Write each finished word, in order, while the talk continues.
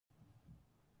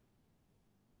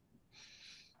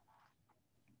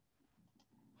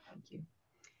Thank you.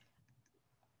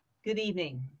 Good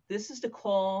evening. This is the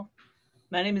call.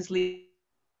 My name is Lee,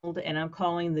 and I'm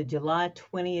calling the July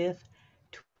 20th,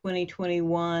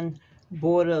 2021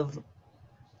 Board of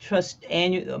Trust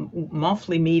annual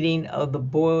monthly meeting of the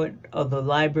Board of the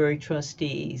Library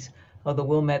Trustees of the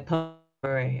Wilmette Public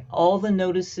Library. All the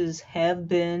notices have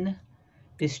been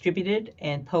distributed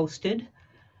and posted,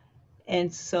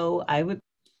 and so I would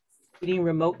be meeting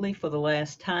remotely for the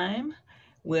last time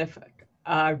with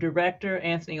our director,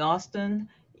 Anthony Austin,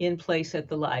 in place at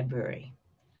the library.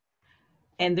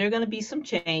 And there are going to be some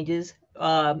changes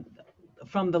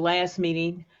from the last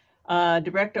meeting.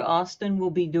 Director Austin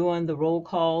will be doing the roll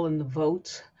call and the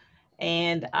votes.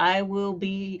 And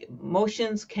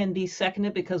motions can be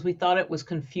seconded because we thought it was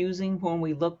confusing when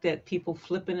we looked at people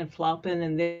flipping and flopping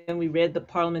and then we read the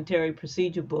parliamentary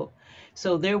procedure book.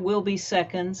 So there will be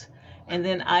seconds, and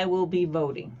then I will be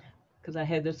voting because I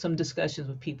had some discussions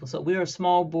with people. So we're a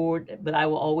small board, but I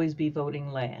will always be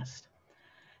voting last.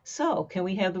 So can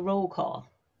we have the roll call?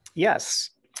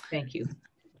 Yes. Thank you.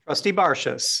 Trustee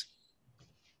Barshis.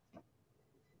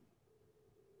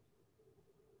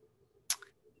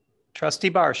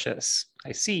 Trustee Barshis,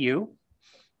 I see you.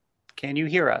 Can you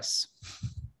hear us?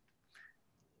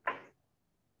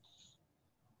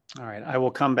 All right, I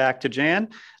will come back to Jan.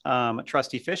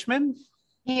 Trustee Fishman.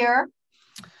 Here.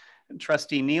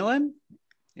 Trustee Nealon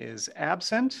is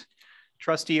absent.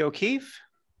 Trustee O'Keefe.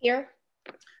 Here.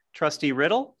 Trustee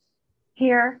Riddle.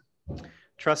 Here.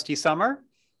 Trustee Summer.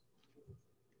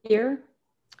 Here.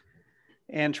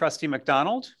 And Trustee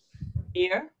McDonald.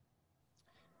 Here.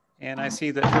 And I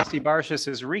see that Trustee Barshis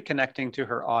is reconnecting to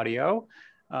her audio.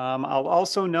 I'll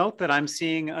also note that I'm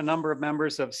seeing a number of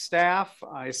members of staff.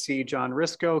 I see John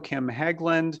Risco, Kim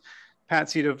Hegland,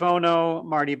 Patsy DeVono,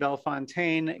 Marty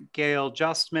Belfontaine, Gail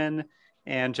Justman,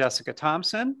 and Jessica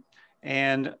Thompson,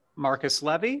 and Marcus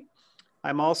Levy.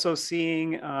 I'm also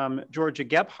seeing Georgia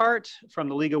Gebhardt from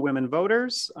the League of Women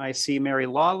Voters. I see Mary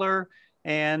Lawler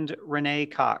and Renee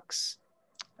Cox.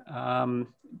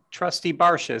 Trustee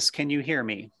Barshis, can you hear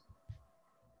me?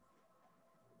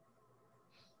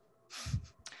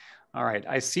 All right,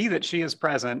 I see that she is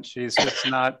present. She's just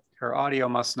not, her audio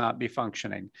must not be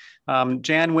functioning.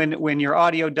 Jan, when your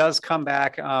audio does come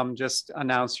back, just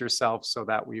announce yourself so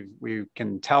that we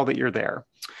can tell that you're there.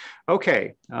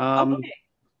 Okay. Okay,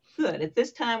 good. At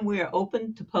this time, we are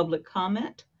open to public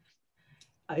comment.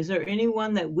 Is there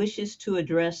anyone that wishes to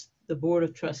address the Board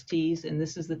of Trustees? And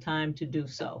this is the time to do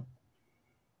so.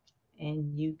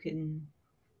 And you can,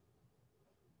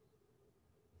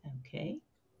 okay.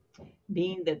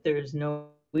 Being that there is no,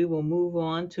 we will move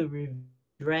on to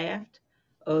draft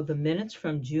of the minutes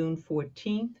from June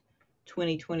 14th,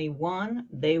 2021.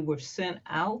 They were sent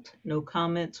out. No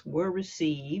comments were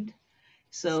received.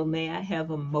 So may I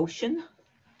have a motion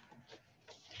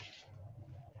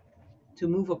to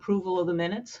move approval of the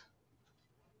minutes?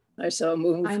 I so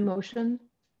move. I motion.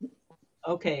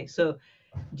 Okay, so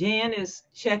Jan is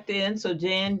checked in. So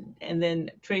Jan, and then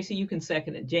Tracy, you can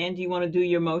second it. Jan, do you want to do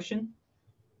your motion?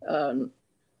 I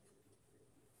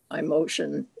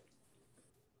motion.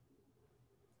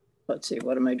 Let's see,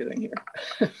 what am I doing here?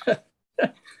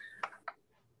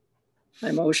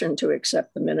 I motion to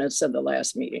accept the minutes of the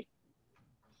last meeting.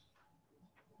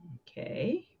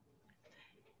 Okay.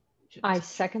 I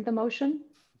second the motion.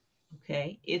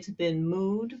 Okay, it's been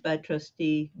moved by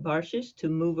Trustee Barshis to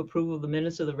move approval of the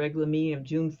minutes of the regular meeting of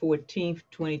June 14th,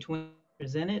 2020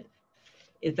 presented.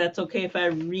 If that's okay if I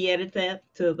re-edit that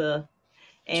to the,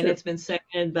 and Sure. It's been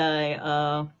seconded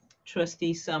by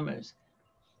Trustee Summers.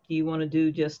 Do you want to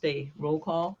do just a roll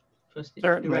call? Trustee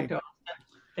Certainly. Director Austin?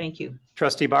 Thank you.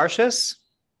 Trustee Barshis.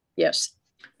 Yes.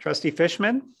 Trustee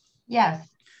Fishman. Yes.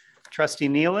 Trustee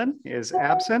Nealon is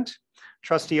absent.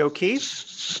 Trustee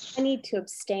O'Keefe. I need to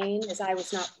abstain as I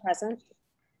was not present.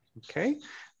 Okay.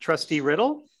 Trustee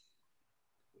Riddle.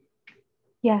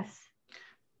 Yes.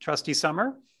 Trustee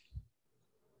Summer.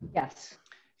 Yes.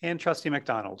 And Trustee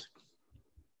McDonald.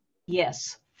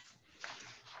 Yes.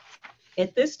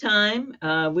 At this time,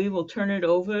 we will turn it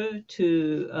over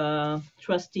to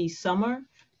Trustee Summer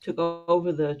to go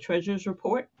over the treasurer's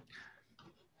report.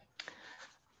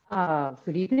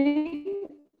 Good evening.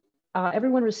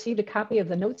 Everyone received a copy of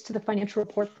the notes to the financial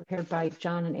report prepared by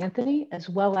John and Anthony, as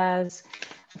well as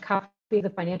a copy of the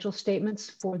financial statements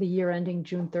for the year ending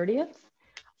June 30th.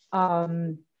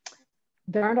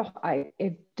 There aren't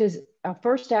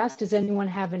first ask, does anyone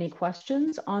have any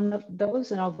questions on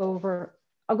those? And I'll go over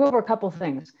a couple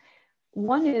things.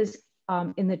 One is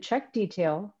in the check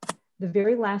detail, the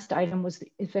very last item was,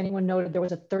 if anyone noted, there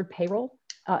was a third payroll.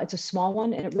 It's a small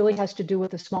one, and it really has to do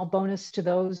with a small bonus to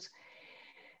those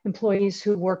employees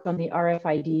who worked on the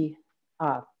RFID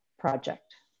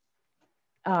project.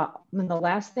 And the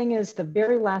last thing is the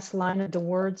very last line of the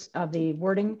words of the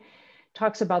wording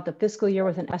talks about the fiscal year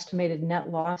with an estimated net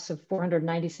loss of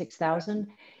 496,000.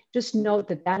 Just note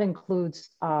that that includes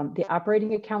the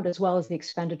operating account as well as the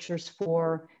expenditures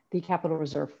for the capital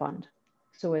reserve fund.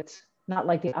 So it's not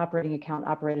like the operating account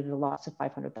operated at a loss of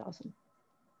 500,000.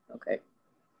 Okay.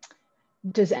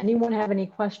 Does anyone have any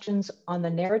questions on the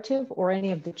narrative or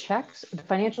any of the checks, the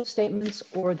financial statements,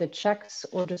 or the checks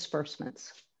or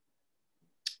disbursements?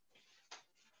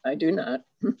 I do not.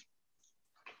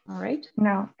 All right.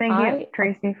 No, thank you,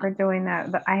 Tracy, for doing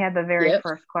that. But I had the very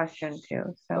first question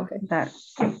too. So Okay. that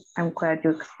I'm glad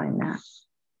you explained that.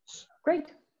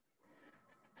 Great.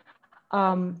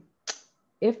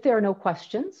 If there are no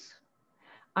questions,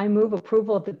 I move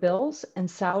approval of the bills and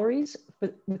salaries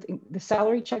with the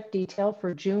salary check detail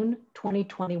for June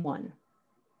 2021.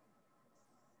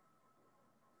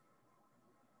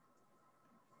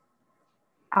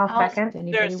 I'll second.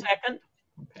 Is there a second?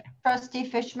 Okay. Trustee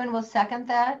Fishman will second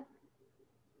that.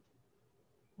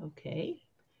 Okay.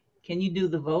 Can you do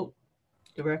the vote,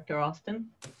 Director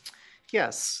Austin?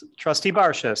 Yes. Trustee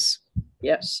Barshis.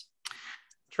 Yes.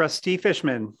 Trustee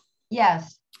Fishman.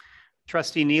 Yes.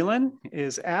 Trustee Nealon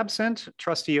is absent.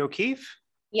 Trustee O'Keefe.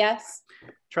 Yes.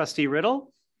 Trustee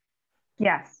Riddle.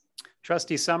 Yes.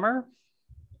 Trustee Summer.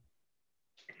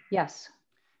 Yes.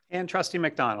 And Trustee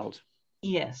McDonald.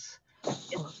 Yes. At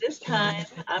this time,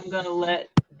 I'm going to let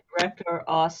Director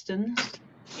Austin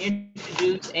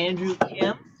introduce Andrew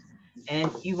Kim. And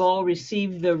you've all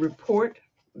received the report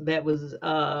that was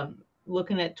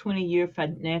looking at 20-year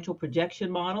financial projection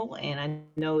model. And I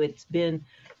know it's been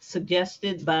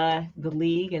suggested by the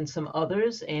league and some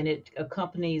others, and it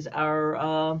accompanies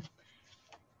our,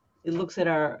 it looks at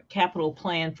our capital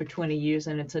plan for 20 years,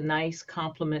 and it's a nice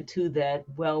complement to that,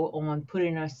 well, on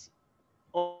putting us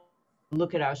on,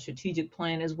 look at our strategic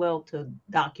plan as well to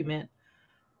document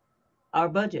our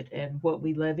budget and what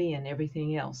we levy and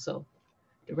everything else. So,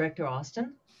 Director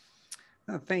Austin.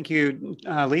 Thank you,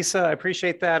 Lisa. I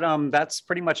appreciate that. That's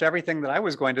pretty much everything that I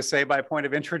was going to say by point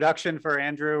of introduction for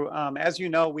Andrew. As you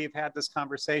know, we've had this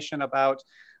conversation about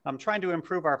trying to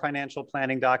improve our financial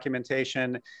planning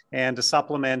documentation and to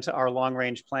supplement our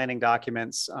long-range planning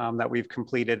documents that we've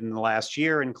completed in the last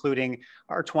year, including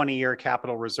our 20-year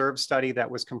capital reserve study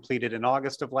that was completed in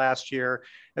August of last year,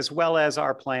 as well as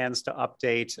our plans to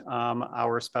update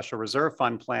our special reserve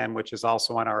fund plan, which is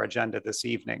also on our agenda this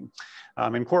evening,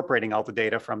 incorporating all the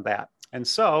data from that. And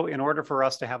so in order for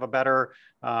us to have a better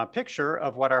picture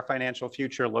of what our financial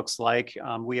future looks like,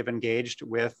 we have engaged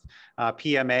with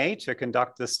PMA to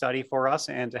conduct this study for us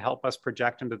and to help us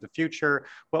project into the future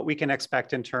what we can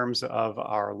expect in terms of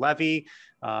our levy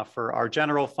for our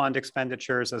general fund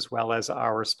expenditures, as well as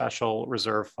our special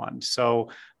reserve fund. So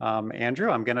Andrew,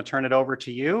 I'm going to turn it over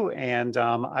to you. And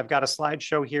I've got a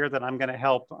slideshow here that I'm going to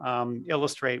help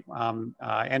illustrate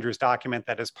Andrew's document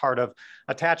that is part of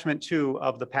attachment 2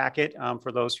 of the packet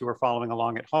for those who are following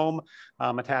along at home.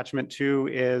 Attachment 2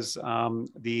 is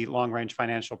the long-range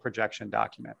financial projection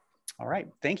document. All right.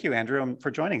 Thank you, Andrew,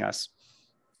 for joining us.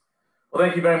 Well,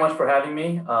 thank you very much for having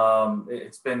me.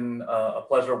 It's been a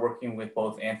pleasure working with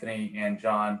both Anthony and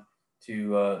John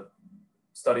to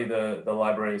study the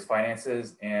library's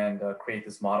finances and create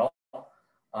this model.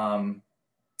 Anthony,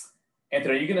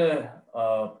 are you going to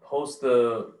post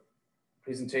the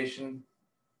presentation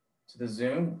to the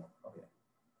Zoom? Okay.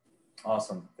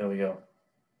 Awesome. There we go.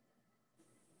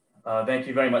 Thank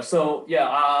you very much. So yeah,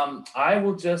 I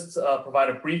will just provide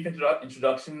a brief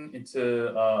introduction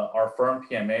into our firm,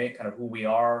 PMA, kind of who we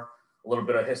are, a little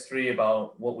bit of history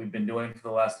about what we've been doing for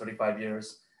the last 35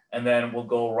 years, and then we'll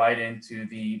go right into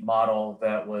the model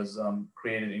that was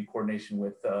created in coordination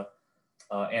with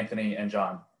Anthony and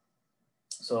John.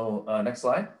 So next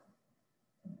slide.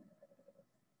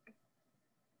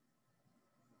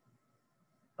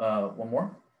 One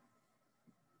more.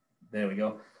 There we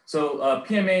go. So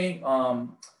PMA,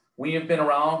 we have been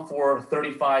around for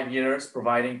 35 years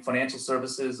providing financial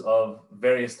services of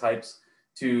various types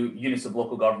to units of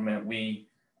local government. We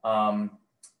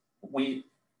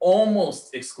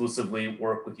almost exclusively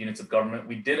work with units of government.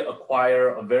 We did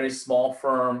acquire a very small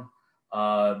firm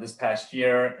this past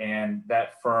year, and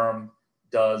that firm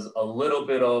does a little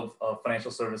bit of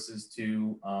financial services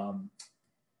to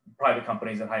private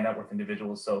companies and high net worth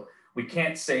individuals. So we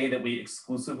can't say that we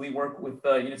exclusively work with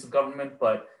units of government,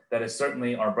 but that is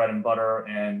certainly our bread and butter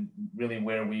and really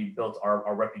where we built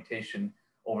our reputation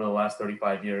over the last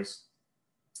 35 years.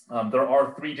 There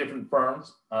are 3 different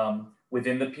firms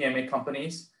within the PMA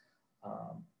companies.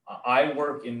 I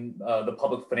work in the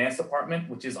public finance department,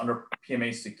 which is under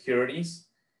PMA Securities.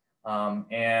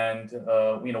 And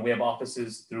we have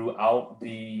offices throughout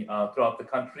the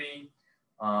country.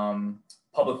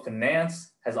 Public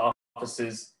finance has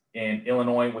offices in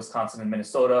Illinois, Wisconsin, and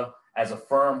Minnesota. As a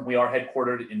firm, we are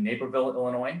headquartered in Naperville,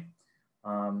 Illinois.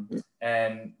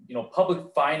 And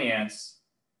public finance,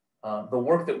 the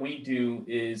work that we do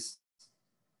is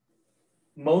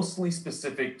mostly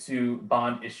specific to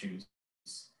bond issues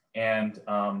and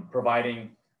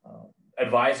providing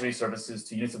advisory services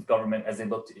to units of government as they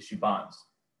look to issue bonds.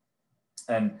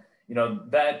 And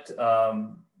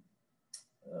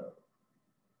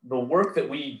the work that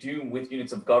we do with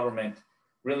units of government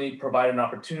really provide an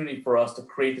opportunity for us to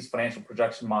create this financial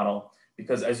projection model,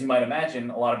 because as you might imagine,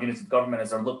 a lot of units of government,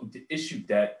 as they're looking to issue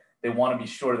debt, they want to be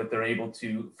sure that they're able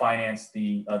to finance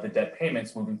the debt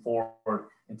payments moving forward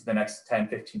into the next 10,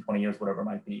 15, 20 years, whatever it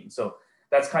might be. And so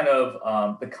that's kind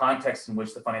of the context in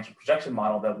which the financial projection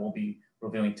model that we'll be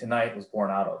reviewing tonight was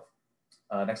born out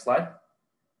of. Next slide.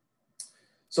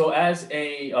 So as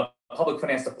a public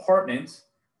finance department,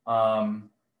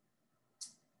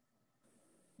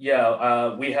 we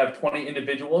have 20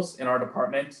 individuals in our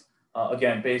department,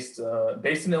 again, based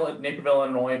in Naperville,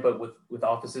 Illinois, but with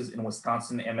offices in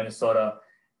Wisconsin and Minnesota.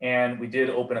 And we did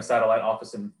open a satellite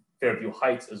office in Fairview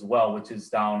Heights as well, which is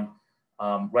down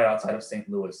right outside of St.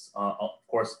 Louis, of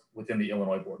course, within the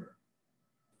Illinois border.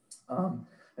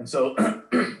 And so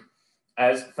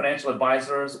as financial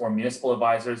advisors or municipal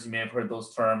advisors, you may have heard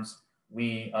those terms,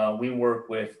 we work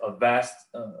with a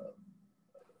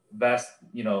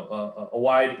a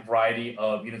wide variety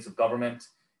of units of government,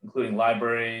 including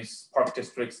libraries, park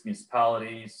districts,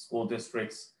 municipalities, school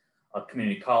districts,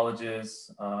 community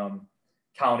colleges,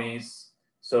 counties.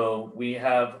 So we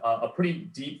have a pretty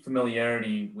deep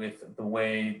familiarity with the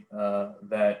way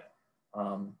that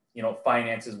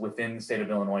finances within the state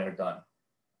of Illinois are done.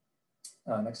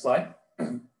 Next slide.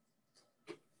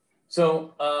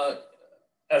 So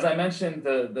as I mentioned,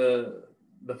 the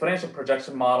financial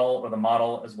projection model, or the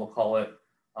model as we'll call it,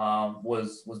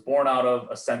 was born out of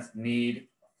a sense need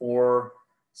for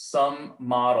some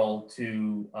model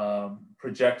to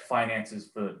project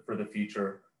finances for the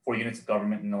future for units of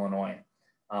government in Illinois.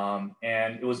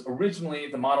 And it was originally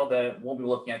the model that we'll be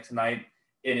looking at tonight.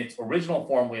 In its original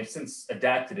form, we have since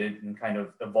adapted it and kind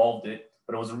of evolved it,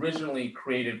 but it was originally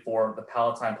created for the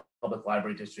Palatine Public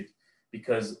Library District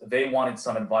because they wanted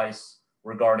some advice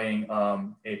regarding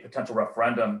a potential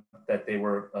referendum that they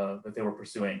were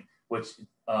pursuing, which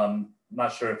I'm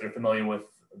not sure if you're familiar with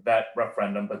that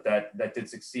referendum, but that did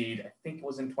succeed. I think it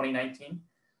was in 2019.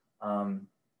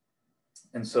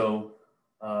 And so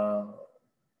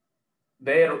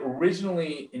they had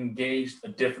originally engaged a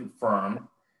different firm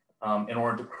in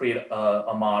order to create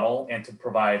a model and to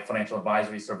provide financial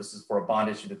advisory services for a bond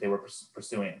issue that they were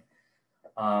pursuing.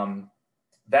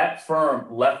 That firm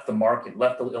left the market,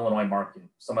 left the Illinois market.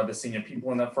 Some of the senior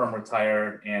people in that firm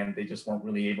retired, and they just weren't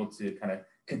really able to kind of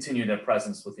continue their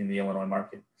presence within the Illinois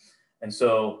market. And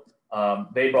so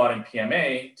they brought in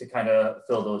PMA to kind of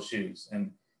fill those shoes.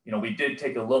 And we did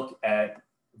take a look at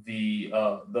the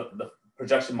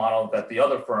projection model that the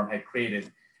other firm had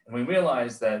created, and we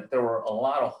realized that there were a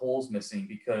lot of holes missing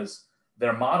because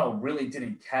their model really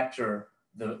didn't capture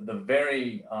the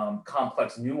very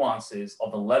complex nuances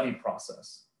of the levy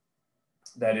process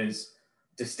that is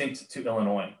distinct to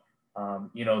Illinois.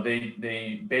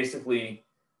 They basically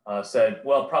said,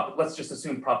 well, let's just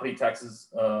assume property taxes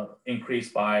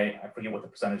increase by, I forget what the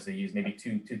percentage they use, maybe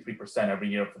 2-3% every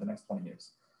year for the next 20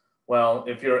 years. Well,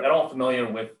 if you're at all familiar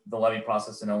with the levy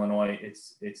process in Illinois,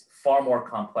 it's far more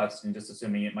complex than just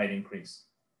assuming it might increase.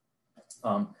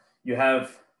 You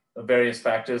have various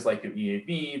factors like your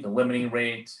EAV, the limiting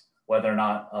rate, whether or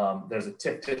not there's a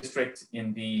TIF district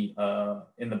in the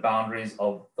boundaries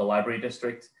of the library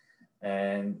district,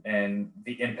 and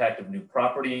the impact of new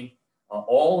property.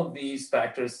 All of these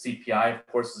factors, CPI, of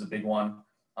course, is a big one,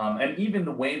 and even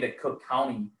the way that Cook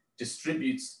County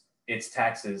distributes its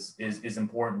taxes is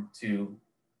important to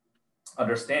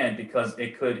understand because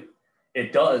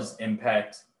it does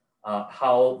impact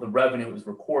how the revenue is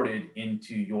recorded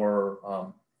into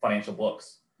your financial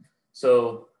books.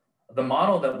 So the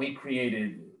model that we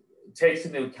created takes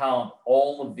into account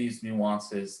all of these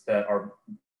nuances that are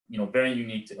very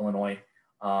unique to Illinois.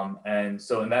 And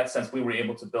so in that sense, we were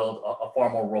able to build a far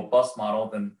more robust model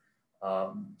than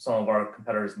some of our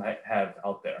competitors might have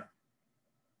out there.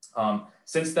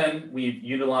 Since then, we've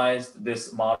utilized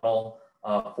this model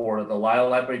for the Lyle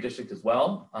Library District as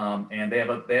well, and they have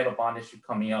a bond issue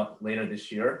coming up later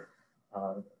this year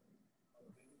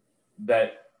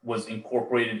that was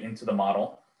incorporated into the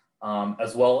model.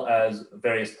 as well as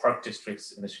various park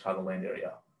districts in the Chicagoland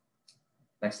area.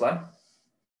 Next slide.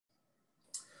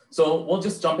 So we'll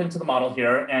just jump into the model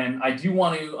here. And I do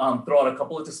want to throw out a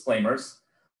couple of disclaimers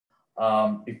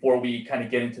before we kind of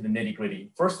get into the nitty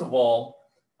gritty. First of all,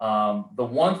 the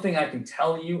one thing I can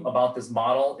tell you about this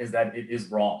model is that it is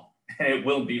wrong, and it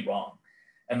will be wrong.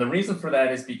 And the reason for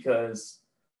that is because,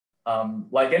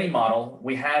 like any model,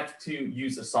 we have to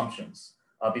use assumptions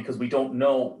because we don't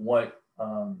know what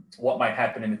might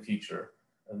happen in the future.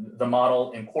 The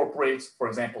model incorporates, for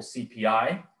example,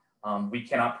 CPI. We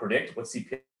cannot predict what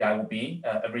CPI will be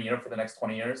every year for the next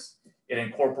 20 years. It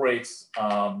incorporates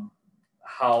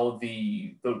how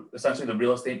essentially the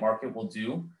real estate market will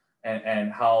do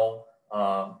and how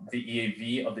the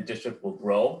EAV of the district will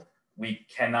grow. We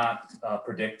cannot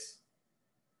predict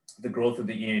the growth of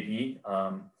the EAV.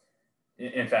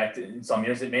 In fact, in some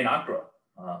years it may not grow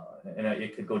and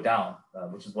it could go down,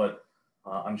 which is what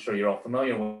I'm sure you're all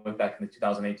familiar with. Back in the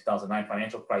 2008-2009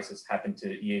 financial crisis happened to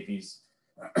EAVs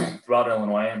throughout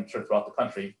Illinois, I'm sure throughout the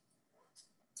country.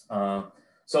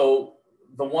 So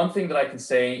the one thing that I can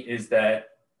say is that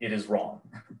it is wrong.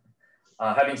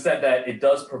 Having said that, it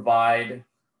does provide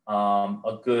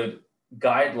a good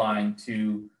guideline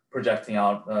to projecting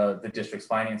out the district's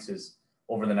finances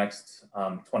over the next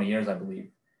 20 years, I believe.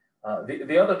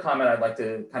 The other comment I'd like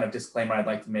to kind of disclaimer I'd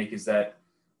like to make is that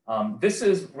this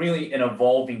is really an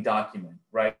evolving document,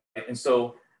 right? And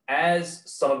so as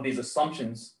some of these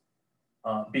assumptions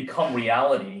become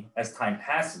reality as time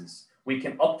passes, we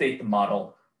can update the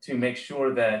model to make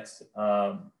sure that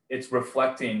it's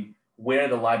reflecting where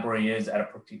the library is at a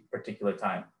particular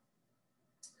time.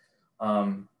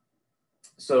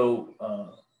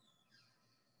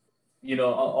 You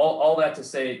know, all that to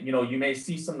say, you know, you may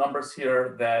see some numbers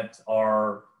here that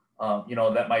are, you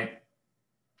know, that might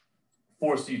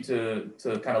force you to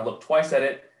kind of look twice at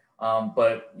it.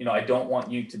 But, you know, I don't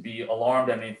want you to be alarmed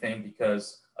at anything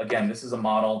because, again, this is a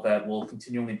model that will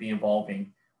continually be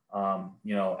evolving,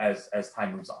 you know, as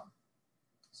time moves on.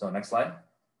 So next slide.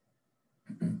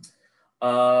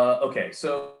 Okay,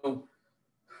 so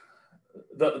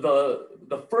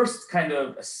the first kind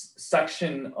of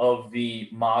section of the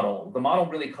model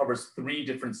really covers 3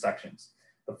 different sections.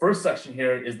 The first section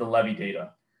here is the levy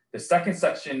data. The second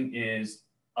section is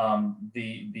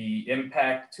the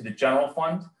impact to the general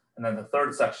fund. And then the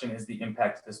third section is the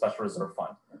impact to the special reserve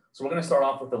fund. So we're going to start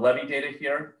off with the levy data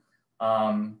here.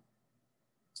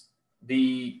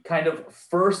 The kind of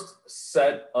first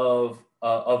set of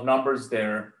numbers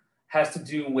there has to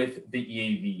do with the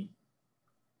EAV.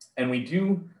 And we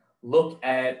do look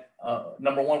at,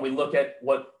 number one, we look at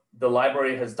what the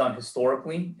library has done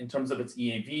historically in terms of its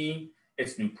EAV,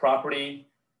 its new property,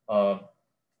 the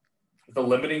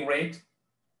limiting rate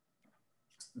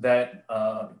that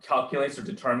calculates or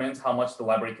determines how much the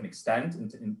library can extend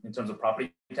in terms of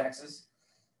property taxes.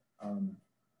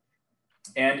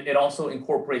 And it also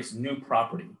incorporates new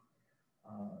property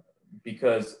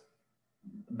because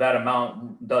that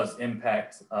amount does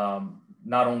impact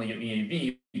not only your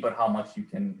EAV, but how much you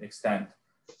can extend.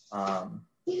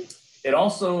 It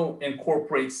also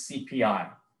incorporates CPI.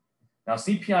 Now,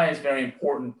 CPI is very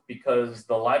important because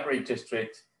the library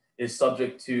district is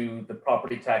subject to the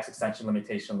property tax extension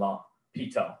limitation law,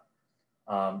 PTEL.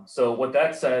 So what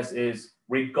that says is,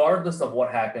 regardless of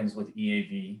what happens with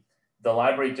EAV, the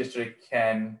library district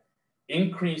can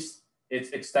increase its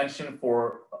extension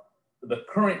for the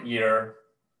current year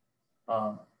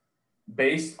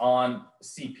based on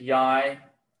CPI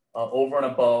over and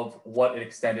above what it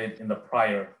extended in the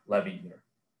prior levy year.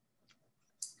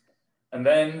 And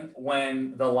then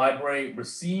when the library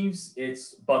receives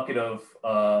its bucket of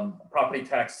property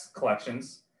tax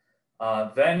collections,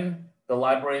 then the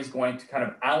library is going to kind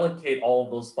of allocate all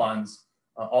of those funds,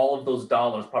 all of those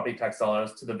dollars, property tax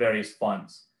dollars, to the various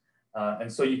funds.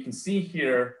 And so you can see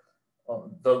here,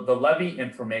 the levy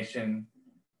information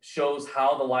shows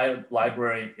how the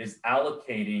library is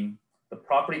allocating the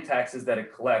property taxes that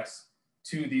it collects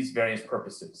to these various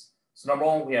purposes. So number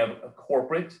one, we have a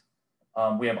corporate,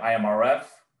 we have IMRF,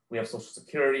 we have Social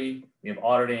Security, we have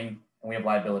auditing, and we have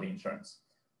liability insurance.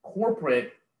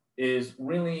 Corporate is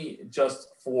really just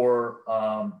for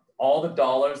all the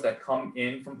dollars that come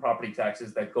in from property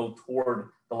taxes that go toward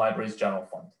the library's general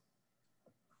fund.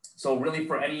 So really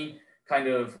for any kind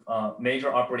of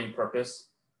major operating purpose,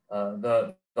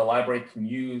 the library can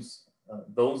use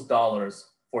those dollars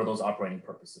for those operating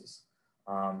purposes.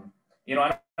 You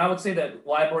know, I would say that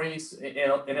libraries in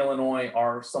Illinois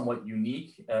are somewhat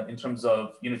unique in terms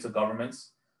of units of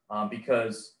governments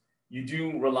because you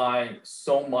do rely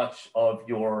so much of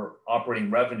your operating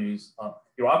revenues.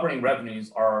 Your operating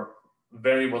revenues are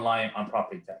very reliant on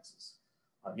property taxes.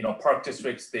 You know, park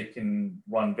districts, they can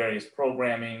run various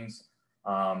programmings,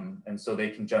 and so they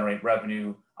can generate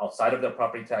revenue outside of their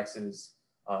property taxes.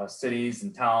 Cities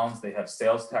and towns, they have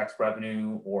sales tax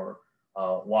revenue or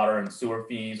water and sewer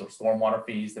fees or stormwater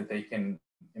fees that they can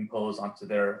impose onto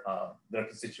their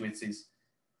constituencies.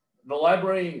 The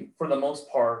library, for the most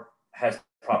part, has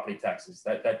property taxes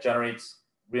that generates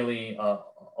really a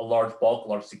large bulk, a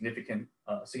large significant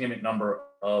number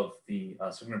of the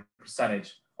significant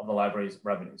percentage of the library's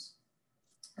revenues.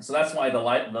 And so that's why the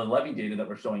levy data that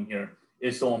we're showing here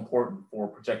is so important for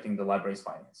projecting the library's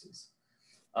finances.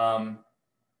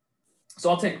 So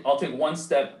I'll take one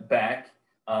step back.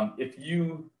 If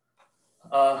you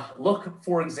look,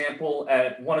 for example,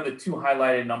 at one of the two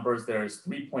highlighted numbers, there is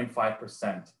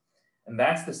 3.5%. And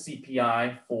that's the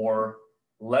CPI for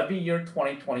levy year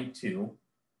 2022,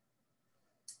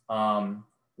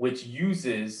 which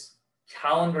uses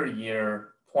calendar year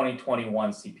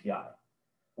 2021 CPI.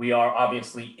 We are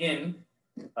obviously in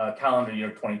calendar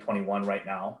year 2021 right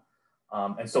now.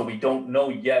 And so we don't know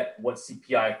yet what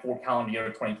CPI for calendar year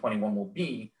 2021 will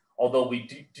be, although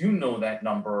we do know that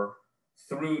number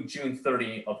through June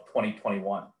 30 of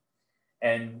 2021.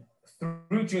 And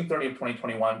through June 30 of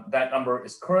 2021, that number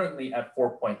is currently at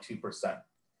 4.2%.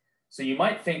 So you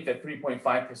might think that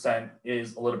 3.5%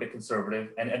 is a little bit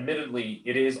conservative, and admittedly,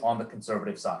 it is on the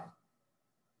conservative side.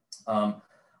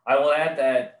 I will add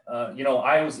that, you know,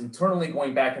 I was internally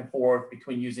going back and forth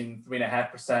between using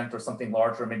 3.5% or something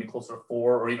larger, maybe closer to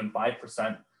 4 or even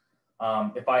 5%.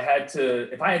 If I had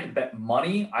to bet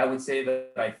money, I would say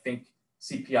that I think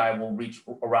CPI will reach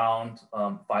around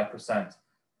 5%.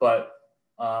 But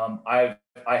I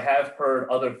have heard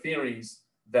other theories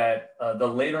that the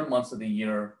later months of the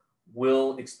year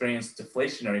will experience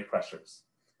deflationary pressures.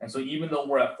 And so even though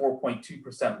we're at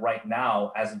 4.2% right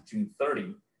now as of June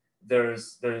 30,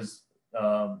 there's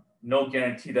no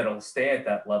guarantee that it'll stay at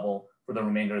that level for the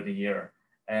remainder of the year.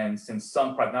 And since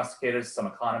some prognosticators, some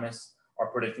economists are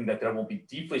predicting that there will be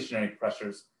deflationary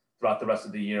pressures throughout the rest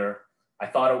of the year, I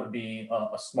thought it would be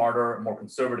a smarter, more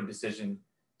conservative decision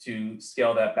to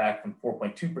scale that back from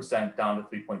 4.2% down to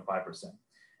 3.5%.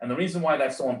 And the reason why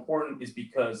that's so important is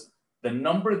because the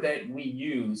number that we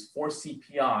use for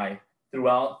CPI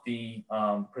throughout the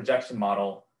projection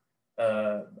model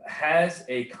has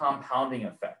a compounding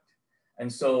effect.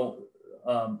 And so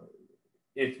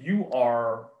if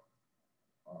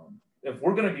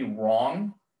we're going to be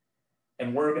wrong,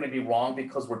 and we're going to be wrong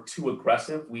because we're too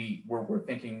aggressive, we're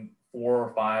thinking 4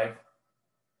 or 5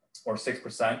 or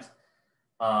 6%,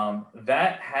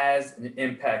 that has an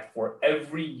impact for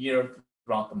every year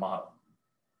throughout the model.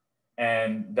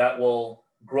 And that will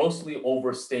grossly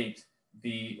overstate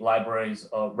the library's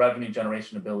revenue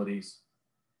generation abilities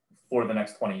for the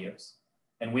next 20 years.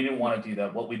 And we didn't want to do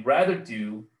that. What we'd rather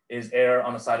do is err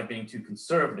on the side of being too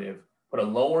conservative, put a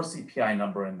lower CPI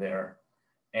number in there,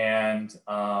 and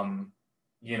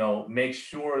you know, make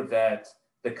sure that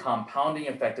the compounding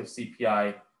effect of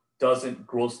CPI doesn't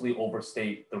grossly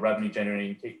overstate the revenue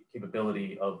generating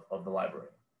capability of the library.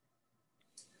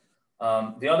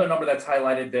 The other number that's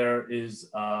highlighted there is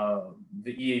the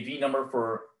EAV number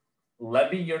for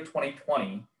levy year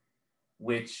 2020,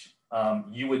 which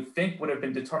you would think would have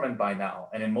been determined by now.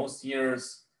 And in most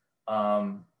years,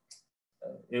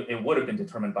 it would have been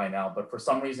determined by now, but for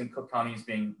some reason, Cook County is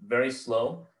being very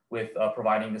slow with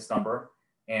providing this number.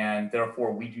 And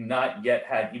therefore, we do not yet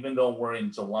have, even though we're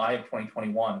in July of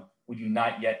 2021, we do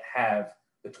not yet have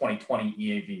the 2020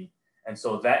 EAV. And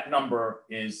so that number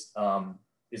is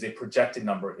a projected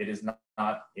number. It is not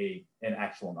an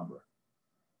actual number.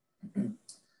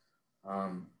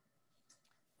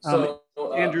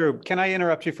 Andrew, can I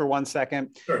interrupt you for 1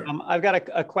 second? Sure. I've got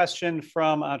a question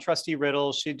from Trustee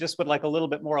Riddle. She just would like a little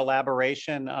bit more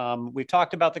elaboration. We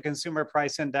talked about the Consumer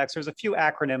Price Index. There's a few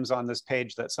acronyms on this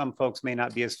page that some folks may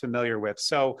not be as familiar with.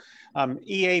 So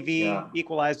EAV,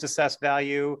 Equalized Assessed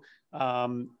Value.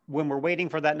 When we're waiting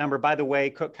for that number, by the way,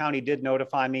 Cook County did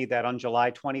notify me that on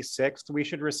July 26th, we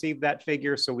should receive that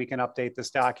figure so we can update this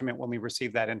document when we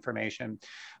receive that information.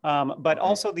 But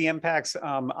also the impacts,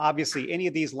 obviously any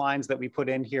of these lines that we put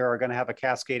in here are going to have a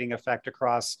cascading effect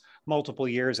across multiple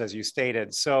years, as you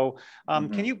stated. So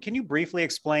can you briefly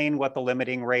explain what the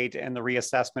limiting rate and the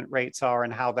reassessment rates are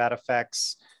and how that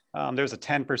affects? There's a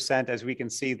 10%, as we can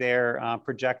see there,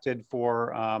 projected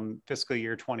for fiscal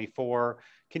year 24.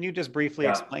 Can you just briefly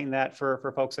explain that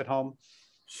for folks at home?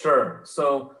 Sure.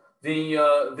 So the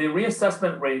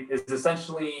reassessment rate is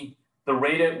essentially the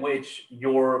rate at which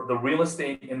the real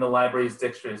estate in the library's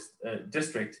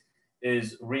district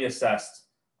is reassessed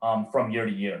from year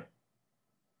to year.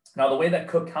 Now, the way that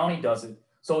Cook County does it,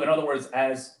 so in other words,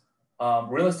 as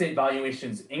real estate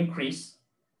valuations increase,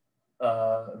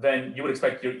 then you would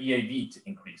expect your EAV to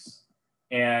increase.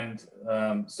 And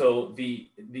so the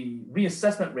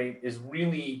reassessment rate is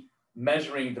really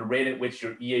measuring the rate at which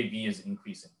your EAV is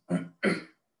increasing.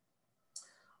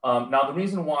 Now, the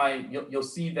reason why you'll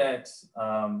see that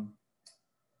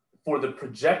for the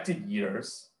projected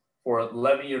years, for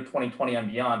levy year 2020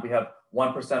 and beyond, we have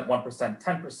 1%, 1%,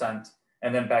 10%,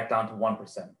 and then back down to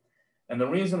 1%. And the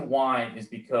reason why is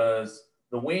because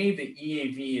the way the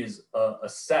EAV is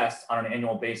assessed on an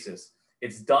annual basis,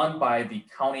 it's done by the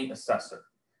county assessor.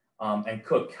 And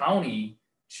Cook County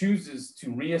chooses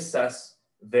to reassess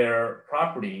their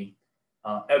property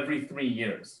every 3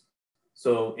 years.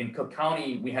 So in Cook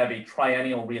County, we have a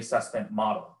triennial reassessment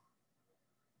model.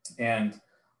 And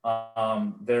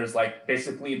there's like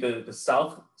basically the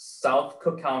South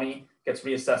Cook County gets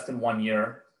reassessed in 1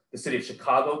 year. The city of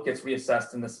Chicago gets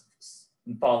reassessed in the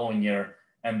following year.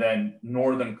 And then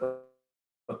Northern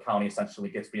Cook County essentially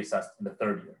gets reassessed in the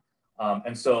 3rd year.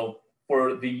 And so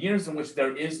for the years in which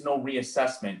there is no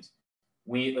reassessment,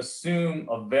 we assume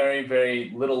a very,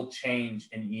 very little change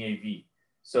in EAV.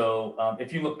 So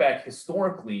if you look back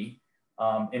historically,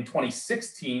 in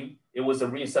 2016, it was a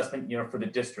reassessment year for the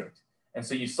district. And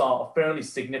so you saw a fairly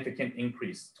significant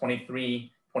increase,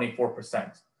 23,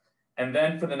 24%. And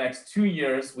then for the next 2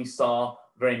 years, we saw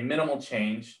very minimal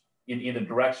change in either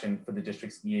direction for the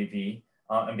district's EAV.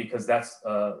 And because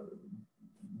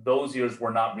those years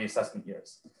were not reassessment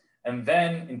years. And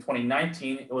then in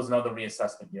 2019, it was another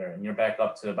reassessment year, and you're back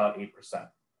up to about 8%.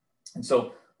 And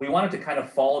so we wanted to kind of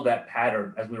follow that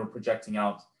pattern as we were projecting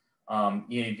out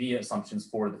EAV assumptions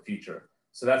for the future.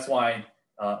 So that's why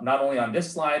not only on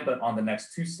this slide, but on the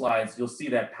next 2 slides, you'll see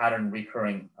that pattern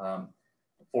recurring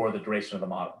for the duration of the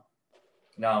model.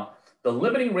 Now, the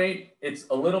limiting rate, it's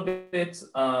a little bit,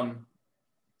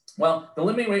 well, the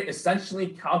limiting rate essentially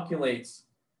calculates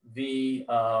the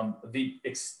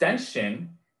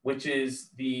extension, which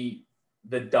is the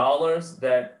dollars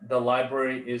that the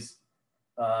library is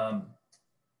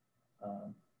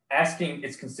asking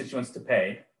its constituents to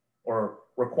pay, or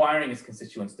requiring its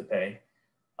constituents to pay,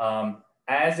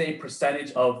 as a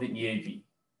percentage of the EAV.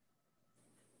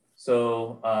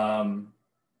 So,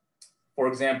 for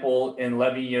example, in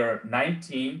levy year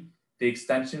 19, the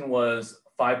extension was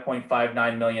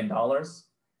 $5.59 million,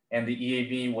 and the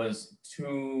EAV was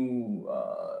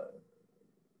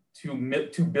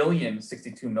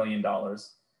 $2,062 million.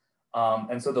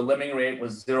 And so the limiting rate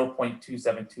was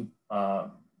 0.272.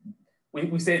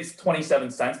 We say it's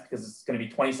 27 cents because it's going to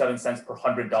be 27 cents per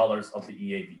 $100 of the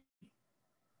EAV.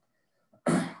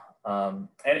 And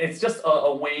it's just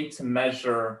a way to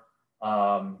measure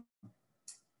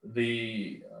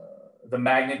the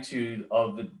magnitude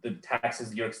of the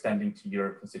taxes you're extending to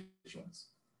your constituents.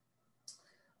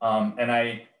 And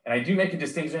I do make a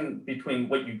distinction between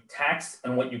what you tax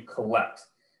and what you collect,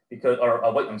 because,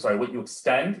 what you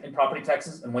extend in property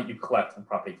taxes and what you collect in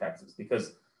property taxes,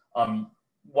 because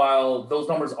while those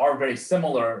numbers are very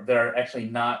similar, they're actually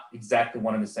not exactly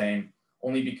one and the same,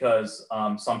 only because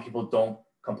some people don't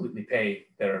completely pay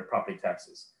their property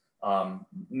taxes. And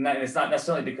it's not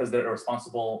necessarily because they're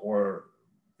irresponsible or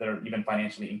they're even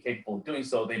financially incapable of doing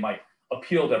so. They might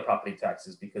appeal their property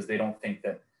taxes because they don't think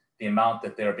that the amount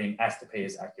that they're being asked to pay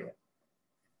is accurate.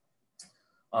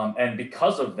 And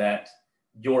because of that,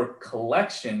 your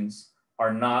collections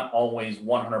are not always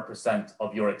 100%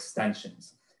 of your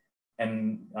extensions.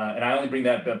 And I only bring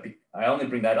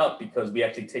that up because we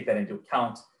actually take that into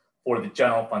account for the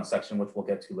general fund section, which we'll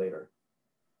get to later.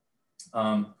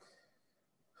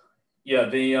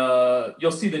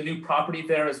 You'll see the new property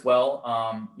there as well.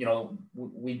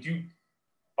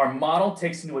 Our model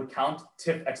takes into account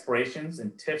TIF expirations,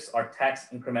 and TIFs are tax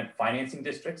increment financing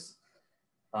districts.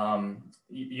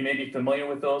 You may be familiar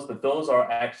with those, but those are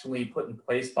actually put in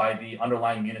place by the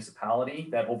underlying municipality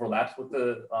that overlaps with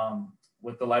the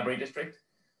library district.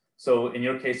 So in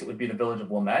your case, it would be the village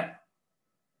of Wilmette.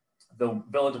 The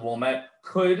village of Wilmette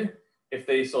could, if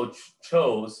they so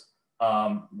chose,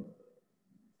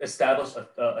 establish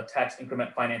a tax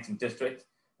increment financing district.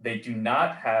 They do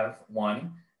not have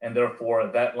one, and therefore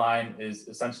that line is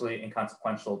essentially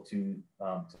inconsequential to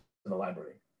the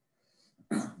library.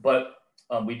 But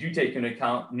we do take into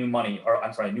account new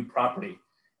property,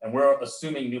 and we're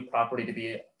assuming new property to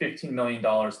be $15 million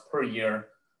per year,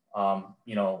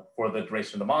 for the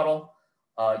duration of the model.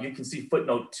 You can see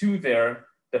footnote 2 there.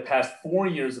 The past 4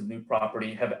 years of new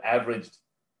property have averaged,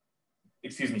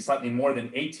 slightly more than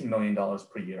 $18 million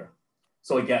per year.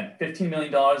 So again, $15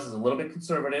 million is a little bit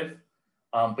conservative.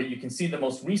 But you can see the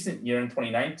most recent year in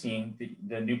 2019,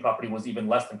 the new property was even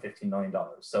less than $15 million.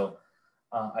 So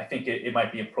I think it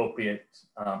might be appropriate.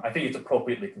 I think it's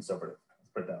appropriately conservative,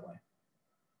 let's put it that way.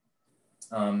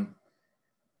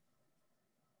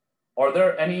 Are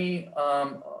there any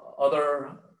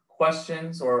other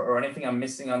questions or anything I'm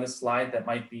missing on this slide that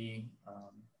might be?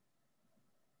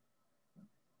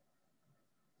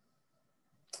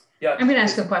 Yeah, I'm going to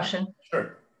ask a question.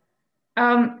 Sure.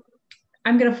 I'm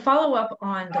going to follow up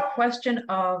on the question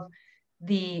of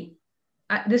the.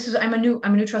 I'm a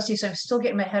new trustee, so I'm still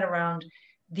getting my head around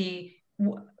the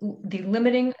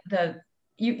limiting the.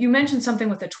 You mentioned something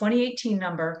with the 2018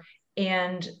 number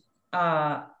and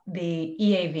the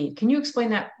EAV. Can you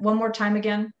explain that one more time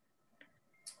again?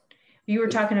 You were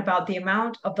talking about the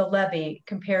amount of the levy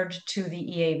compared to the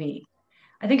EAV.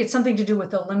 I think it's something to do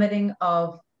with the limiting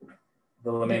of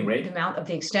the limiting rate, the amount of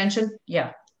the extension.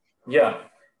 Yeah. Yeah.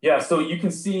 So you can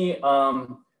see.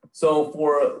 So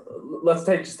let's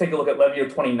just take a look at levy year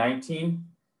 2019.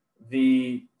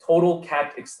 The total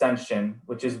capped extension,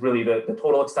 which is really the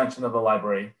total extension of the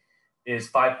library, is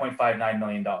 $5.59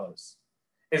 million.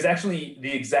 It's actually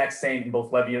the exact same in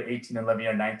both levy year 18 and levy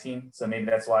year 19. So maybe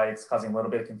that's why it's causing a little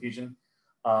bit of confusion.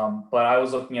 But I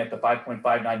was looking at the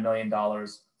 $5.59 million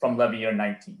from levy year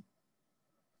 19.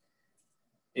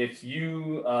 If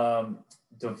you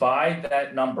divide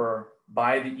that number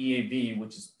by the EAV,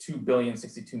 which is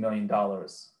 $2.062 billion,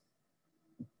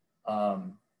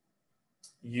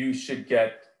 you should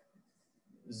get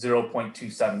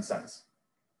 0.27 cents.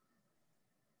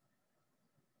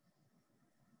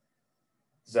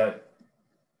 Does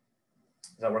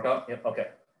that work out? Yep. Okay.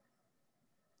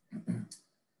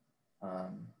 All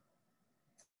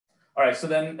right. So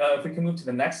then, if we can move to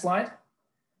the next slide.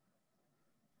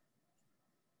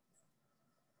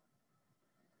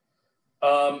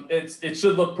 It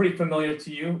should look pretty familiar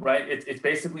to you, right? It's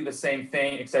basically the same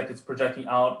thing, except it's projecting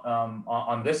out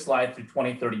on this slide through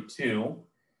 2032,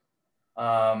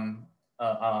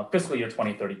 fiscal year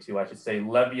 2032, I should say,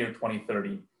 levy year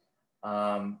 2030.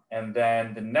 And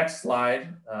then the next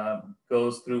slide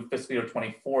goes through fiscal year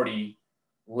 2040,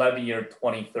 levy year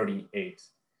 2038.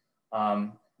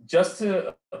 Just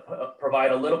to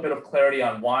provide a little bit of clarity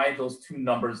on why those two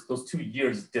numbers, those 2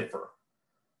 years differ.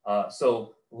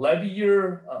 So levy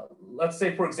year, let's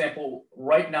say, for example,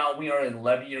 right now we are in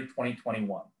levy year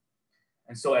 2021.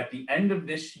 And so at the end of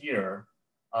this year,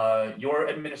 your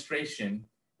administration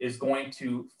is going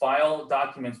to file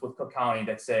documents with Cook County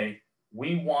that say,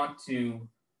 we want to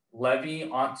levy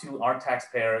onto our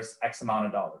taxpayers X amount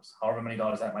of dollars, however many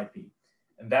dollars that might be.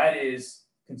 And that is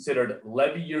considered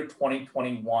levy year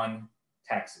 2021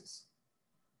 taxes.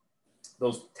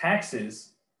 Those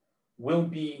taxes will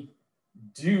be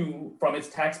due from its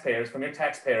taxpayers, from your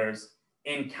taxpayers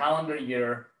in calendar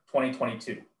year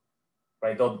 2022,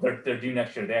 right? They're due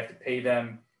next year. They have to pay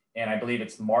them, and I believe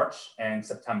it's March and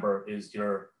September is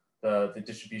the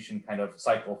distribution kind of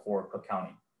cycle for Cook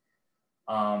County.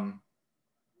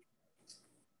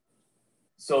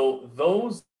 So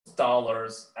those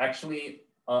dollars actually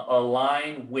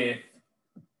align with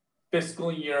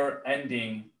fiscal year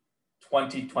ending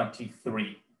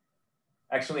 2023.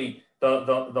 Actually,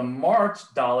 the March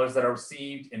dollars that are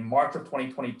received in March of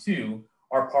 2022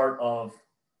 are part of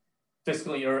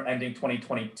fiscal year ending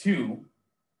 2022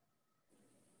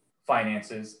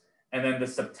 finances. And then the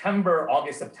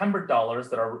August, September dollars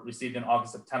that are received in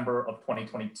August, September of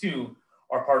 2022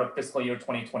 are part of fiscal year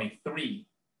 2023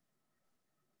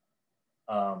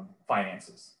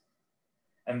 finances.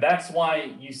 And that's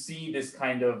why you see this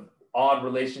kind of odd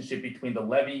relationship between the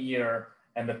levy year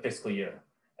and the fiscal year.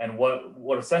 And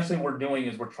what essentially we're doing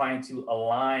is we're trying to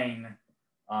align,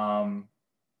 so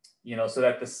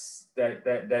that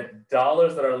that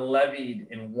dollars that are levied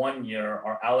in 1 year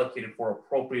are allocated for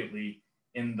appropriately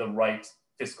in the right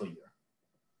fiscal year.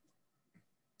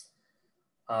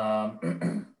 I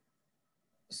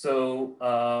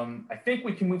think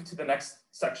we can move to the next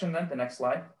section then, the next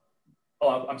slide.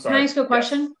 Oh, I'm sorry. Can I ask a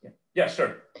question? Yes. Yeah,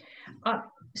 sure.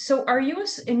 So are you,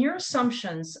 in your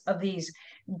assumptions of these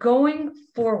going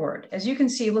forward, as you can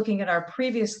see, looking at our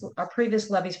previous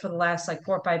levies for the last like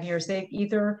 4 or 5 years, they've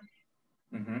either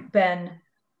been,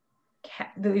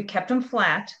 we've kept them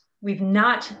flat, we've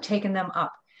not taken them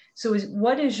up. So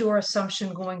what is your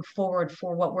assumption going forward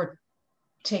for what we're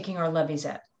taking our levies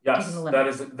at? Yes,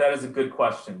 that is a good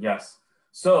question. Yes.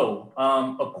 So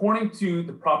according to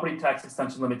the Property Tax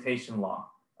Extension Limitation Law,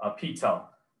 PTEL,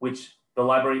 which the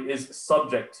library is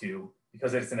subject to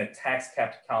because it's in a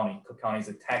tax-capped county. Cook County is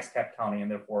a tax-capped county,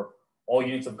 and therefore all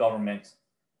units of government,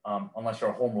 unless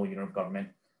you're a home rule unit of government,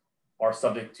 are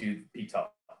subject to PTEL.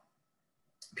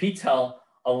 PTEL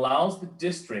allows the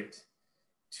district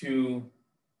to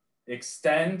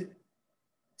extend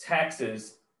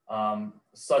taxes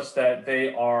such that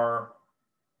they are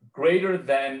greater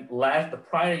than the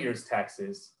prior year's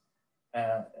taxes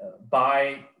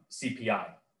by CPI.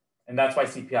 And that's why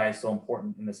CPI is so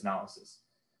important in this analysis.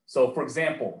 So for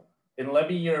example, in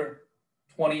levy year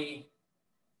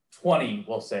 2020,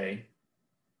 we'll say,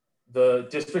 the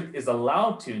district is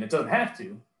allowed to, and it doesn't have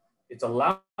to, it's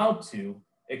allowed to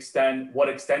extend what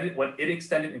it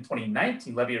extended in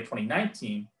 2019, levy year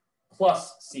 2019,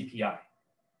 plus CPI.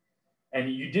 And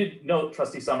you did note,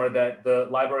 Trustee Summer, that the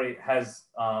library has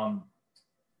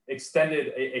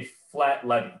extended a flat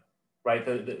levy, right?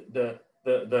 The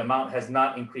amount has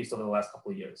not increased over the last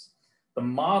couple of years. The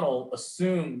model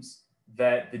assumes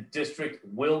that the district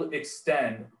will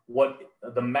extend what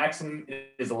the maximum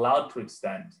is allowed to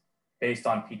extend based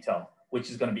on PTEL, which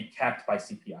is going to be capped by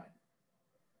CPI.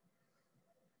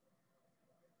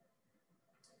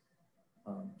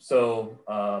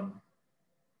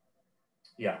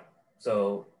 Yeah.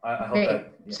 So I hope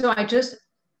that. Yeah. So I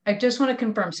just want to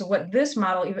confirm. So what this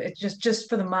model, it's just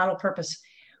for the model purpose,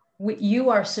 you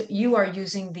are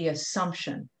using the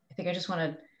assumption. I think I just want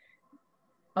to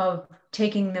of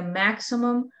taking the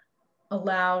maximum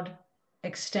allowed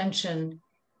extension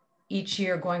each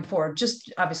year going forward.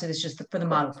 Just obviously, this is just for the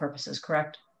model purposes,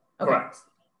 correct? Okay. Correct.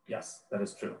 Yes, that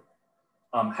is true.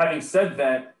 Having said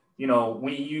that, you know,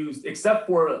 we used, except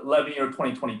for levy year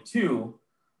 2022,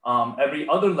 every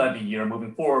other levy year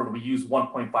moving forward, we use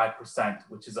 1.5%,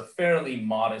 which is a fairly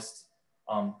modest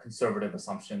conservative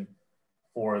assumption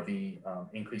for the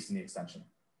increase in the extension.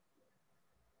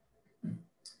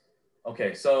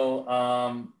 Okay, so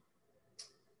I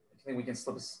think we can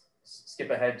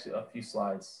skip ahead to a few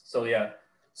slides. So yeah,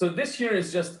 so this here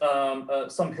is just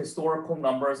some historical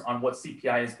numbers on what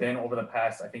CPI has been over the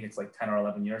past, I think it's like 10 or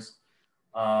 11 years.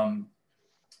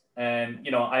 And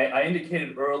you know, I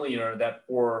indicated earlier that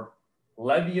for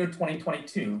levy year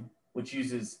 2022, which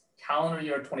uses calendar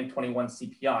year 2021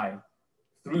 CPI,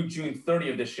 through June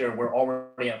 30 of this year, we're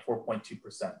already at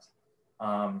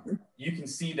 4.2%. You can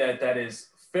see that that is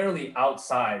fairly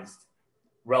outsized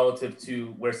relative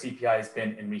to where CPI has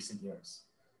been in recent years.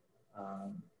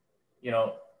 You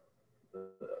know,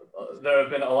 there have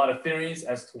been a lot of theories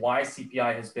as to why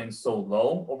CPI has been so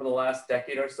low over the last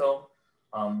decade or so.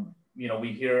 You know,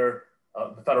 we hear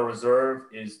the Federal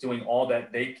Reserve is doing all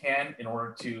that they can in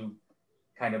order to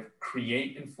kind of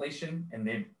create inflation, and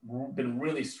they've been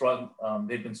really struggling.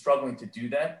 They've been struggling to do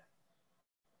that,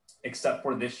 except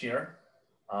for this year.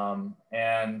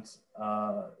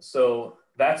 So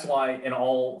that's why in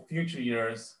all future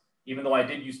years, even though I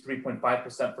did use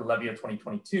 3.5% for levy year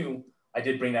 2022, I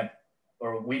did bring that,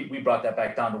 or we brought that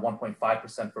back down to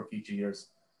 1.5% for future years.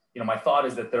 You know, my thought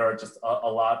is that there are just a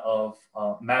lot of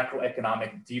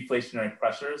macroeconomic deflationary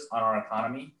pressures on our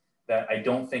economy that I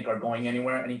don't think are going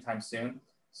anywhere anytime soon.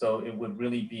 So it would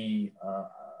really be,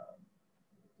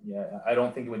 I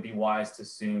don't think it would be wise to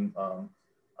assume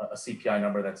a CPI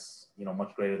number that's, you know,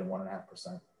 much greater than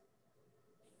 1.5%.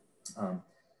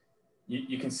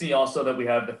 You can see also that we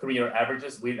have the 3-year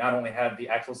averages. We not only have the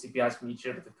actual CPIs from each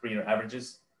year, but the 3-year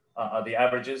averages. The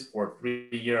averages for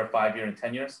 3-year, 5-year, and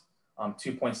 10 years,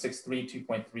 2.63,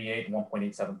 2.38, and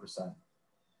 1.87%.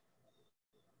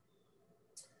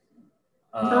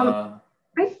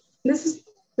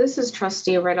 This is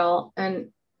Trustee Riddle,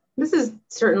 and this is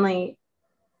certainly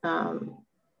an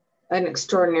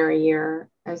extraordinary year,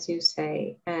 as you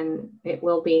say, and it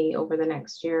will be over the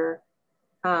next year.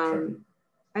 Sure.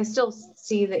 I still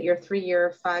see that your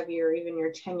 3-year, 5-year, even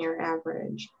your 10-year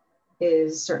average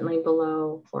is certainly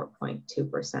below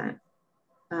 4.2%.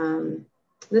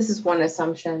 This is one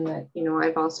assumption that, you know,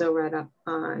 I've also read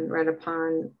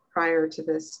upon prior to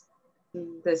this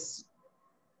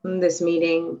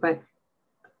meeting, but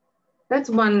that's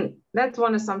one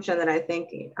assumption that I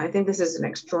think this is an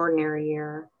extraordinary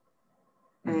year.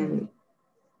 And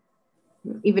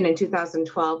even in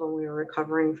 2012, when we were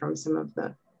recovering from some of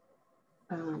the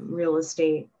real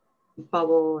estate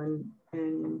bubble, and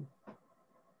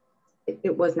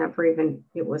it was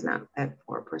not at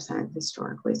 4%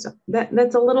 historically. So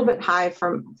that's a little bit high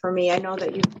for me. I know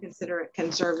that you consider it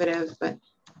conservative, but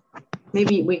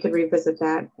maybe we could revisit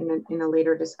that in a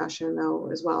later discussion though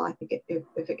as well. I think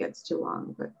if it gets too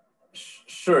long, but.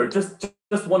 Sure, just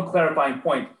one clarifying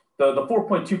point. The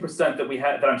 4.2%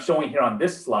 that I'm showing here on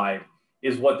this slide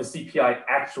is what the CPI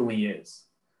actually is.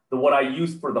 What I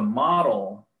used for the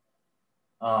model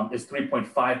is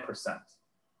 3.5%,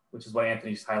 which is what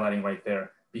Anthony's highlighting right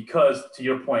there. Because to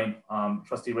your point,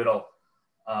 Trustee Riddle,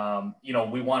 you know,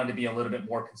 we wanted to be a little bit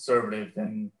more conservative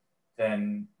than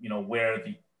than where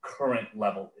the current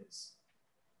level is.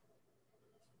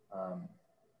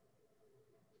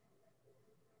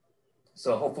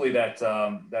 So hopefully that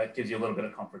that gives you a little bit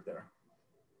of comfort there.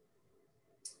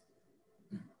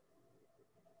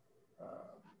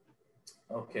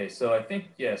 Okay, so I think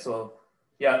so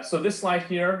this slide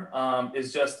here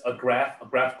is just a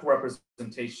graphical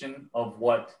representation of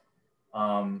what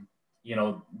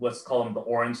let's call them the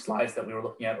orange slides that we were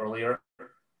looking at earlier.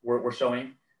 We're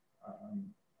showing.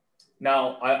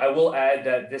 Now I will add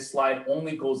that this slide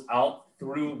only goes out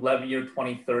through levy year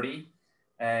 2030,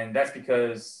 and that's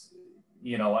because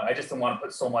I just didn't want to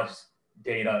put so much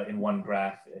data in one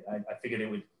graph. I figured it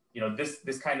would,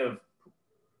 this kind of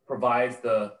provides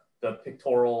the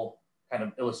pictorial kind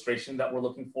of illustration that we're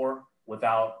looking for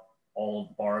without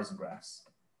all bars and graphs.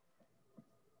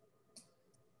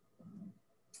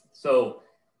 So,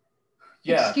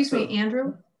 yeah. Excuse me,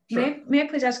 Andrew. Sure. May I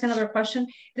please ask another question?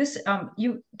 This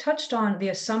you touched on the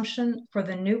assumption for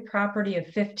the new property of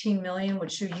 15 million,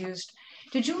 which you used.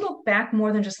 Did you look back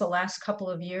more than just the last couple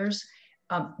of years?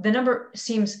 The number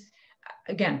seems,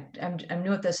 again, I'm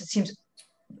new at this. It seems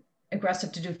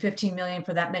aggressive to do 15 million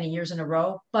for that many years in a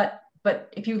row. But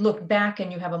if you look back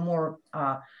and you have a more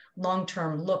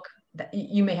long-term look,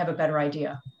 you may have a better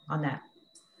idea on that.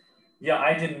 Yeah,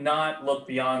 I did not look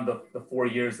beyond the 4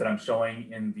 years that I'm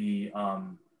showing in the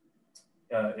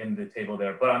table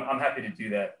there, but I'm happy to do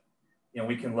that.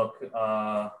 We can look.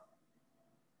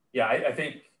 Yeah, I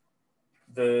think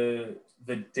the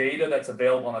data that's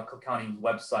available on the Cook County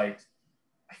website,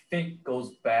 I think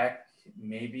goes back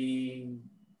maybe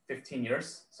 15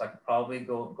 years. So I could probably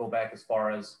go back as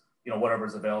far as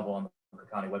whatever's available on the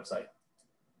Cook County website,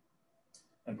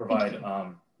 and provide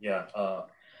an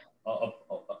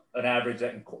average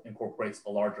that incorporates a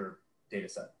larger data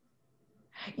set.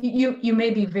 You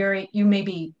may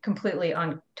be completely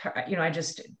on, I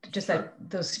just sure. That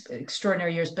those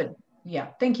extraordinary years, but yeah,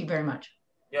 thank you very much.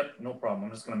 Yep, no problem.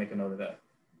 I'm just going to make a note of that.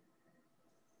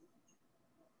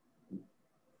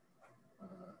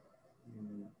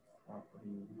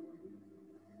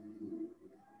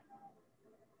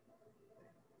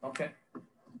 Okay.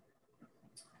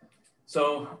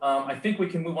 So I think we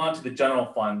can move on to the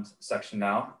general fund section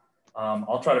now.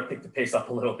 I'll try to pick the pace up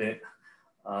a little bit.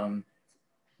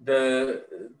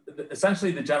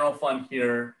 Essentially the general fund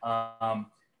here,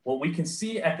 what we can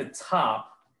see at the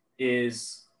top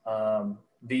is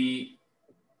the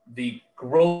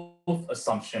growth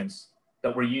assumptions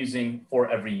that we're using for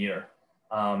every year.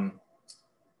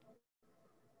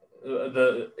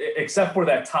 Except for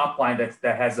that top line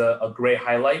that has a gray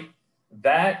highlight,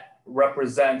 that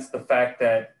represents the fact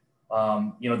that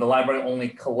the library only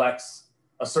collects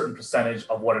a certain percentage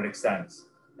of what it extends.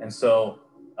 And so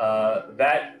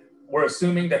that we're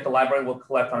assuming that the library will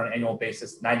collect on an annual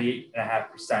basis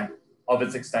 98.5% of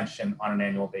its extension on an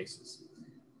annual basis.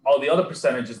 All the other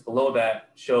percentages below that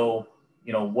show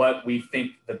what we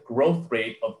think the growth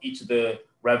rate of each of the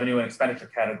revenue and expenditure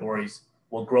categories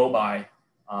will grow by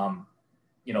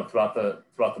throughout the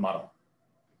model.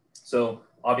 So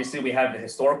obviously we have the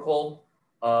historical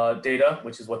data,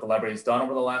 which is what the library has done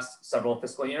over the last several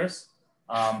fiscal years.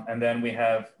 And then we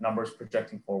have numbers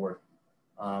projecting forward.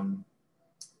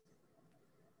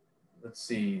 Let's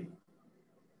see.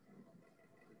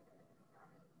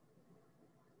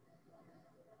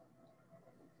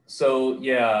 So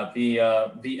yeah,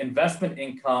 the investment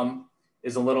income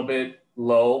is a little bit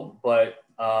low, but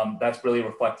that's really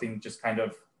reflecting just kind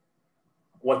of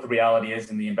what the reality is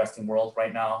in the investing world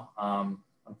right now.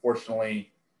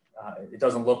 Unfortunately, it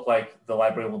doesn't look like the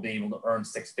library will be able to earn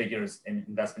 6 figures in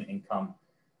investment income,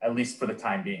 at least for the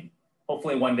time being.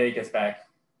 Hopefully one day it gets back.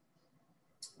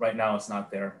 Right now it's not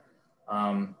there.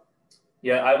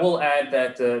 Yeah, I will add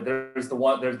that there's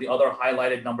the other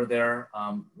highlighted number there.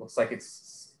 Looks like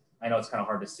I know it's kind of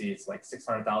hard to see. It's like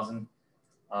 600,000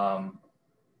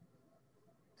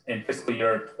 in fiscal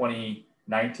year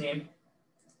 2019.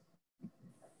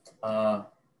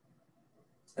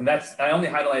 And I only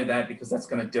highlighted that because that's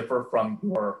going to differ from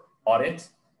your audit,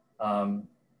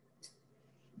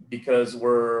 because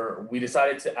we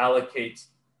decided to allocate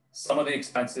some of the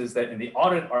expenses that in the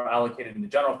audit are allocated in the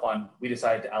general fund. We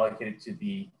decided to allocate it to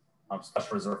the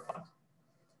special reserve fund.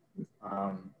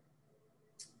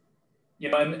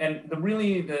 And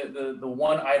the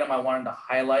one item I wanted to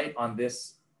highlight on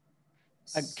this.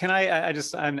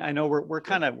 I know we're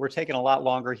taking a lot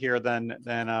longer here than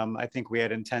I think we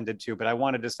had intended to, but I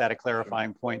wanted to just add a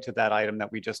clarifying point to that item that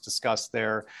we just discussed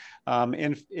there.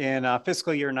 In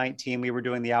fiscal year 19, we were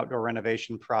doing the outdoor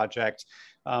renovation project.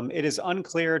 It is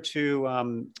unclear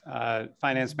to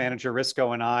Finance Manager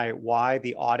Risco and I why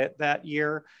the audit that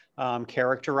year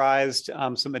characterized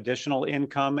some additional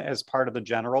income as part of the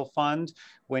general fund,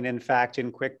 when in fact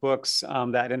in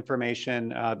QuickBooks, that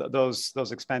information,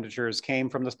 those expenditures came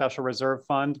from the special reserve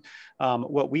fund.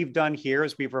 What we've done here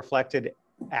is we've reflected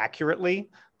accurately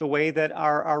the way that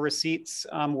our receipts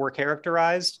were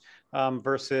characterized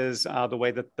versus the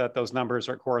way that those numbers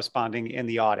are corresponding in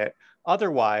the audit.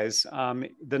 Otherwise,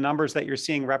 the numbers that you're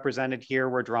seeing represented here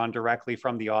were drawn directly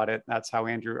from the audit. That's how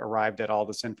Andrew arrived at all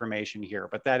this information here.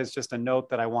 But that is just a note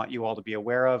that I want you all to be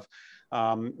aware of.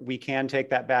 We can take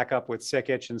that back up with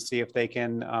SICH and see if they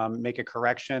can make a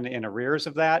correction in arrears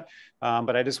of that.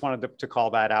 But I just wanted to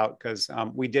call that out because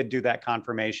we did do that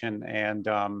confirmation and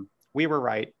we were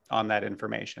right on that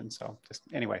information. So just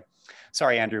anyway,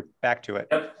 sorry, Andrew, back to it.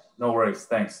 Yep, no worries,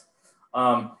 thanks.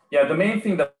 Yeah, the main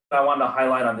thing that I wanted to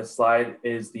highlight on this slide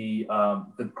is the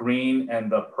green and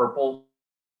the purple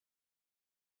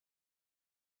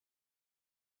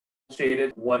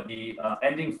shaded, what the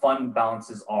ending fund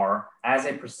balances are as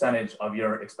a percentage of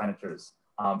your expenditures.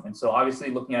 And so obviously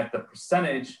looking at the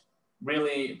percentage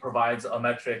really provides a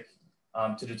metric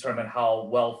to determine how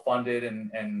well funded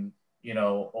and you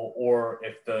know, or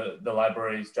if the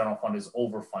library's general fund is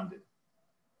overfunded.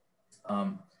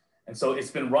 And so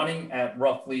it's been running at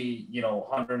roughly, you know,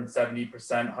 170%,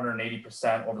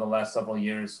 180% over the last several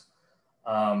years.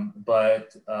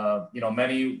 But, you know,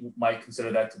 many might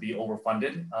consider that to be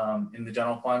overfunded in the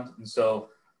general fund. And so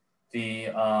the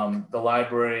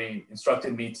library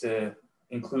instructed me to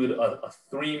include a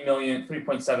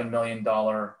 $3.7 million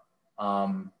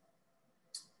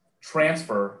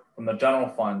transfer from the general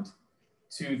fund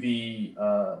to the,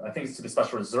 I think it's to the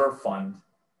special reserve fund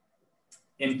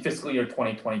in fiscal year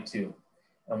 2022.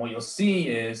 And what you'll see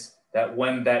is that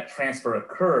when that transfer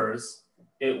occurs,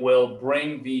 it will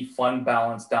bring the fund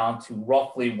balance down to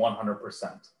roughly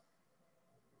 100%.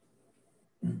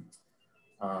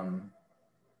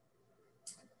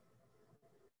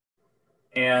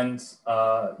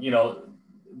 You know,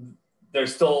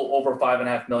 there's still over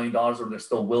 $5.5 million, or there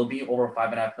still will be over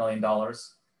 $5.5 million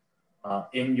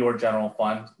in your general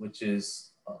fund, which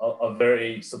is a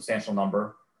very substantial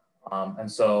number.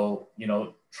 And so, you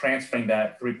know, transferring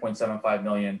that 3.75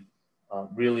 million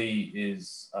really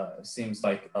is seems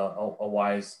like a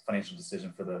wise financial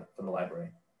decision for the library.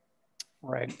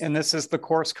 Right, and this is the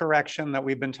course correction that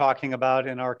we've been talking about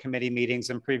in our committee meetings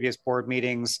and previous board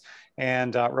meetings,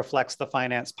 and reflects the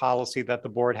finance policy that the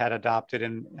board had adopted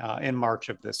in March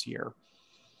of this year.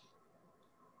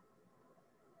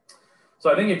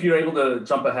 So I think if you're able to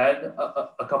jump ahead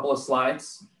a couple of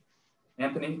slides,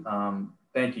 Anthony.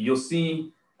 Thank you. You'll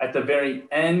see at the very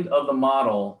end of the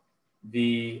model,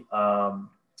 the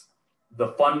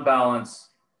fund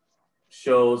balance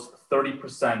shows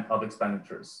 30% of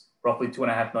expenditures, roughly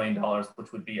 $2.5 million,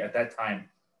 which would be at that time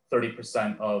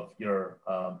 30% of your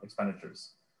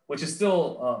expenditures, which is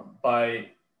still by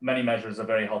many measures a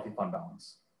very healthy fund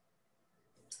balance.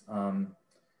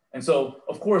 And so,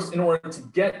 of course, in order to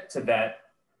get to that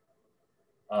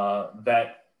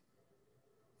that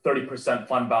 30%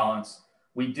 fund balance,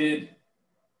 we did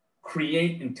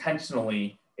create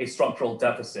intentionally a structural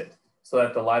deficit so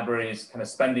that the library is kind of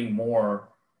spending more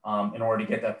in order to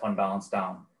get that fund balance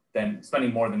down, than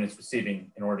spending more than it's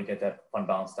receiving in order to get that fund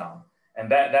balance down. And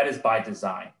that is by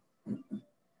design.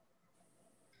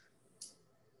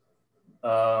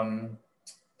 I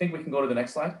think we can go to the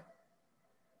next slide.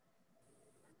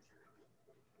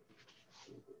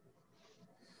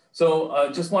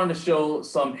 So just wanted to show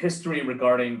some history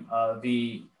regarding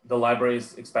the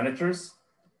library's expenditures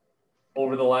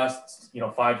over the last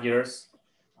 5 years.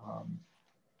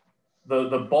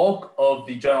 The bulk of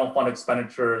the general fund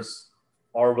expenditures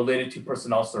are related to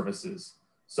personnel services.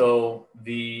 So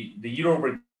the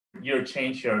year-over-year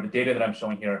change here, the data that I'm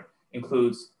showing here,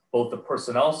 includes both the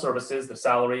personnel services, the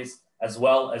salaries, as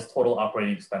well as total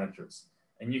operating expenditures.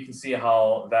 And you can see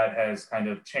how that has kind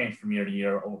of changed from year to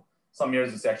year. Some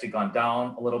years it's actually gone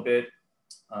down a little bit,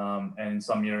 and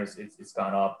some years it's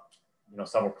gone up,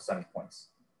 several percentage points.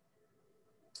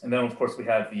 And then of course we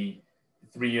have the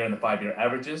 3-year and the 5-year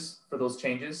averages for those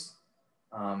changes,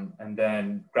 and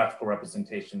then graphical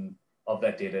representation of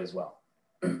that data as well.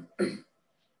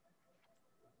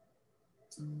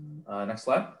 Next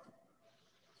slide.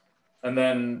 And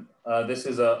then this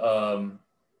is a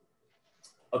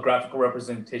graphical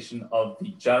representation of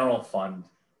the general fund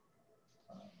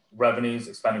revenues,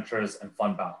 expenditures, and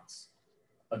fund balance.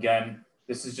 Again,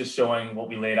 this is just showing what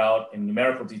we laid out in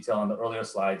numerical detail on the earlier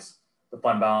slides. The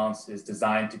fund balance is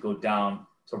designed to go down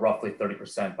to roughly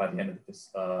 30% by the end of this,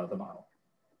 the model.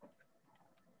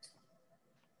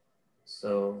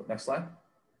 So next slide.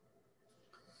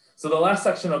 So the last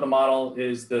section of the model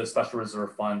is the special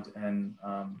reserve fund, and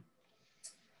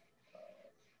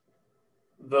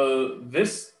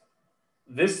this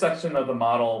section of the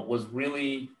model was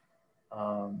really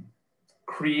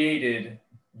created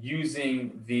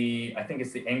using I think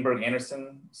it's the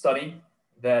Engberg-Anderson study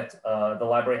that the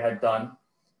library had done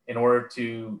in order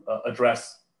to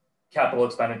address capital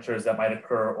expenditures that might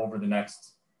occur over the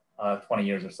next 20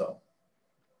 years or so.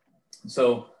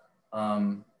 So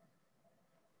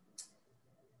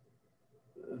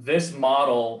this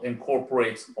model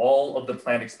incorporates all of the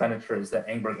planned expenditures that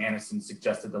Engberg-Anderson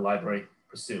suggested the library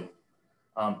pursue.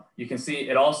 You can see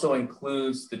it also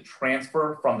includes the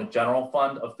transfer from the general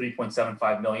fund of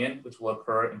 $3.75 million, which will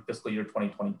occur in fiscal year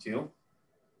 2022.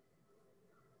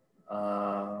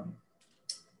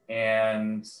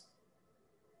 And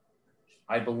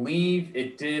I believe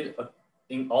it did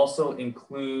also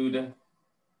include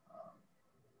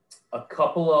a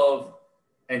couple of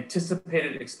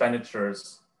anticipated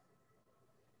expenditures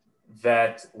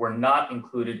that were not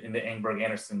included in the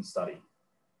Engberg-Anderson study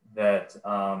that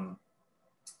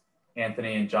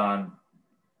Anthony and John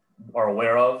are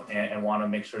aware of and want to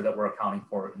make sure that we're accounting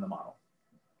for it in the model.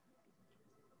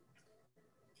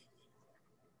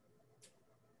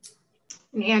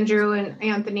 And Andrew and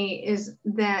Anthony, is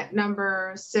that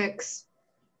number 6?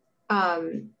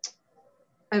 I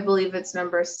believe it's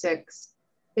number 6.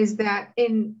 Is that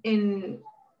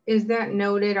is that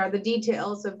noted? Are the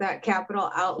details of that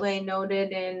capital outlay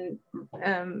noted in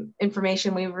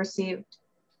information we've received?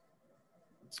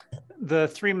 The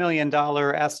 $3 million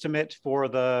estimate for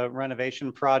the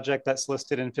renovation project that's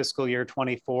listed in fiscal year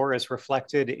 24 is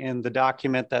reflected in the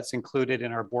document that's included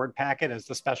in our board packet as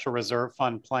the special reserve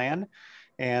fund plan.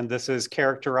 And this is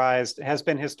has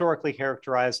been historically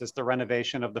characterized as the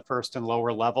renovation of the first and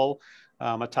lower level,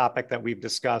 a topic that we've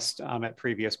discussed at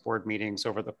previous board meetings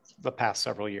over the past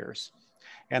several years.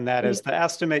 And that is the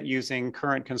estimate using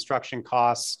current construction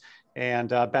costs and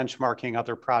benchmarking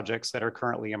other projects that are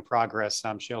currently in progress.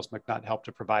 Shales McNutt helped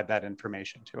to provide that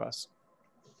information to us.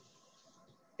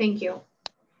 Thank you.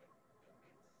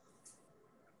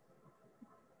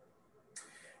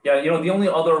 Yeah, you know, the only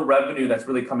other revenue that's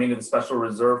really coming into the special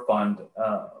reserve fund,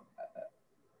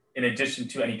 in addition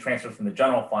to any transfer from the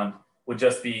general fund, would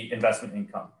just be investment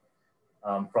income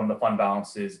from the fund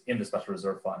balances in the special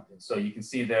reserve fund. And so you can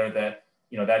see there that,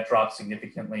 you know, that dropped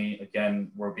significantly.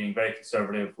 Again, we're being very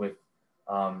conservative with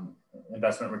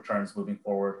investment returns moving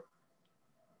forward.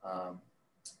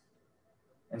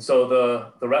 And so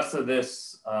the rest of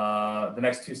this, the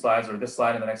next 2 slides, or this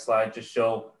slide and the next slide, just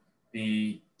show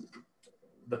the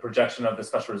projection of the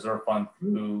special reserve fund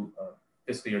through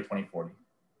fiscal year 2040.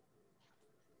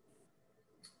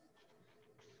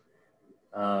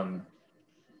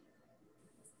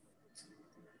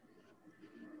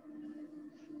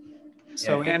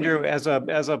 So yeah, Andrew, as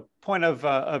a point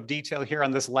of detail here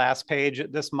on this last page,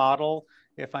 this model,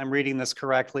 if I'm reading this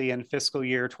correctly, in fiscal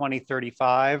year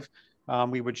 2035,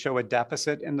 we would show a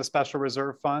deficit in the special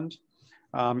reserve fund,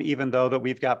 even though that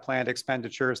we've got planned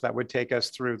expenditures that would take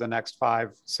us through the next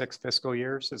 5-6 fiscal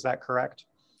years. Is that correct?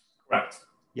 Correct.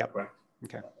 Yep. Correct.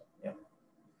 Okay. Yeah.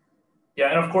 Yeah,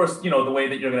 and of course, you know, the way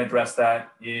that you're going to address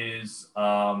that is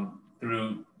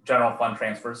through general fund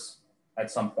transfers at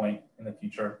some point in the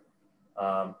future.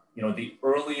 You know, the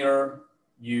earlier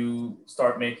you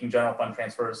start making general fund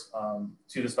transfers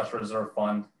to the special reserve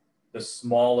fund, the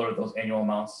smaller those annual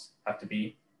amounts have to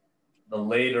be. The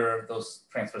later those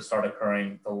transfers start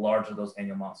occurring, the larger those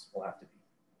annual amounts will have to be.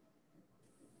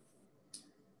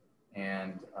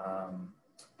 And,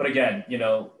 but again, you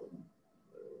know,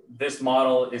 this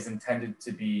model is intended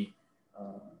to be,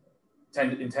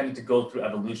 intended to go through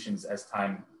evolutions as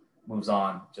time moves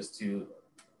on, just to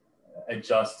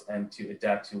adjust and to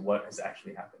adapt to what has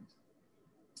actually happened.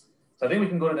 So I think we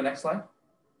can go to the next slide.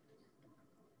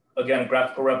 Again, a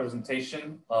graphical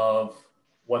representation of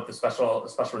what the special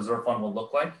reserve fund will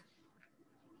look like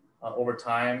over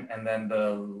time. And then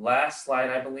the last slide,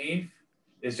 I believe,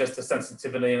 is just a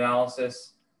sensitivity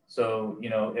analysis. So, you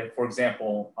know, if, for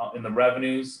example, in the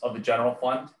revenues of the general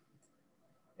fund,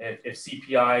 if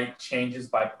CPI changes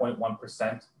by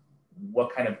 0.1%,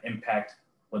 what kind of impact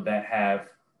would that have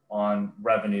on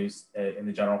revenues in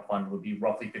the general fund? Would be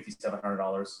roughly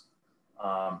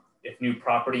 $5,700. If new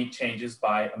property changes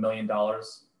by $1 million,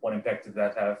 what impact does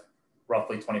that have?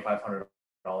 Roughly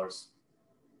 $2,500.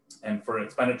 And for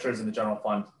expenditures in the general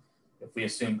fund, if we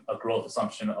assume a growth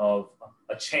assumption of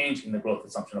a change in the growth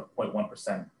assumption of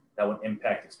 0.1%, that would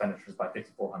impact expenditures by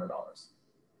 $5,400.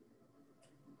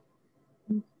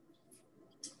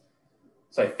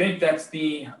 So I think that's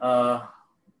the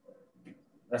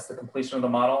completion of the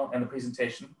model and the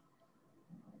presentation.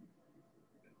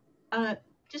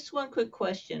 Just one quick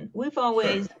question. We've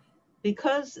always,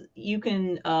 because you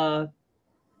can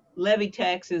levy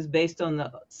taxes based on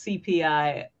the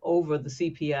CPI over the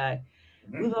CPI,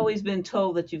 we've always been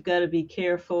told that you've got to be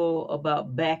careful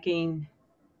about backing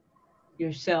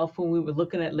yourself when we were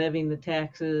looking at levying the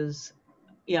taxes,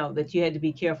 you know, that you had to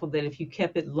be careful that if you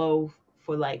kept it low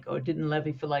for like, or didn't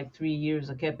levy for like 3 years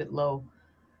or kept it low,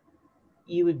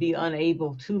 you would be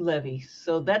unable to levy.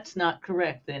 So that's not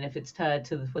correct then if it's tied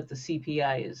to what the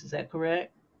CPI is. Is that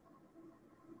correct?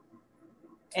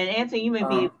 And Anthony, you may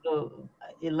be able to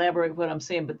elaborate what I'm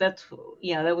saying, but that's,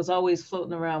 yeah, that was always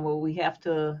floating around where we have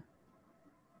to.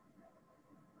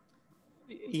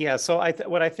 Yeah, so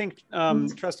what I think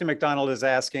Trustee McDonald is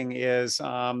asking is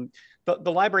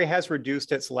the library has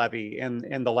reduced its levy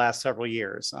in the last several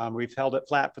years. We've held it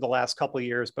flat for the last couple of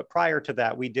years, but prior to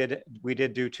that, we did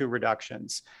do 2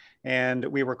 reductions. And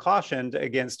we were cautioned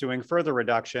against doing further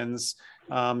reductions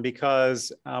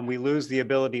because we lose the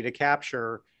ability to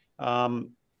capture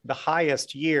the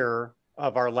highest year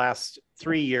of our last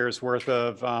 3 years worth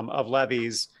of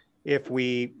levies if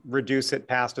we reduce it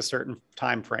past a certain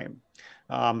time frame.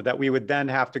 That we would then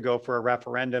have to go for a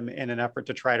referendum in an effort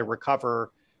to try to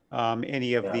recover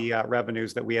any of the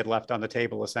revenues that we had left on the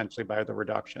table essentially by the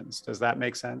reductions. Does that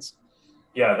make sense?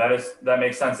 Yeah, that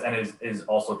makes sense and is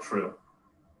also true.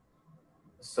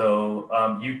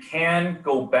 So you can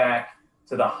go back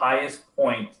to the highest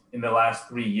point in the last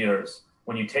 3 years.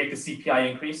 When you take the CPI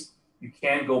increase, you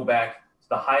can go back to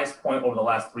the highest point over the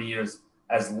last 3 years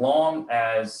as long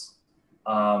as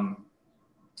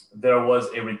there was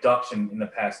a reduction in the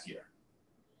past year.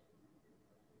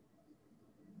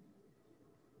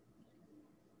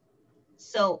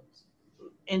 So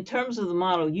in terms of the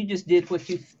model, you just did what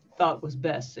you thought was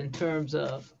best in terms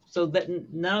of, so that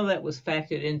none of that was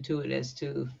factored into it as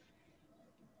to,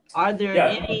 are there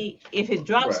any, if it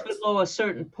drops below a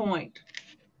certain point,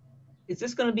 is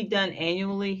this going to be done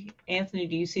annually? Anthony,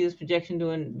 do you see this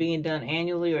projection being done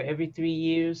annually or every 3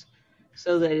 years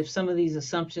so that if some of these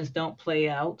assumptions don't play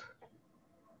out?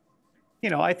 You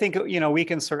know, I think, you know, we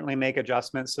can certainly make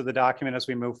adjustments to the document as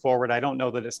we move forward. I don't know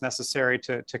that it's necessary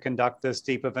to conduct this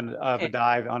deep of a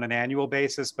dive on an annual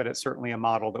basis, but it's certainly a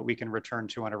model that we can return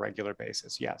to on a regular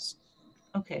basis. Yes.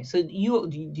 Okay. So do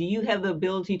you have the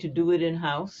ability to do it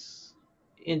in-house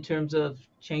in terms of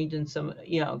changing some,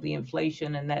 you know, the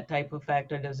inflation and that type of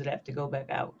factor? Does it have to go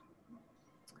back out?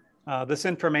 This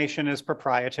information is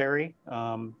proprietary.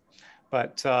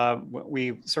 But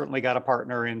we certainly got a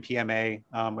partner in PMA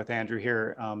with Andrew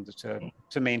here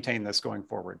to maintain this going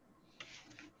forward.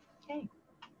 Okay.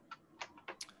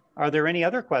 Are there any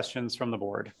other questions from the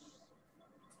board?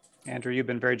 Andrew, you've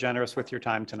been very generous with your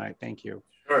time tonight. Thank you.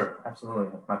 Sure, absolutely.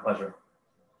 My pleasure.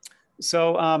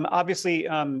 So obviously,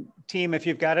 team, if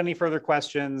you've got any further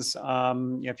questions,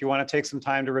 if you want to take some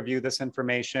time to review this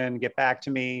information, get back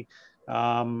to me.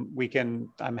 I'm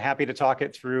happy to talk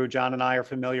it through. John and I are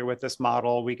familiar with this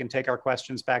model. We can take our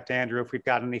questions back to Andrew if we've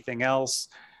got anything else.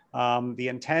 The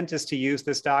intent is to use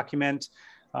this document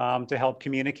to help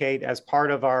communicate as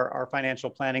part of our financial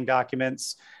planning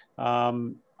documents,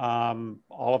 all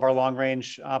of our long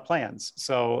range plans.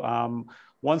 So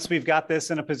once we've got this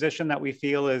in a position that we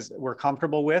feel we're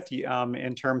comfortable with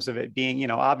in terms of it being, you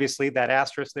know, obviously that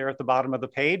asterisk there at the bottom of the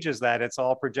page is that it's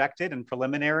all projected and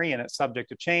preliminary and it's subject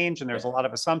to change and there's a lot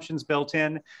of assumptions built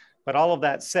in. But all of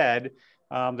that said,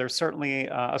 there's certainly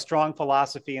a strong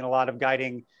philosophy and a lot of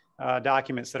guiding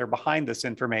documents that are behind this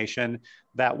information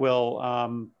that will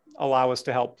allow us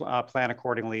to help plan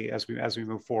accordingly as we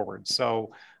move forward.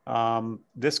 So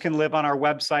this can live on our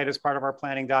website as part of our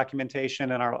planning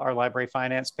documentation and our library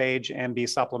finance page and be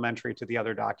supplementary to the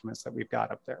other documents that we've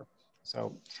got up there.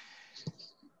 So,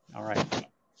 all right.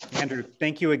 Andrew,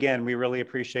 thank you again. We really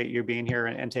appreciate you being here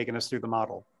and taking us through the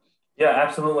model. Yeah,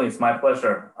 absolutely. It's my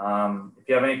pleasure. If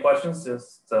you have any questions,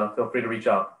 just feel free to reach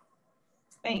out.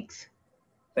 Thanks.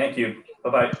 Thank you.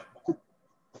 Bye-bye.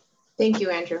 Thank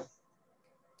you, Andrew.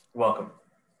 You're welcome.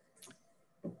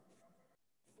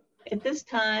 At this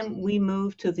time, we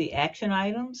move to the action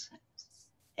items.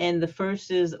 And the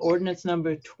first is ordinance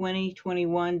number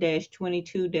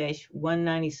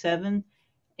 2021-22-197,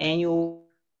 annual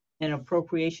and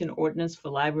appropriation ordinance for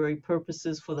library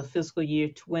purposes for the fiscal year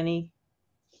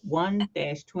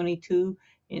 21-22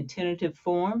 in tentative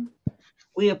form.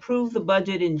 We approved the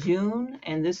budget in June,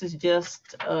 and this is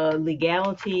just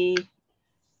legality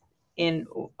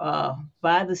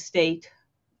by the state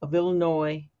of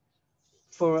Illinois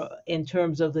in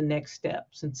terms of the next step,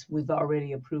 since we've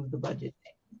already approved the budget.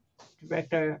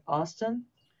 Director Austin?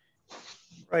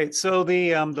 Right. So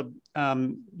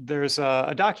there's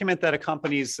a document that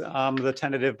accompanies the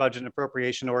tentative budget and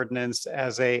appropriation ordinance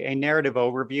as a narrative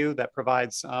overview that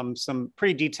provides some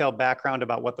pretty detailed background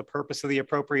about what the purpose of the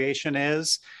appropriation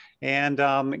is, and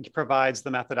provides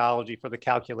the methodology for the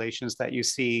calculations that you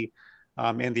see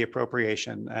in the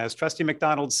appropriation. As Trustee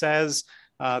McDonald says,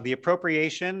 the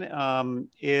appropriation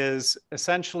is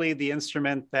essentially the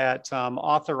instrument that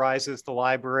authorizes the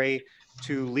library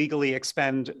to legally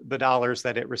expend the dollars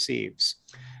that it receives.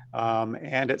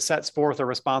 And it sets forth a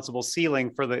responsible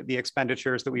ceiling for the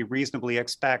expenditures that we reasonably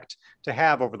expect to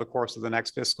have over the course of the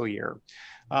next fiscal year.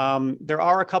 There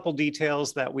are a couple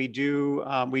details that we do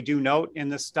note in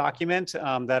this document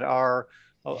that are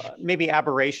maybe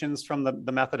aberrations from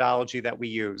the methodology that we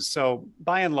use. So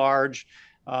by and large,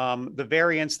 the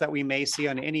variance that we may see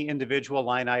on any individual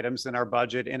line items in our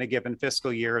budget in a given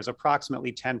fiscal year is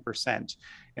approximately 10%.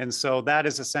 And so that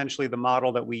is essentially the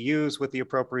model that we use with the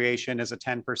appropriation as a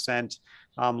 10%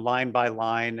 line by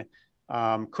line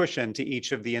cushion to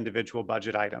each of the individual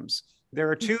budget items. There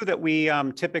are two that we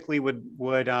typically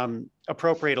would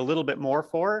appropriate a little bit more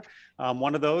for.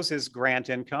 One of those is grant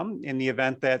income. In the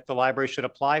event that the library should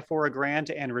apply for a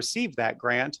grant and receive that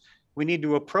grant, we need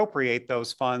to appropriate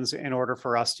those funds in order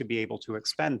for us to be able to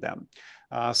expend them.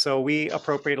 So we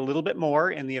appropriate a little bit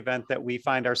more in the event that we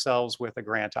find ourselves with a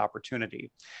grant opportunity.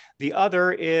 The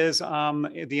other is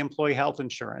the employee health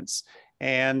insurance.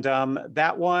 And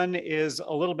that one is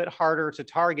a little bit harder to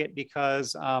target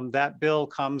because that bill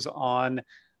comes on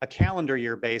a calendar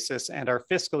year basis and our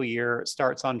fiscal year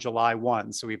starts on July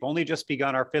 1. So we've only just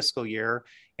begun our fiscal year,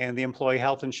 and the employee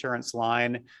health insurance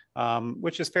line,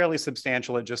 which is fairly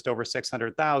substantial at just over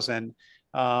 600,000,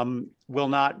 we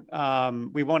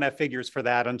won't have figures for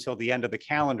that until the end of the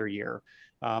calendar year.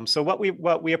 So what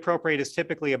we appropriate is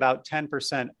typically about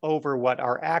 10% over what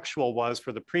our actual was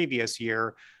for the previous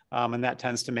year, and that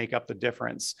tends to make up the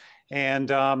difference. And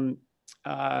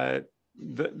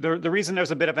the reason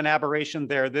there's a bit of an aberration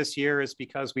there this year is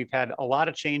because we've had a lot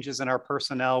of changes in our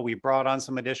personnel. We brought on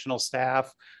some additional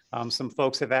staff. Some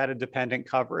folks have added dependent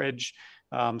coverage.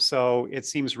 So it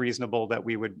seems reasonable that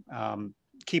we would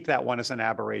keep that one as an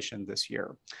aberration this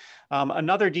year.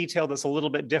 Another detail that's a little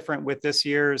bit different with this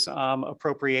year's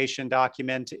appropriation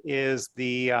document is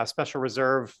the special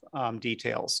reserve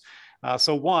details.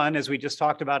 So one, as we just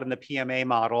talked about in the PMA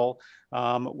model,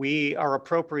 we are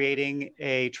appropriating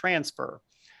a transfer.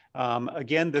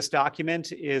 Again, this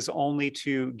document is only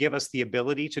to give us the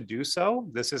ability to do so.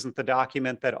 This isn't the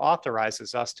document that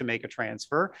authorizes us to make a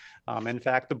transfer. In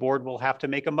fact, the board will have to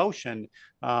make a motion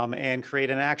and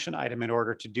create an action item in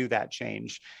order to do that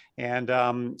change. And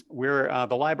the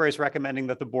library is recommending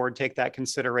that the board take that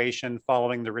consideration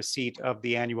following the receipt of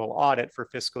the annual audit for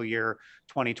fiscal year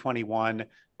 2021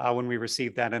 when we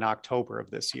received that in October of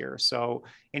this year. So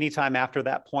anytime after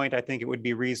that point, I think it would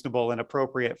be reasonable and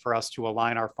appropriate for us to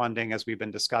align our funding as we've been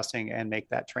discussing and make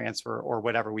that transfer or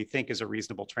whatever we think is a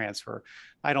reasonable transfer.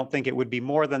 I don't think it would be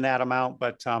more than that amount,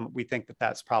 but we think that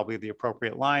that's probably the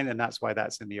appropriate line, and that's why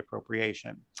that's in the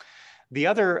appropriation. The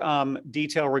other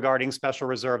detail regarding special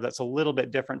reserve that's a little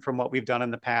bit different from what we've done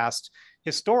in the past.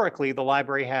 Historically, the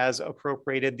library has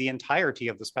appropriated the entirety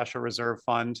of the special reserve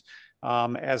fund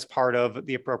as part of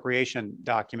the appropriation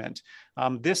document.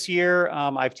 This year,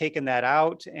 I've taken that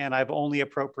out and I've only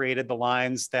appropriated the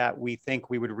lines that we think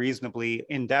we would reasonably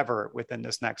endeavor within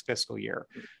this next fiscal year.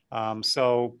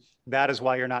 So that is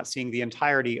why you're not seeing the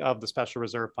entirety of the special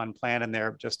reserve fund plan in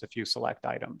there, just a few select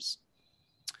items.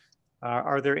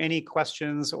 Are there any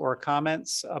questions or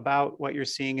comments about what you're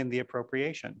seeing in the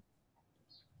appropriation?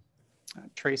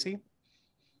 Tracy?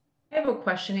 I have a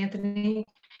question, Anthony.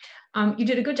 You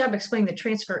did a good job explaining the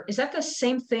transfer. Is that the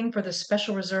same thing for the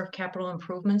special reserve capital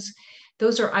improvements?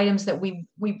 Those are items that we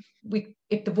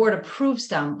if the board approves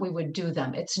them, we would do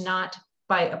them. It's not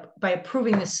by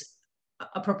approving this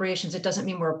appropriations, it doesn't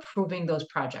mean we're approving those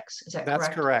projects. Is that correct?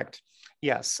 That's correct.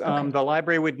 Yes, okay. The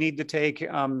library would need to take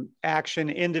action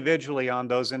individually on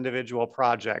those individual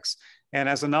projects. And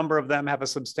as a number of them have a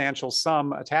substantial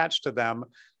sum attached to them,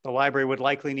 the library would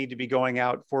likely need to be going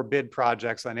out for bid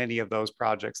projects on any of those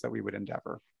projects that we would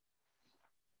endeavor.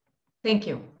 Thank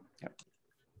you. Yep.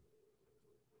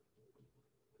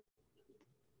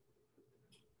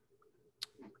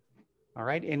 All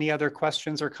right, any other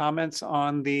questions or comments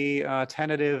on the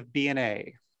tentative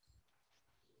B&A?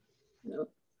 No.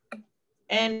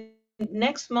 And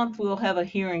next month, we'll have a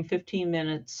hearing 15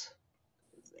 minutes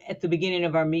at the beginning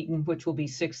of our meeting, which will be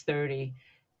 6:30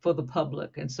 for the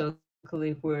public. And so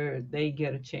where they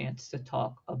get a chance to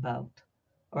talk about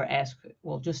or ask,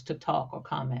 well, just to talk or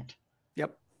comment.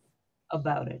 Yep.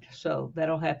 about it. So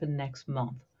that'll happen next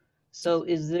month. So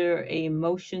is there a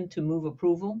motion to move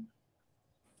approval?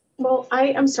 Well,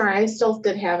 I'm sorry, I still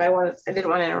did have, I didn't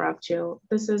want to interrupt you.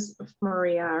 This is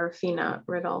Maria or Fina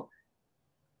Riddle.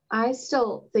 I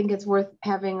still think it's worth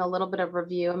having a little bit of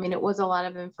review. I mean, it was a lot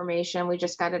of information. We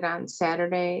just got it on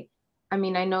Saturday. I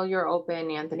mean, I know you're open,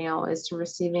 Anthony, always to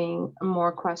receiving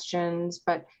more questions,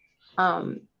 but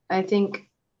I think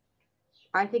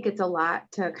it's a lot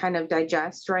to kind of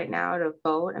digest right now to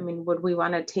vote. I mean, would we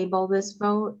want to table this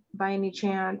vote by any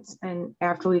chance? And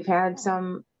after we've had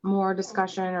some more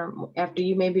discussion, or after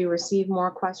you maybe receive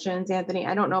more questions, Anthony,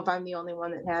 I don't know if I'm the only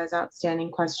one that has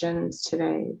outstanding questions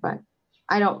today, but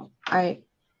I don't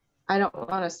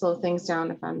want to slow things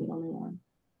down if I'm the only one.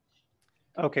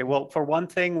 Okay, well, for one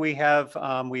thing, we have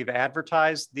we've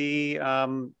advertised the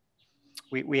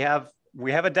we have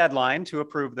a deadline to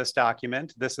approve this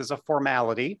document. This is a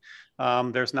formality.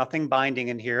 There's nothing binding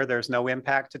in here. There's no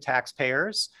impact to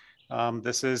taxpayers.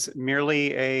 This is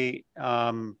merely a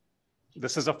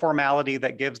formality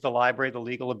that gives the library the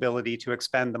legal ability to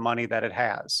expend the money that it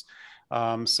has.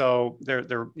 So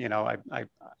you know,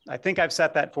 I think I've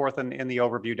set that forth in the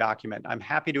overview document. I'm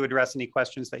happy to address any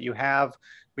questions that you have.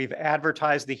 We've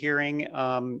advertised the hearing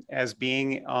as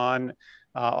being on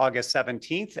August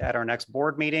 17th at our next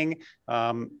board meeting.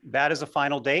 That is a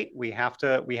final date. We have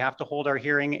to hold our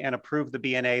hearing and approve the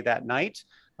B&A that night.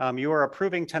 You are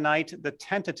approving tonight the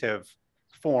tentative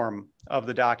form of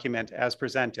the document as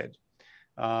presented.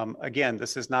 Again,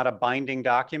 this is not a binding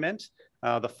document.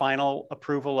 The final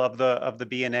approval of the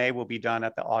B&A will be done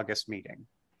at the August meeting.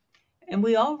 And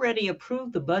we already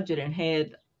approved the budget and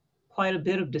had quite a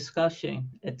bit of discussion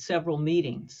at several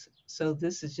meetings. So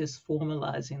this is just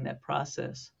formalizing that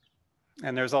process.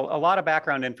 And there's a lot of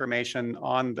background information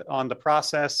on the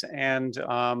process and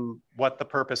what the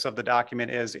purpose of the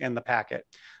document is in the packet.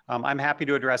 I'm happy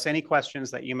to address any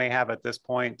questions that you may have at this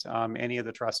point, any of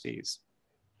the trustees.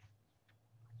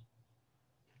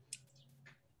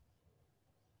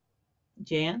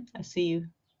 Jan, I see you.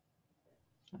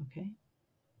 Okay.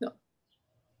 No.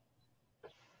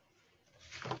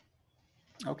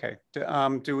 Okay. Do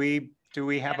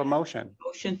we have a motion?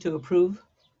 Motion to approve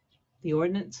the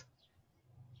ordinance.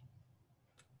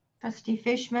 Trustee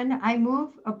Fishman, I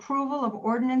move approval of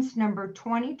ordinance number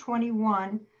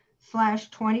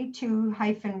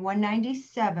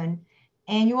 2021/22-197,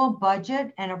 annual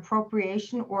budget and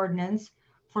appropriation ordinance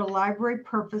for library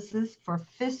purposes for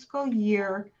fiscal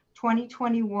year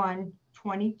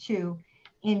 2021-22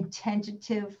 in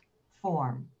tentative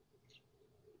form.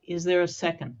 Is there a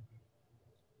second?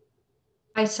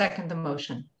 I second the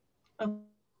motion.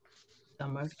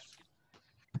 Summer.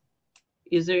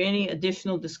 Is there any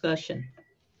additional discussion?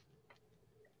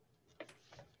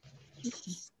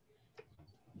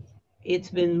 It's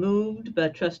been moved by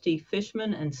Trustee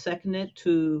Fishman and seconded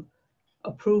to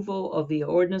approval of the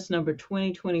ordinance number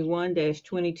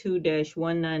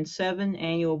 2021-22-197,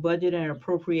 annual budget and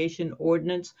appropriation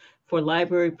ordinance for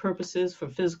library purposes for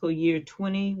fiscal year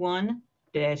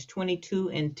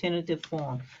 21-22 in tentative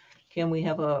form. Can we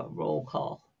have a roll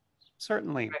call?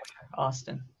 Certainly. Director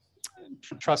Austin.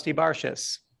 Trustee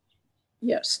Barshis.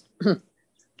 Yes.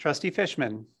 Trustee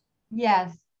Fishman.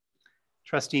 Yes.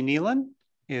 Trustee Nealon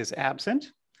is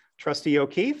absent. Trustee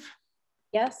O'Keefe.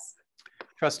 Yes.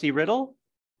 Trustee Riddle.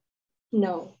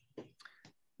 No.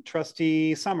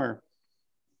 Trustee Summer.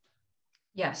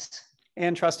 Yes.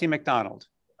 And Trustee McDonald.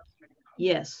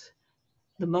 Yes.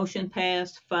 The motion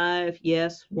passed 5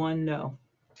 yes, 1 no,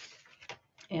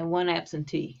 and 1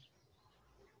 absentee.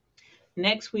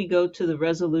 Next, we go to the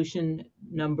resolution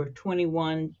number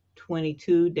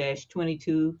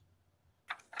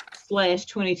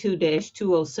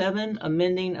 21-22/22-207,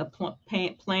 amending a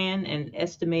plan and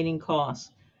estimating costs.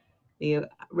 The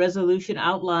resolution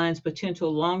outlines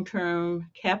potential long-term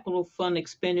capital fund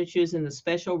expenditures in the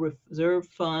special reserve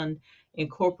fund,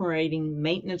 incorporating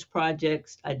maintenance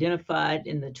projects identified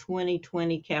in the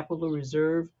 2020 capital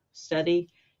reserve study,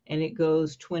 and it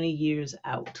goes 20 years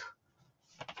out.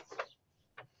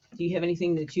 Do you have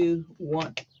anything that you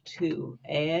want to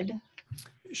add?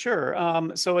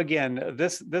 Sure. So again,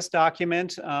 this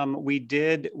document,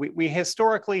 we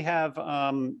historically have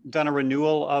done a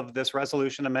renewal of this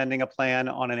resolution amending a plan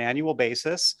on an annual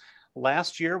basis.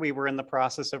 Last year, we were in the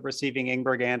process of receiving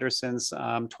Ingberg Anderson's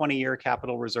 20-year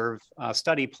capital reserve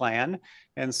study plan.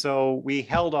 And so we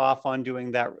held off on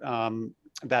doing that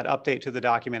update to the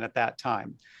document at that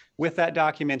time. With that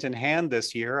document in hand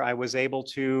this year, I was able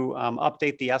to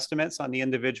update the estimates on the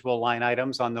individual line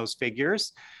items on those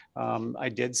figures. I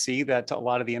did see that a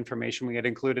lot of the information we had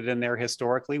included in there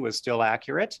historically was still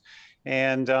accurate.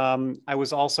 And I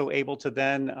was also able to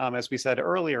then, as we said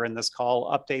earlier in this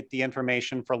call, update the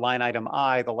information for line item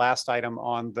I, the last item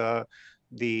on the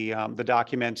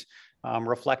document,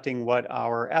 reflecting what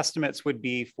our estimates would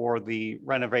be for the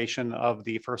renovation of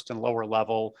the first and lower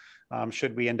level,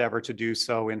 should we endeavor to do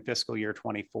so in fiscal year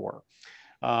 24.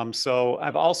 So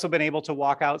I've also been able to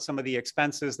walk out some of the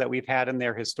expenses that we've had in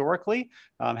there historically.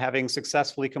 Having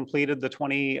successfully completed the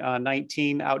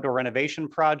 2019 outdoor renovation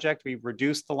project, we've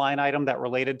reduced the line item that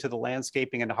related to the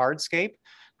landscaping and hardscape.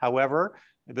 However,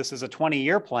 this is a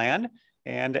 20-year plan,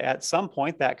 and at some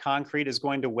point that concrete is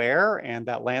going to wear and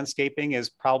that landscaping is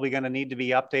probably going to need to be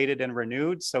updated and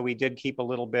renewed. So we did keep a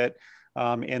little bit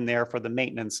in there for the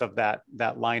maintenance of that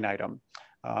line item.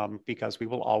 Because we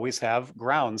will always have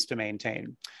grounds to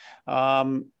maintain.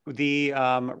 The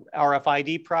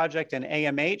RFID project and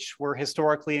AMH were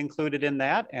historically included in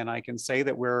that, and I can say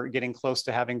that we're getting close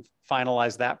to having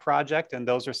finalized that project, and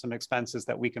those are some expenses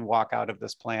that we can walk out of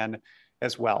this plan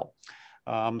as well.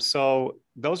 So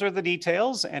those are the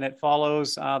details, and it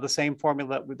follows the same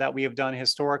formula that we have done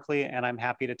historically, and I'm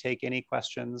happy to take any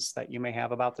questions that you may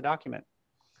have about the document.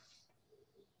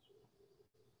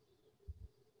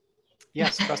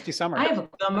 Yes, Trustee Summer. I have a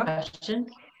question.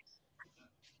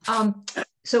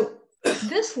 So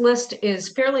this list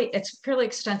is fairly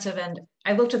extensive, and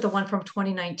I looked at the one from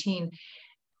 2019.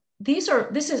 I just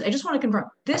want to confirm,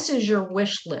 this is your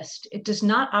wish list. It does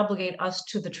not obligate us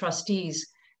to the trustees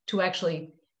to actually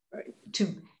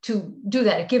to do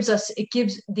that. It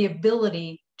gives the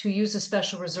ability to use a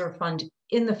special reserve fund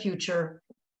in the future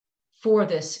for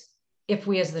this, if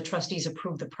we as the trustees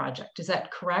approve the project. Is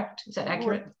that correct? Is that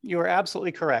accurate? You are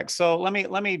absolutely correct. So let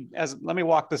me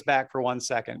walk this back for 1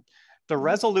 second. The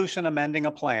resolution amending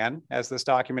a plan, as this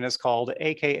document is called,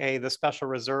 AKA the Special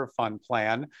Reserve Fund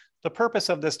Plan, the purpose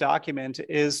of this document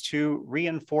is to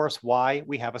reinforce why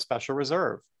we have a special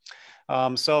reserve.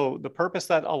 So the purpose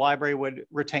that a library would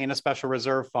retain a special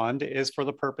reserve fund is for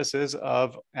the purposes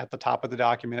of, at the top of the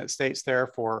document, it states there,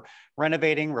 for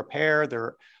renovating, repair. There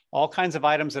are all kinds of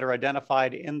items that are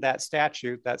identified in that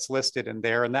statute that's listed in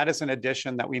there. And that is an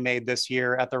addition that we made this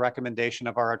year at the recommendation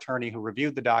of our attorney who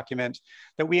reviewed the document,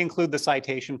 that we include the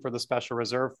citation for the Special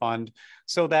Reserve Fund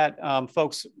so that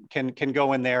folks can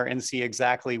go in there and see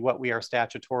exactly what we are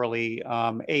statutorily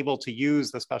able to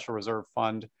use the Special Reserve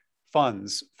Fund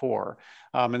funds for.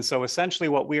 And so essentially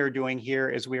what we are doing here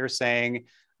is we are saying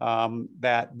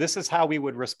that this is how we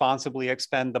would responsibly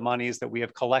expend the monies that we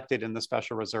have collected in the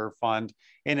Special Reserve Fund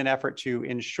in an effort to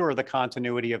ensure the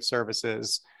continuity of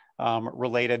services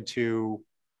related to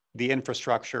the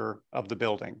infrastructure of the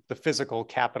building, the physical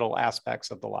capital aspects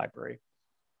of the library.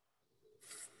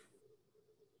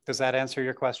 Does that answer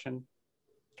your question,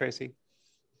 Tracy?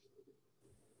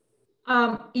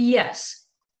 Yes,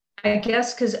 I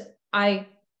guess because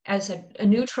as a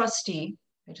new trustee,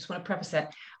 I just want to preface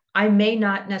that, I may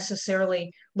not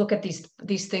necessarily look at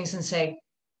these things and say,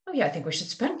 oh yeah, I think we should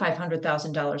spend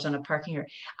 $500,000 on a parking area.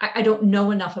 I don't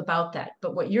know enough about that.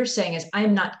 But what you're saying is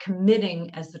I'm not committing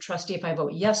as the trustee, if I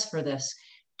vote yes for this,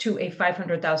 to a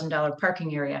 $500,000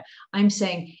 parking area. I'm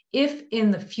saying if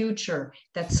in the future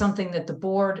that's something that the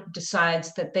board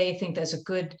decides that they think that's a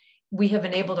good, we have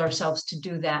enabled ourselves to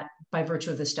do that by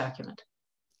virtue of this document.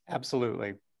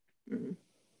 Absolutely.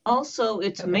 Also,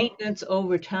 it's maintenance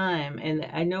over time. And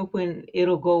I know when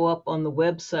it'll go up on the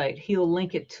website, he'll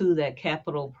link it to that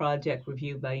capital project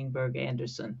review by Ingberg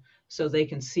Anderson, so they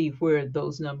can see where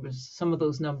those numbers, some of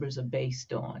those numbers are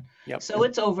based on. Yep. So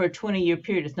it's over a 20-year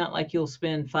period. It's not like you'll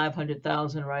spend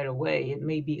 $500,000 right away. It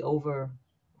may be over,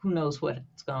 who knows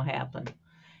what's going to happen.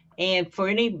 And for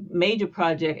any major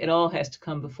project, it all has to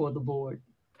come before the board.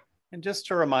 And just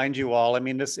to remind you all, I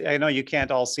mean, I know you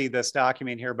can't all see this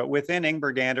document here, but within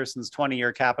Ingberg Anderson's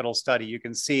 20-year capital study, you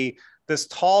can see this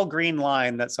tall green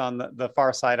line that's on the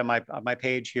far side of my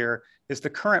page here is the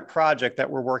current project that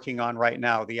we're working on right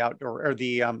now, the outdoor, or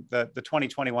the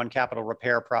 2021 capital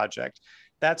repair project.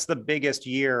 That's the biggest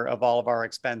year of all of our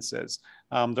expenses.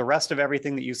 The rest of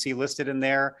everything that you see listed in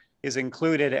there is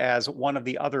included as one of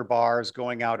the other bars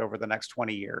going out over the next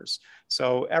 20 years.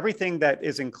 So everything that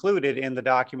is included in the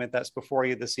document that's before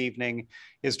you this evening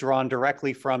is drawn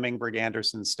directly from Ingberg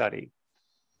Anderson's study.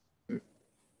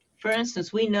 For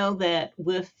instance, we know that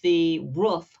with the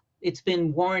roof, it's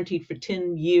been warranted for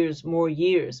 10 years, more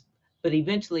years, but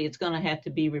eventually it's going to have to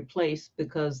be replaced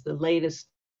because the latest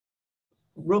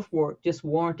roof work just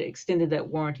extended that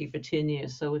warranty for 10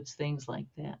 years. So it's things like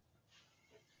that.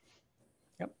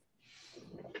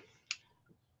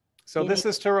 So this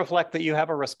is to reflect that you have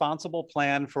a responsible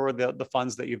plan for the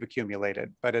funds that you've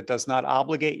accumulated, but it does not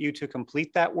obligate you to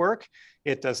complete that work.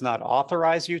 It does not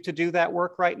authorize you to do that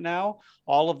work right now.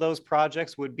 All of those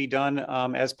projects would be done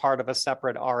as part of a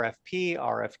separate RFP,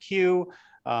 RFQ.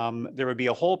 There would be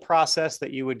a whole process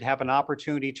that you would have an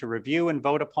opportunity to review and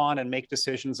vote upon and make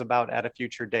decisions about at a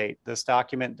future date. This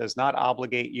document does not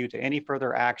obligate you to any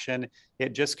further action.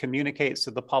 It just communicates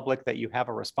to the public that you have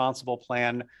a responsible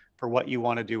plan for what you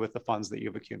want to do with the funds that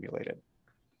you've accumulated.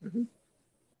 Mhm.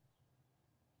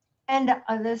 And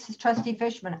this is Trustee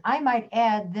Fishman. I might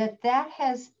add that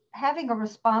having a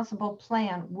responsible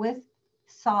plan with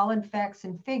solid facts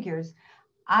and figures,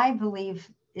 I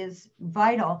believe is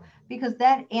vital, because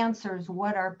that answers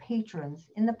what our patrons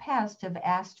in the past have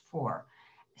asked for.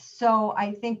 So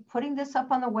I think putting this up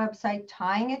on the website,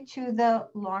 tying it to the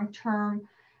long-term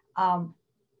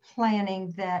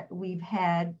planning that we've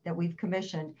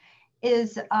commissioned,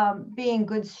 is being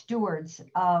good stewards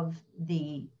of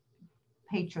the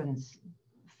patrons'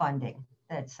 funding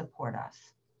that support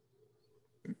us.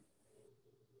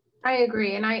 I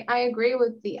agree. And I agree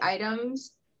with the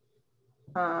items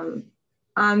on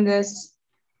this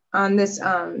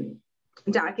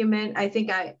document. I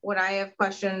think what I have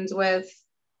questions with,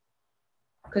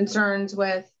 concerns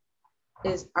with,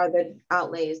 are the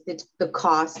outlays, the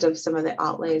cost of some of the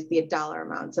outlays, the dollar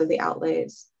amounts of the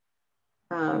outlays.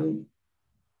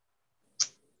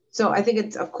 So I think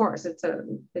it's, of course, it's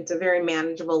a very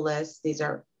manageable list. These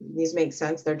make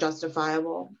sense. They're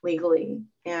justifiable legally,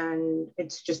 and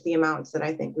it's just the amounts that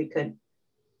I think we could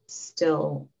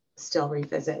still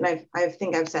revisit. And I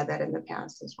think I've said that in the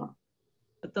past as well.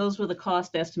 But those were the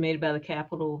costs estimated by the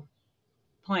capital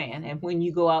plan, and when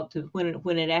you go out to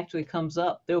when it actually comes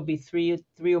up, there will be three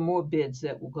or more bids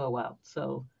that will go out.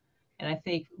 So, and I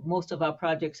think most of our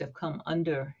projects have come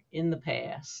under in the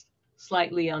past,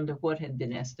 slightly under what had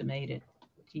been estimated.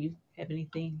 Do you have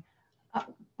anything?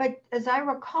 But as I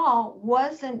recall,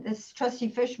 wasn't this Trustee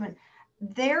Fishman,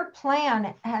 their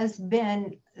plan has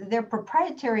been their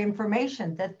proprietary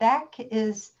information that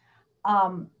is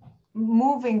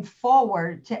moving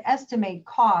forward to estimate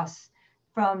costs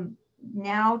from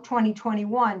now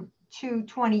 2021 to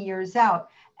 20 years out,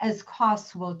 as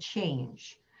costs will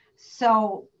change.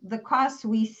 So the costs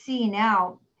we see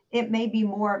now, it may be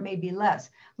more, it may be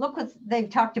less. Look what they've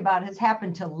talked about has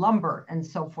happened to lumber and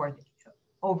so forth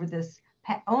over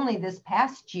only this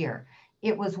past year.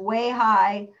 It was way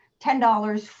high,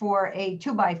 $10 for a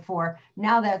 2x4.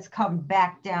 Now that's come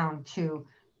back down to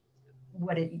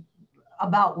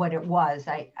about what it was.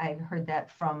 I heard that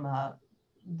from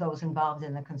those involved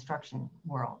in the construction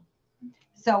world.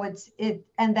 So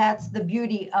and that's the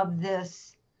beauty of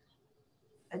this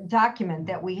document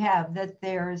that we have, that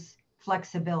there's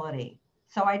flexibility.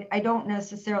 So I don't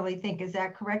necessarily think, is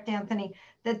that correct, Anthony,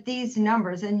 that these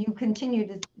numbers, and you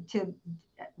continue to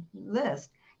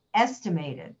list,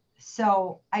 estimated.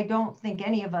 So I don't think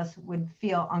any of us would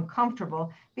feel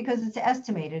uncomfortable, because it's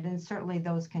estimated, and certainly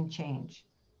those can change.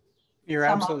 You're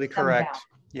Some absolutely up, some correct. down.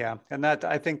 Yeah, and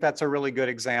I think that's a really good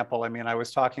example. I mean, I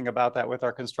was talking about that with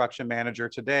our construction manager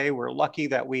today. We're lucky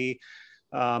that we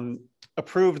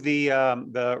approved the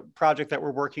project that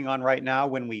we're working on right now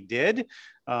when we did,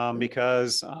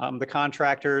 because the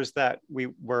contractors that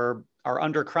are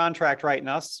under contract right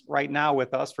now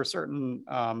with us for certain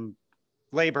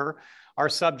labor are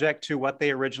subject to what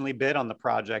they originally bid on the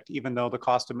project, even though the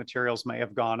cost of materials may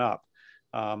have gone up.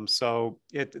 So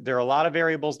there are a lot of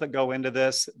variables that go into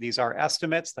this. These are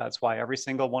estimates. That's why every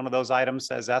single one of those items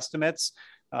says estimates.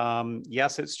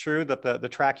 Yes, it's true that the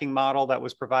tracking model that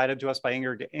was provided to us by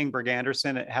Ingberg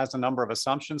Anderson, it has a number of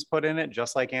assumptions put in it,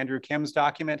 just like Andrew Kim's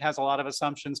document has a lot of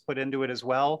assumptions put into it as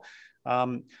well.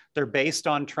 They're based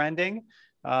on trending,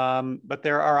 but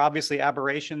there are obviously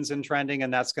aberrations in trending,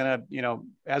 and that's going to,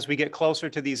 as we get closer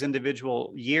to these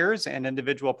individual years and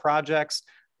individual projects,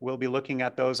 we'll be looking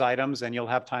at those items, and you'll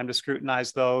have time to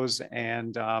scrutinize those,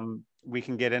 and we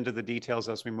can get into the details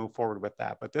as we move forward with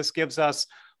that. But this gives us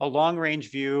a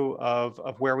long-range view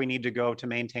of where we need to go to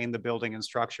maintain the building and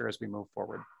structure as we move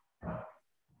forward.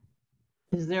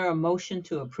 Is there a motion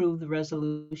to approve the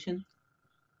resolution?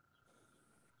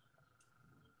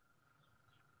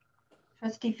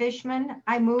 Trustee Fishman,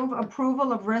 I move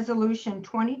approval of resolution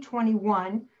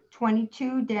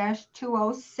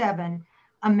 2021-22-207,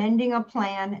 amending a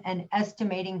plan and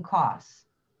estimating costs.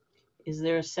 Is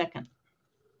there a second?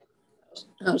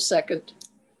 I'll second.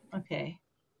 Okay.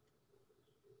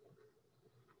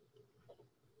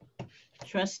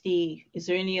 Trustee, is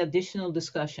there any additional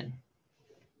discussion?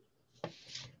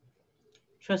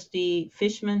 Trustee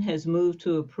Fishman has moved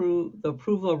to approve the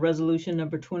approval of resolution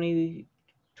number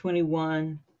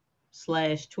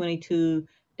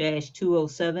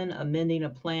 2021/22-207, amending a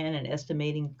plan and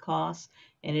estimating costs,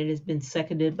 and it has been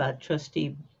seconded by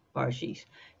Trustee Barshes.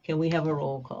 Can we have a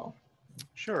roll call?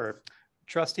 Sure.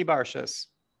 Trustee Barshes.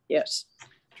 Yes.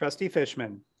 Trustee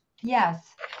Fishman. Yes.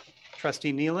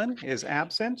 Trustee Nealon is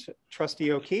absent.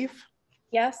 Trustee O'Keefe.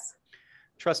 Yes.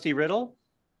 Trustee Riddle.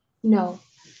 No.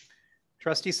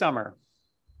 Trustee Summer.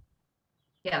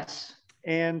 Yes.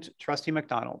 And Trustee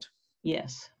McDonald.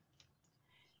 Yes.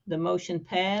 The motion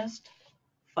passed.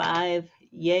 5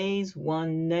 yeas,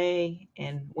 1 nay,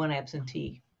 and 1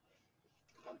 absentee.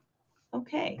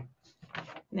 Okay,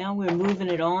 now we're moving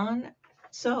it on.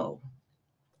 So,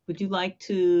 would you like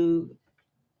to,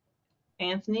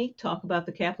 Anthony, talk about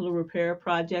the capital repair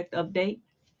project update?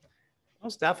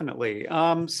 Most definitely.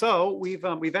 So we've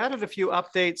added a few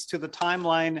updates to the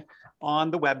timeline on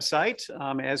the website.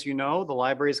 As you know, the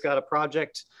library's got a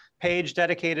project page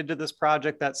dedicated to this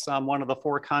project. That's one of the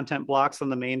 4 content blocks on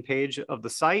the main page of the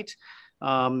site.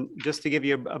 Just to give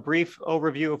you a brief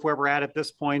overview of where we're at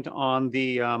this point on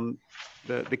the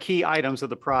key items of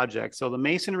the project. So the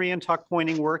masonry and tuck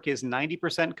pointing work is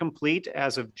 90% complete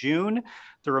as of June.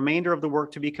 The remainder of the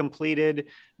work to be completed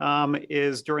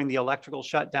is during the electrical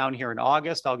shutdown here in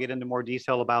August. I'll get into more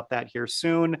detail about that here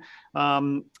soon.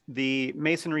 The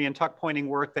masonry and tuck pointing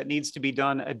work that needs to be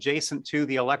done adjacent to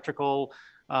the electrical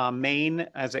main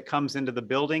as it comes into the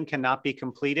building cannot be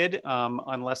completed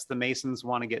unless the masons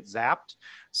want to get zapped.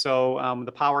 So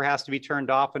the power has to be turned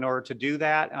off in order to do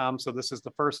that. So this is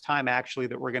the first time actually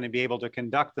that we're going to be able to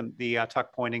conduct the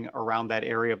tuck pointing around that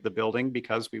area of the building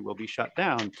because we will be shut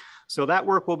down. So that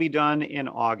work will be done in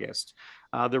August.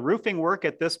 The roofing work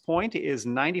at this point is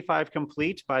 95%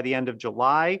 complete by the end of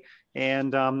July.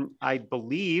 And I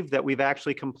believe that we've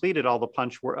actually completed all the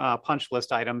punch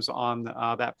list items on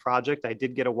that project. I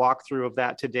did get a walkthrough of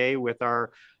that today with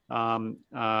our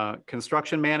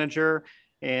construction manager,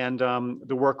 and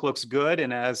the work looks good.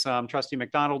 And as Trustee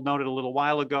McDonald noted a little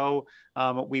while ago,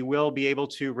 we will be able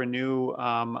to renew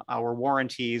our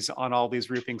warranties on all these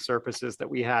roofing surfaces that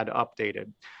we had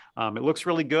updated. It looks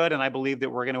really good, and I believe that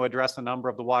we're going to address a number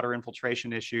of the water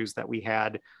infiltration issues that we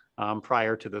had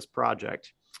prior to this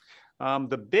project.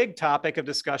 The big topic of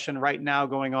discussion right now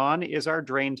going on is our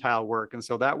drain tile work. And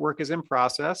so that work is in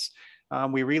process.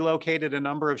 We relocated a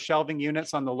number of shelving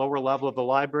units on the lower level of the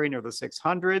library near the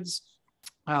 600s.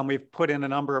 We've put in a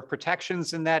number of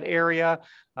protections in that area.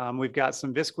 We've got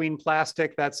some visqueen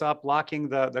plastic that's up blocking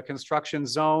the construction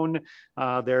zone.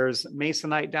 There's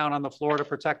masonite down on the floor to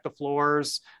protect the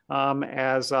floors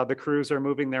as the crews are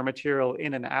moving their material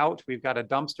in and out. We've got a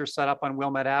dumpster set up on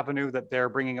Wilmette Avenue that they're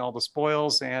bringing all the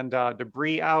spoils and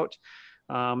debris out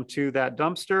to that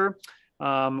dumpster.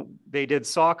 They did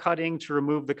saw cutting to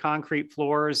remove the concrete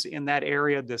floors in that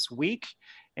area this week.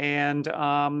 And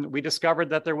we discovered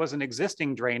that there was an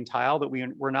existing drain tile that we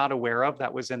were not aware of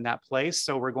that was in that place.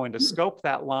 So we're going to scope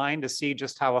that line to see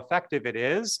just how effective it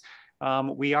is.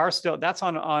 We are still, that's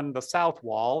on the south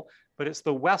wall, but it's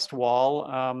the west wall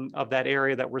of that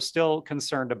area that we're still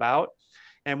concerned about.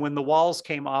 And when the walls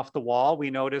came off the wall,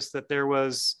 we noticed that there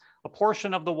was a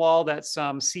portion of the wall that's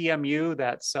CMU,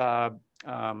 that's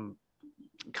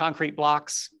concrete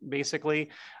blocks,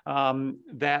 basically,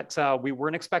 that we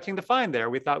weren't expecting to find there.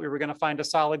 We thought we were going to find a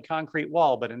solid concrete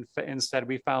wall, but instead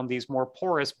we found these more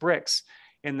porous bricks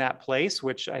in that place,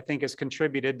 which I think has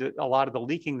contributed to a lot of the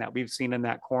leaking that we've seen in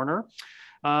that corner.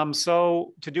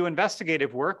 So to do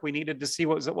investigative work, we needed to see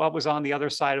what was on the other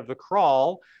side of the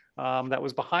crawl that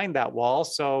was behind that wall.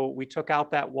 So we took out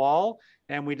that wall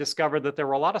and we discovered that there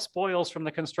were a lot of spoils from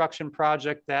the construction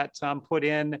project that put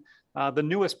in the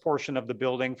newest portion of the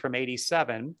building from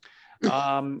 '87.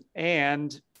 In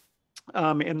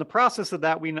the process of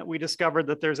that, we discovered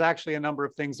that there's actually a number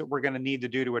of things that we're going to need to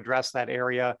do to address that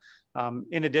area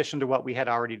in addition to what we had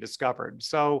already discovered.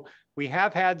 So we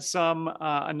have had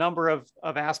a number of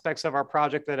aspects of our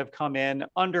project that have come in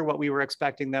under what we were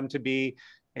expecting them to be.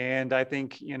 And I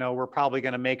think, we're probably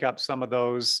going to make up some of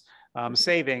those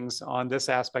savings on this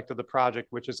aspect of the project,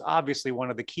 which is obviously one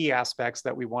of the key aspects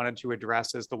that we wanted to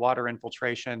address, as the water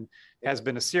infiltration has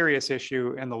been a serious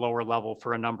issue in the lower level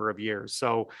for a number of years.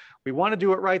 So we want to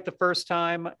do it right the first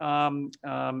time.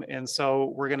 And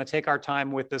so we're going to take our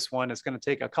time with this one. It's going to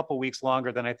take a couple weeks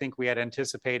longer than I think we had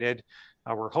anticipated.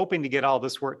 We're hoping to get all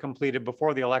this work completed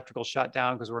before the electrical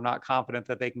shutdown because we're not confident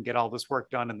that they can get all this work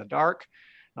done in the dark.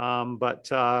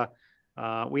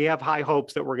 We have high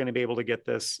hopes that we're going to be able to get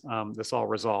this all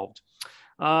resolved.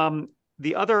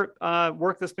 The other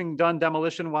work that's being done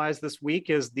demolition-wise this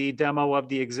week is the demo of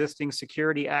the existing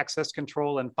security access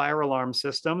control and fire alarm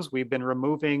systems. We've been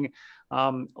removing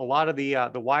a lot of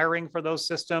the wiring for those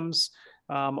systems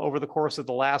over the course of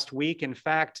the last week. In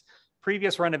fact,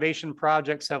 previous renovation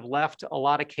projects have left a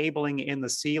lot of cabling in the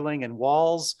ceiling and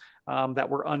walls that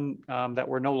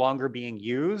were no longer being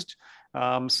used.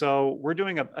 So we're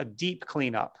doing a deep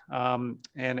cleanup,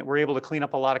 and we're able to clean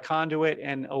up a lot of conduit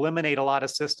and eliminate a lot of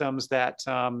systems that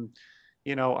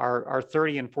you know, are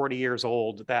 30 and 40 years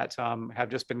old that have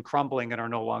just been crumbling and are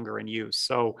no longer in use.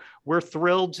 So we're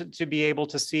thrilled to be able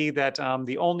to see that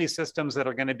the only systems that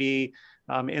are going to be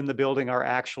in the building are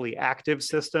actually active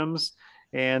systems.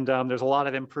 And there's a lot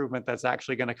of improvement that's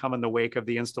actually going to come in the wake of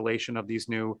the installation of these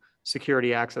new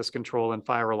security access control and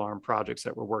fire alarm projects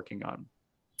that we're working on.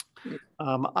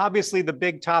 Obviously, the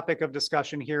big topic of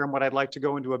discussion here and what I'd like to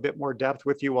go into a bit more depth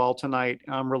with you all tonight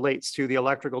relates to the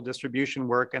electrical distribution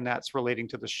work, and that's relating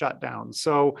to the shutdown.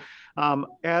 So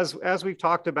as we've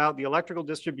talked about, the electrical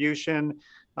distribution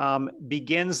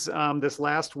begins this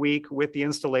last week with the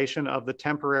installation of the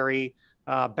temporary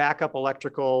backup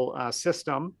electrical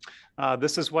system.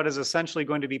 This is what is essentially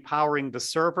going to be powering the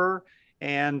server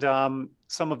and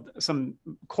some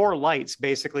core lights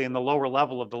basically in the lower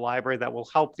level of the library that will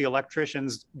help the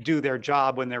electricians do their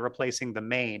job when they're replacing the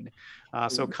main.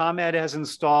 So ComEd has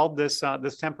installed this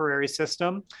temporary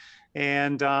system,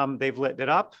 and they've lit it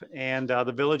up, and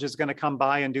the village is going to come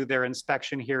by and do their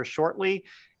inspection here shortly,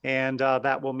 and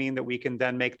that will mean that we can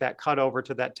then make that cut over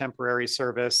to that temporary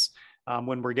service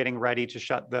when we're getting ready to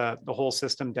shut the whole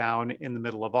system down in the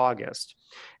middle of August.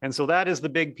 And so that is the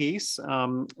big piece.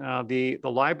 The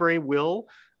library will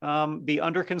be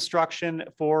under construction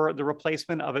for the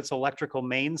replacement of its electrical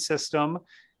main system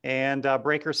and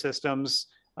breaker systems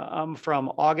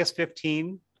from August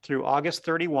 15 through August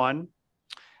 31.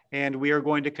 And we are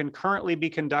going to concurrently be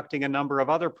conducting a number of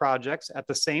other projects at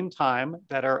the same time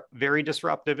that are very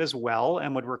disruptive as well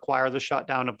and would require the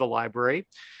shutdown of the library.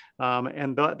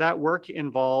 And that work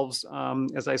involves,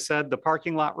 as I said, the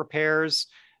parking lot repairs.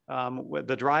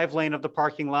 The drive lane of the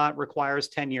parking lot requires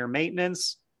 10-year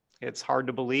maintenance. It's hard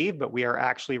to believe, but we are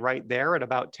actually right there at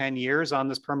about 10 years on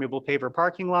this permeable paver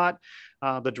parking lot.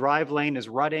 The drive lane is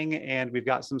rutting, and we've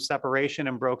got some separation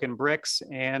and broken bricks.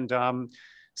 And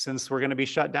since we're going to be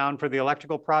shut down for the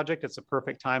electrical project, it's a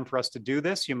perfect time for us to do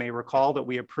this. You may recall that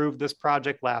we approved this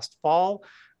project last fall.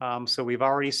 So we've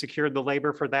already secured the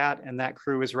labor for that, and that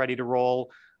crew is ready to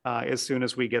roll as soon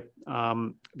as we get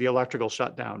the electrical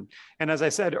shutdown. And as I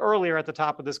said earlier at the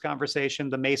top of this conversation,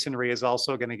 the masonry is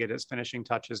also going to get its finishing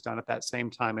touches done at that same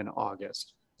time in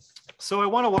August. So I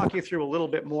want to walk you through a little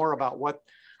bit more about what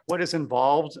is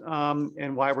involved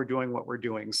and why we're doing what we're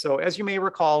doing. So as you may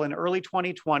recall, in early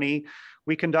 2020,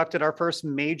 we conducted our first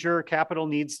major capital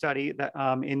needs study that,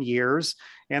 in years,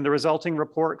 and the resulting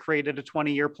report created a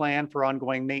 20-year plan for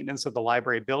ongoing maintenance of the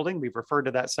library building. We've referred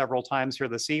to that several times here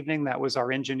this evening. That was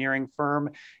our engineering firm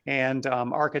and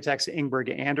architects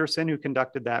Ingberg Anderson who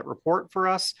conducted that report for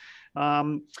us.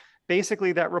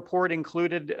 Basically, that report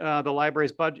included the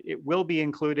library's budget. It will be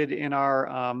included in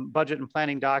our budget and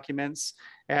planning documents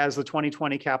as the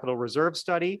 2020 Capital Reserve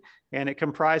Study, and it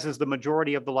comprises the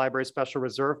majority of the library's special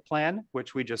reserve plan,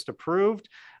 which we just approved.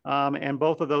 And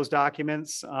both of those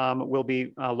documents will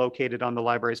be located on the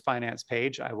library's finance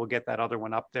page. I will get that other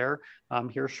one up there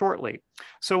here shortly.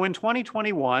 So in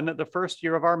 2021, the first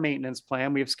year of our maintenance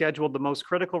plan, we've scheduled the most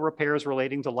critical repairs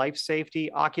relating to life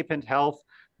safety, occupant health,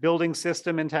 building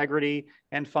system integrity,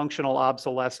 and functional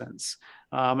obsolescence.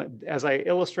 As I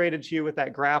illustrated to you with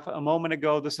that graph a moment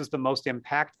ago, this is the most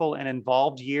impactful and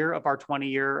involved year of our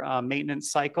 20-year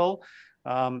maintenance cycle.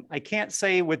 I can't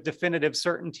say with definitive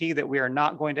certainty that we are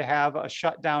not going to have a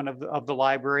shutdown of the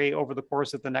library over the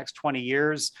course of the next 20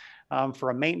 years for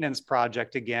a maintenance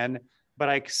project again, but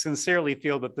I sincerely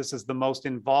feel that this is the most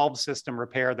involved system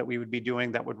repair that we would be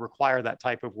doing that would require that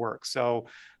type of work. So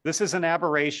this is an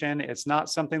aberration. It's not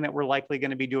something that we're likely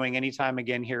going to be doing anytime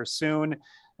again here soon.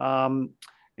 So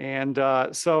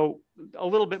a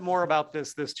little bit more about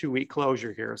this 2-week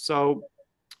closure here. So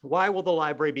why will the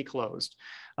library be closed?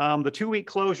 The 2-week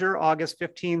closure, August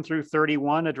 15 through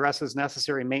 31, addresses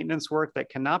necessary maintenance work that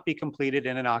cannot be completed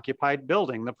in an occupied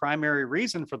building. The primary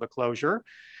reason for the closure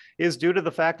is due to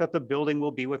the fact that the building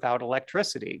will be without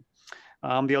electricity.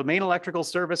 The main electrical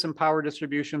service and power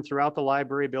distribution throughout the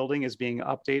library building is being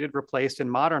updated, replaced, and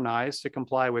modernized to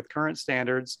comply with current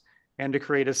standards and to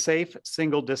create a safe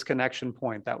single disconnection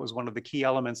point. That was one of the key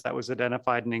elements that was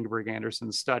identified in Ingberg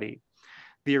Anderson's study.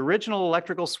 The original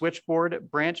electrical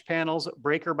switchboard, branch panels,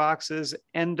 breaker boxes,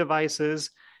 end devices,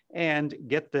 and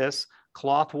get this,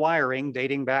 cloth wiring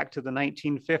dating back to the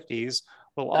 1950s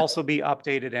will also be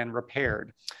updated and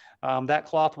repaired. That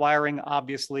cloth wiring,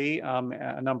 obviously,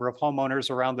 a number of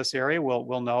homeowners around this area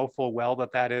will know full well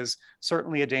that that is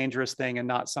certainly a dangerous thing and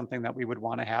not something that we would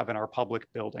want to have in our public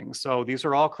buildings. So these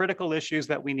are all critical issues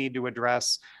that we need to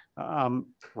address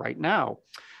right now.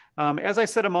 As I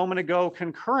said a moment ago,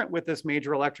 concurrent with this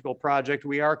major electrical project,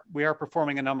 we are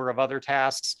performing a number of other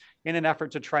tasks in an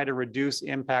effort to try to reduce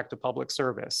impact to public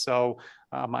service. So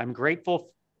I'm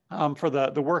grateful for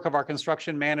the work of our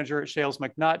construction manager at Shales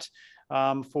McNutt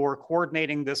for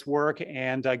coordinating this work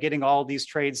and getting all these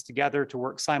trades together to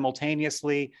work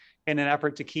simultaneously in an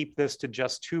effort to keep this to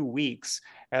just 2 weeks,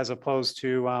 as opposed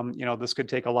to, this could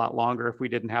take a lot longer if we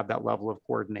didn't have that level of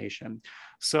coordination.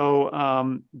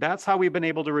 So that's how we've been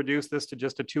able to reduce this to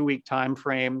just a 2-week time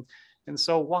frame. And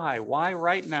so why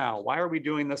right now? Why are we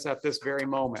doing this at this very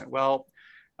moment? Well,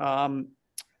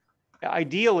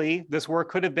 ideally, this work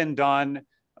could have been done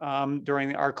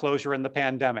during our closure in the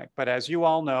pandemic. But as you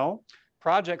all know,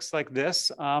 projects like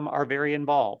this are very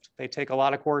involved. They take a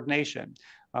lot of coordination.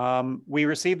 We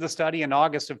received the study in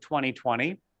August of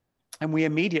 2020, and we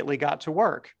immediately got to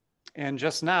work. And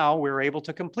just now we were able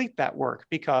to complete that work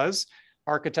because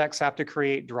architects have to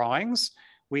create drawings.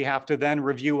 We have to then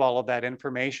review all of that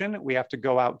information. We have to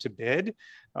go out to bid.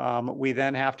 We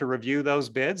then have to review those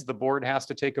bids. The board has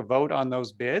to take a vote on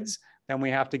those bids. Then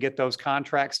we have to get those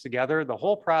contracts together. The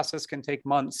whole process can take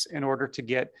months in order to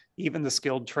get even the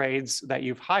skilled trades that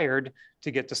you've hired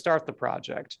to get to start the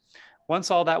project. Once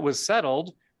all that was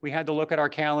settled, we had to look at our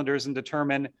calendars and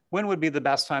determine when would be the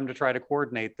best time to try to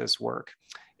coordinate this work.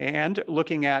 And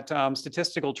looking at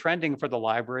statistical trending for the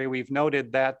library, we've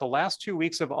noted that the last 2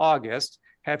 weeks of August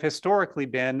have historically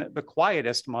been the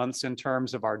quietest months in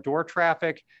terms of our door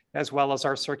traffic, as well as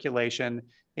our circulation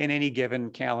in any given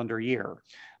calendar year.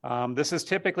 This is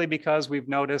typically because we've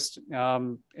noticed,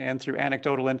 and through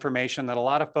anecdotal information, that a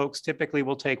lot of folks typically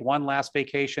will take one last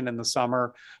vacation in the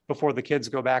summer before the kids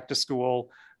go back to school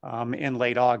in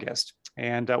late August.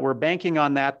 And we're banking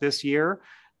on that this year.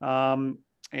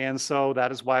 And so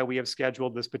that is why we have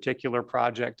scheduled this particular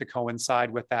project to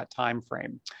coincide with that time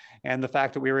frame. And the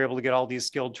fact that we were able to get all these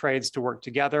skilled trades to work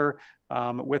together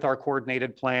with our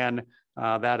coordinated plan,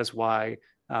 that is why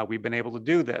we've been able to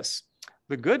do this.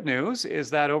 The good news is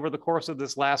that over the course of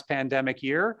this last pandemic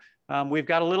year, we've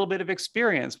got a little bit of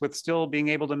experience with still being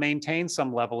able to maintain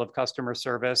some level of customer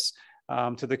service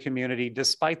to the community,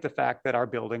 despite the fact that our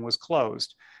building was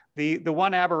closed. The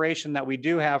one aberration that we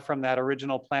do have from that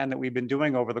original plan that we've been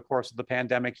doing over the course of the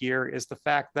pandemic year is the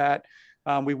fact that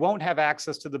we won't have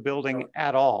access to the building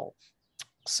at all.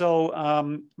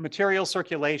 So material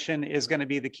circulation is going to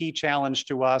be the key challenge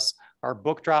to us. Our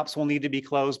book drops will need to be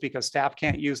closed because staff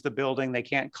can't use the building. They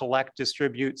can't collect,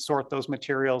 distribute, sort those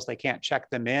materials. They can't check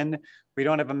them in. We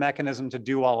don't have a mechanism to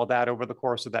do all of that over the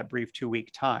course of that brief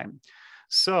 2-week time.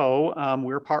 So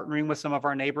we're partnering with some of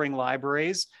our neighboring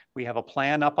libraries. We have a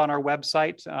plan up on our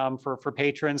website for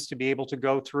patrons to be able to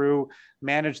go through,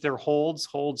 manage their holds.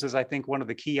 Holds is, I think, one of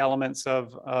the key elements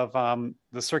of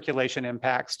the circulation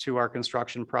impacts to our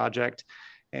construction project.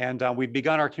 And we've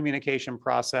begun our communication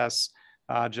process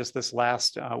just this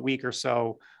last week or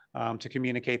so to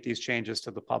communicate these changes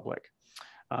to the public.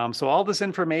 So all this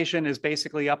information is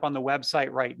basically up on the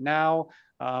website right now.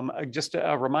 Just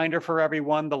a reminder for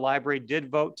everyone, the library did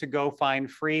vote to go fine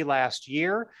free last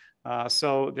year.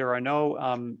 So there are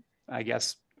no, I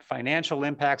guess, financial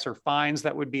impacts or fines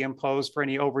that would be imposed for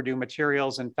any overdue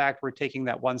materials. In fact, we're taking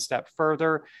that one step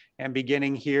further and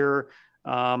beginning here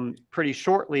pretty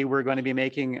shortly, we're going to be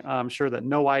making sure that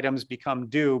no items become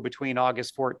due between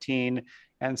August 14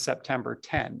 and September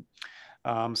 10.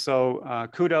 So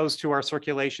kudos to our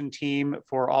circulation team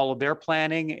for all of their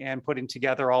planning and putting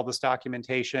together all this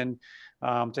documentation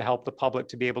to help the public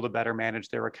to be able to better manage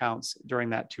their accounts during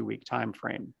that 2-week time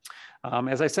frame.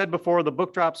 As I said before, the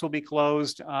book drops will be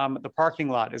closed. The parking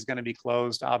lot is going to be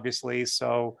closed, obviously.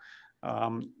 So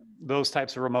those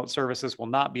types of remote services will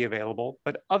not be available,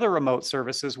 but other remote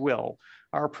services will.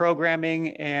 Our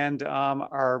programming and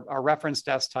our reference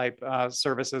desk type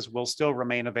services will still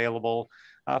remain available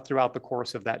throughout the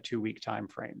course of that 2-week time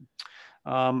frame.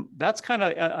 That's kind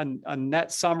of a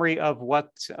net summary of what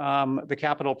the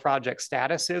capital project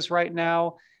status is right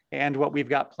now and what we've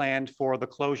got planned for the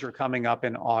closure coming up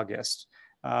in August.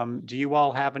 Do you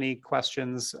all have any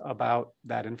questions about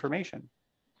that information?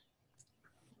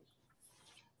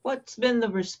 What's been the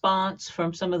response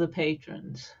from some of the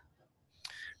patrons?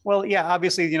 Well, yeah,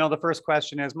 obviously, the first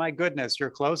question is, my goodness,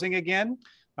 you're closing again?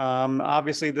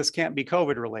 Obviously, this can't be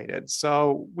COVID related.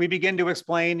 So we begin to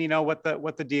explain, what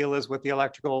the deal is with the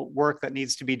electrical work that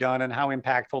needs to be done and how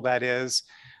impactful that is.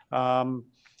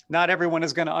 Not everyone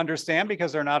is going to understand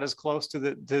because they're not as close to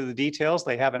the details.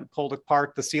 They haven't pulled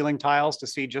apart the ceiling tiles to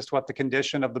see just what the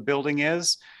condition of the building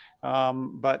is.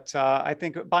 But I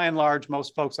think by and large,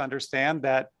 most folks understand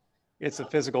that it's a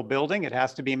physical building. It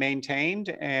has to be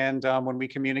maintained. And when we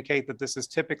communicate that this is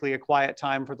typically a quiet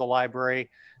time for the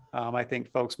library, I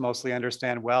think folks mostly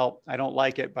understand, well, I don't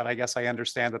like it, but I guess I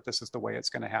understand that this is the way it's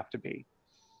going to have to be.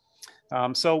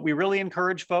 So we really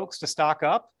encourage folks to stock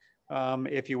up.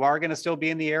 If you are going to still be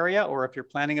in the area, or if you're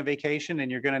planning a vacation and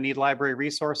you're going to need library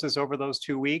resources over those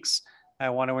 2 weeks, I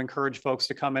want to encourage folks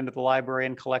to come into the library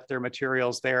and collect their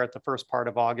materials there at the first part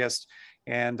of August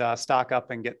and stock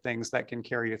up and get things that can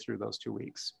carry you through those 2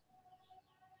 weeks.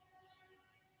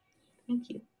 Thank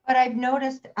you. But I've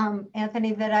noticed,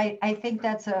 Anthony, that I think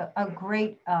that's a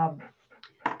great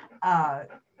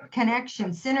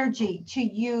connection, synergy to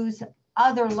use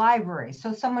other libraries.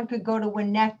 So someone could go to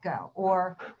Winnetka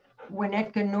or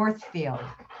Winnetka Northfield.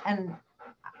 And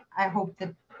I hope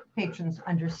that patrons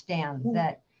understand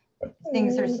that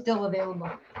things are still available.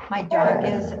 My dog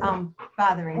is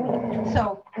bothering me.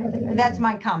 So that's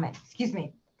my comment. Excuse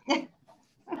me. Okay.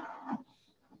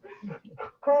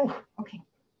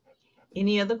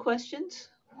 Any other questions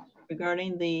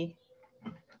regarding the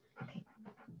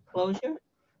closure?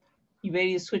 You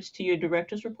ready to switch to your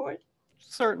director's report?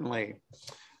 Certainly.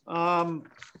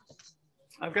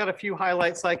 I've got a few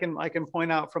highlights I can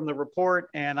point out from the report,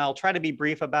 and I'll try to be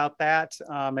brief about that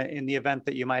in the event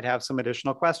that you might have some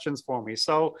additional questions for me.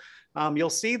 So you'll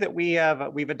see that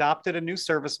we've adopted a new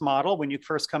service model when you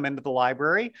first come into the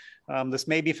library. This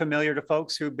may be familiar to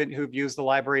folks who've used the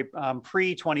library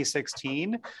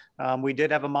pre-2016. We did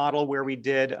have a model where we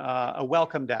did a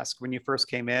welcome desk when you first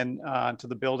came in to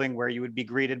the building, where you would be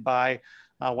greeted by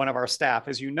one of our staff.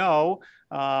 As you know,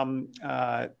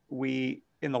 we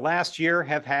in the last year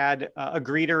have had a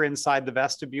greeter inside the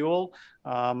vestibule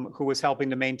who was helping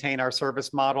to maintain our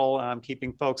service model,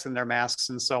 keeping folks in their masks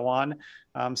and so on.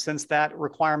 Since that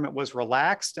requirement was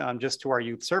relaxed just to our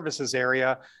youth services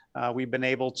area, we've been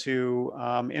able to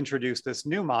introduce this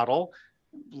new model,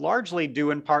 largely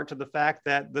due in part to the fact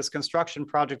that this construction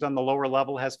project on the lower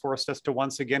level has forced us to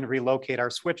once again relocate our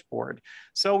switchboard.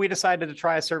 So we decided to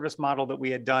try a service model that we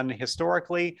had done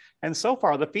historically. And so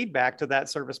far, the feedback to that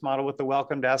service model with the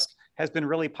welcome desk has been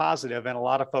really positive. And a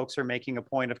lot of folks are making a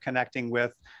point of connecting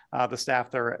with the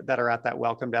staff that are at that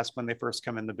welcome desk when they first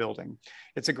come in the building.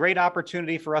 It's a great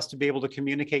opportunity for us to be able to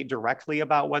communicate directly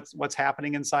about what's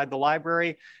happening inside the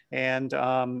library. And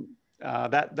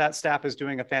that staff is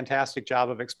doing a fantastic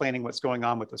job of explaining what's going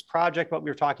on with this project, what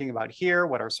we're talking about here,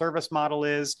 what our service model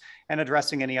is, and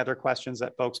addressing any other questions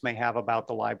that folks may have about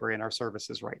the library and our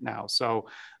services right now. So,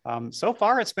 so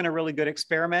far, it's been a really good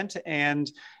experiment.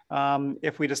 And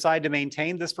if we decide to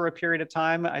maintain this for a period of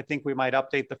time, I think we might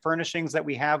update the furnishings that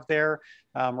we have there.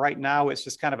 Right now, it's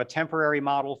just kind of a temporary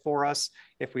model for us.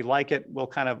 If we like it,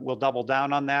 we'll double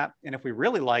down on that. And if we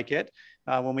really like it,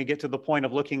 when we get to the point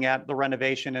of looking at the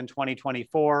renovation in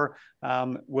 2024,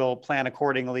 we'll plan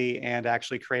accordingly and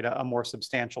actually create a more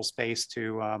substantial space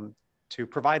to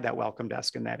provide that welcome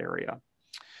desk in that area.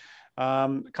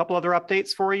 A couple other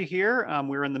updates for you here.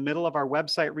 We're in the middle of our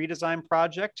website redesign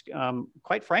project.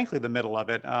 Quite frankly, the middle of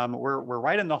it. We're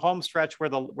right in the home stretch where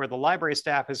the library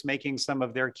staff is making some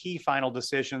of their key final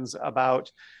decisions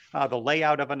about the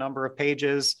layout of a number of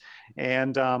pages.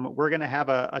 And we're going to have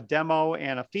a demo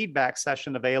and a feedback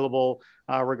session available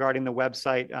regarding the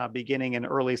website beginning in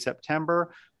early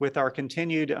September, with our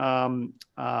continued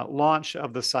launch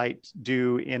of the site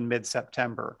due in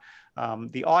mid-September.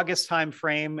 The August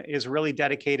timeframe is really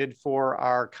dedicated for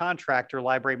our contractor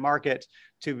Library Market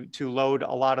to load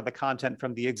a lot of the content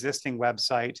from the existing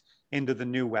website into the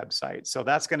new website. So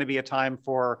that's going to be a time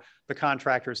for the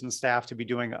contractors and staff to be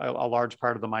doing a large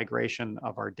part of the migration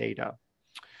of our data.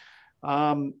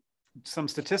 Some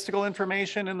statistical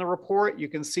information in the report. You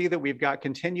can see that we've got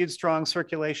continued strong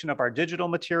circulation of our digital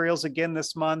materials again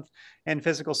this month, and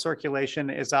physical circulation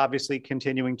is obviously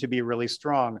continuing to be really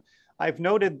strong. I've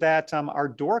noted that our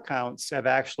door counts have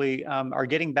actually are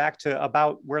getting back to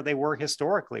about where they were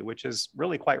historically, which is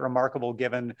really quite remarkable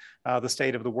given the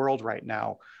state of the world right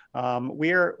now.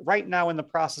 We're right now in the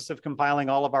process of compiling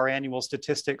all of our annual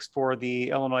statistics for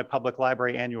the Illinois Public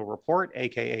Library Annual Report,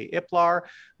 aka IPLAR.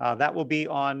 That will be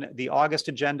on the August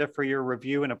agenda for your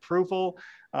review and approval.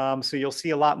 So you'll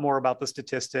see a lot more about the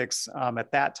statistics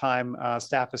at that time.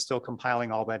 Staff is still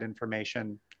compiling all that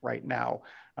information right now.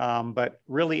 But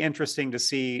really interesting to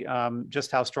see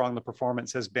just how strong the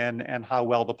performance has been and how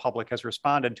well the public has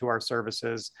responded to our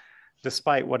services,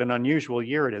 despite what an unusual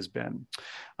year it has been.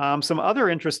 Some other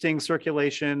interesting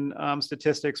circulation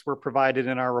statistics were provided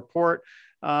in our report.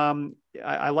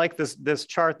 I like this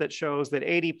chart that shows that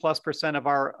 80+%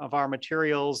 of our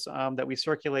materials that we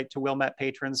circulate to Wilmette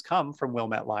patrons come from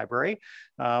Wilmette Library.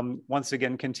 Once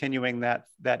again, continuing that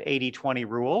 80-20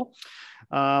 rule.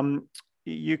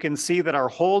 You can see that our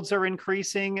holds are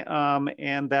increasing,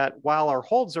 and that while our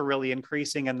holds are really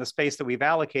increasing in the space that we've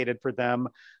allocated for them,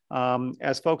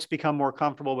 as folks become more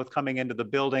comfortable with coming into the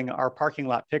building, our parking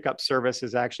lot pickup service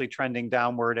is actually trending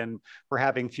downward, and we're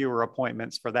having fewer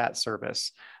appointments for that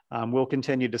service. We'll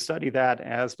continue to study that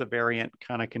as the variant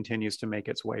kind of continues to make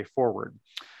its way forward.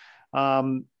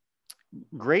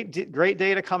 Great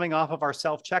data coming off of our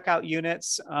self-checkout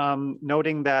units,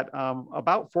 noting that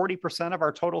about 40% of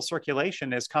our total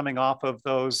circulation is coming off of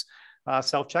those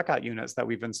self-checkout units that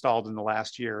we've installed in the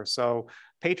last year. So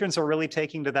patrons are really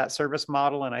taking to that service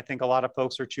model, and I think a lot of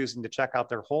folks are choosing to check out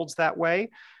their holds that way.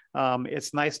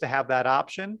 It's nice to have that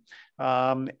option.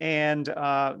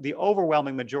 The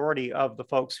overwhelming majority of the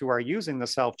folks who are using the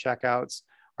self-checkouts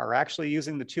are actually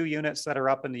using the 2 units that are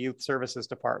up in the youth services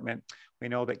department. We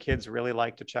know that kids really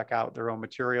like to check out their own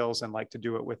materials and like to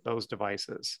do it with those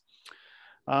devices.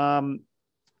 Okay,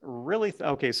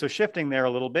 so shifting there a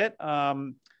little bit,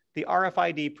 the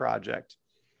RFID project.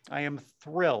 I am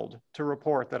thrilled to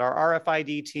report that our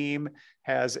RFID team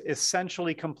has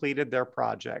essentially completed their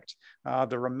project.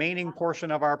 The remaining portion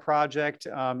of our project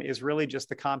is really just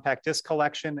the compact disc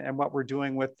collection and what we're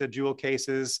doing with the jewel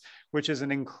cases, which is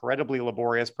an incredibly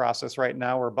laborious process right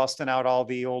now. We're busting out all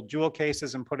the old jewel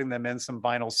cases and putting them in some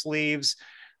vinyl sleeves.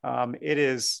 It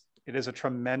is a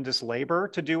tremendous labor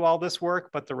to do all this work,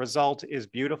 but the result is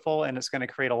beautiful, and it's going to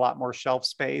create a lot more shelf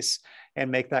space and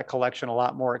make that collection a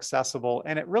lot more accessible.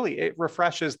 And it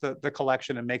refreshes the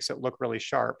collection and makes it look really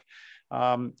sharp.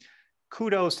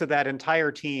 Kudos to that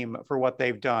entire team for what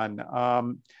they've done.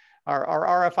 Our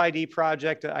RFID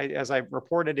project, as I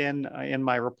reported in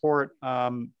my report,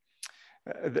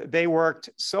 they worked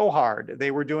so hard.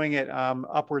 They were doing it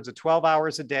upwards of 12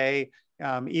 hours a day,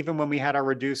 even when we had our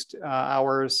reduced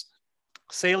hours,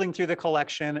 sailing through the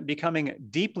collection, becoming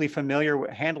deeply familiar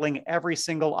with handling every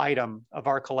single item of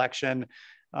our collection.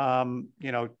 Over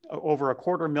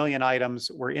 250,000 items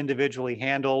were individually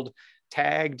handled,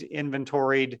 tagged,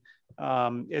 inventoried.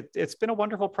 It's been a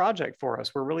wonderful project for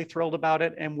us. We're really thrilled about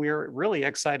it, and we're really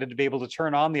excited to be able to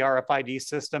turn on the RFID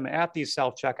system at these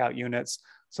self-checkout units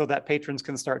so that patrons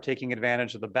can start taking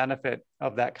advantage of the benefit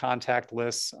of that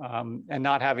contactless and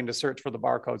not having to search for the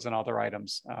barcodes and other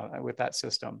items with that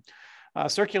system.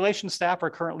 Circulation staff are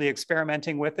currently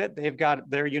experimenting with it. They've got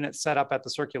their unit set up at the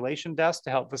circulation desk to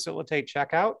help facilitate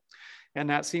checkout, and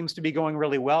that seems to be going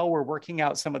really well. We're working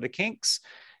out some of the kinks,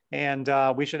 and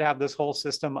we should have this whole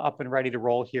system up and ready to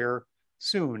roll here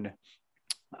soon.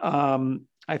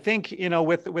 I think,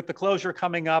 with the closure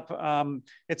coming up,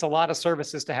 it's a lot of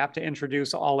services to have to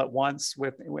introduce all at once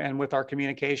with our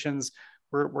communications.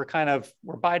 We're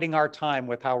biding our time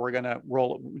with how we're going to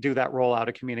do that rollout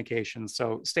of communications.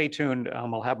 So stay tuned.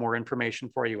 I'll have more information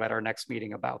for you at our next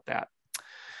meeting about that.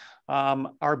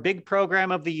 Our big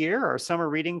program of the year, our summer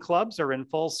reading clubs, are in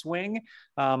full swing.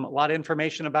 A lot of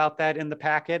information about that in the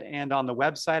packet and on the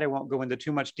website. I won't go into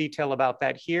too much detail about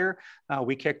that here.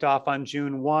 We kicked off on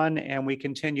June 1, and we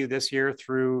continue this year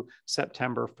through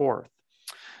September 4th.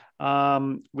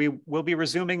 We will be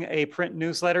resuming a print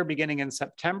newsletter beginning in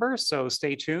September, so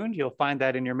stay tuned. You'll find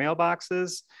that in your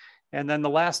mailboxes. And then the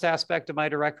last aspect of my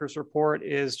director's report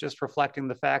is just reflecting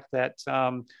the fact that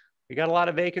we got a lot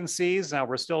of vacancies.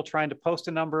 We're still trying to post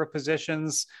a number of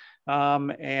positions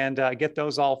and get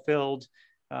those all filled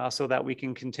so that we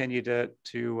can continue to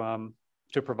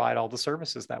provide all the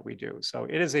services that we do. So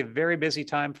it is a very busy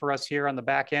time for us here on the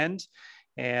back end.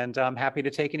 And I'm happy to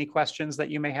take any questions that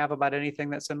you may have about anything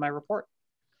that's in my report.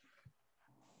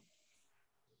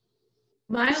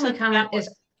 My only comment is,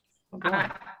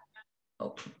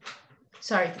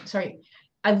 sorry.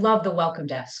 I love the welcome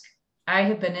desk. I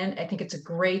have been in, I think it's a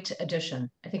great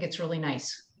addition. I think it's really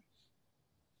nice.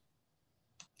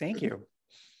 Thank you.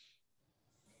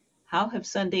 How have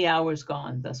Sunday hours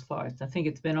gone thus far? I think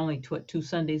it's been only 2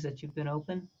 Sundays that you've been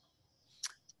open.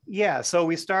 Yeah, so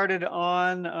we started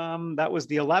on, that was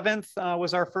the 11th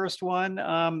was our first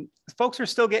one. Folks are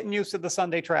still getting used to the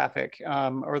Sunday traffic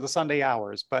or the Sunday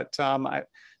hours, but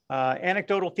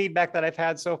anecdotal feedback that I've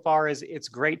had so far is it's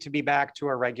great to be back to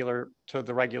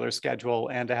the regular schedule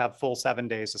and to have full 7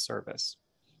 days of service.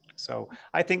 So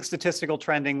I think statistical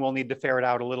trending will need to ferret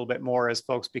out a little bit more as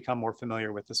folks become more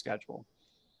familiar with the schedule.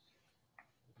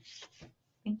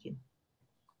 Thank you.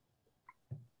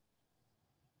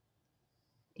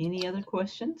 Any other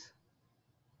questions?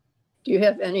 Do you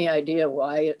have any idea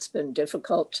why it's been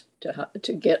difficult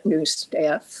to get new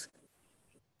staff?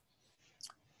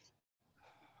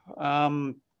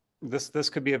 This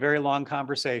could be a very long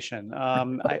conversation.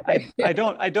 I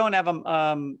don't have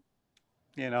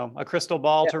a crystal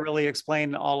ball to really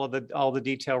explain all the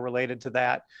detail related to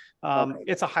that.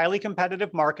 It's a highly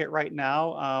competitive market right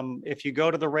now. If you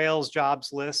go to the Rails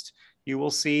jobs list, you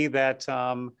will see that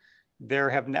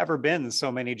there have never been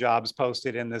so many jobs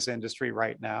posted in this industry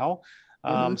right now.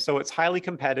 So it's highly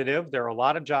competitive. There are a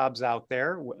lot of jobs out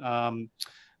there,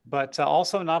 but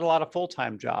also not a lot of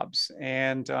full-time jobs.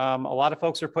 And a lot of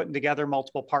folks are putting together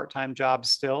multiple part-time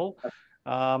jobs still.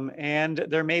 And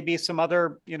there may be some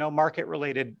other,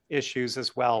 market-related issues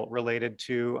as well related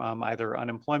to either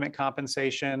unemployment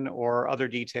compensation or other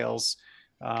details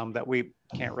that we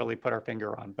can't really put our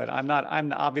finger on. But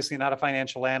I'm obviously not a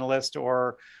financial analyst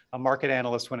or a market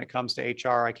analyst when it comes to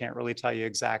HR. I can't really tell you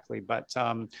exactly. But,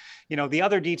 the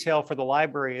other detail for the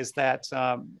library is that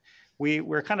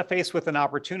we're kind of faced with an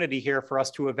opportunity here for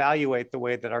us to evaluate the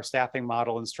way that our staffing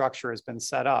model and structure has been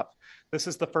set up. This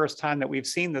is the first time that we've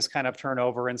seen this kind of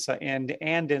turnover and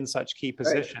in such key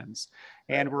positions.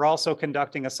 Right. And we're also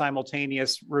conducting a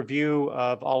simultaneous review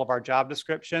of all of our job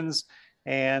descriptions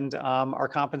and our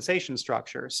compensation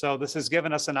structure. So this has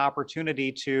given us an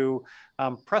opportunity to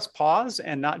press pause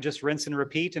and not just rinse and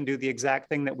repeat and do the exact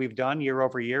thing that we've done year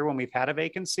over year when we've had a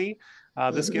vacancy.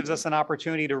 This gives us an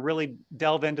opportunity to really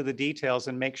delve into the details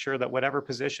and make sure that whatever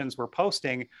positions we're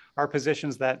posting are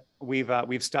positions that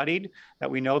we've studied,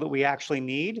 that we know that we actually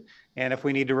need. And if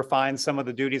we need to refine some of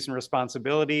the duties and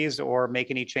responsibilities or make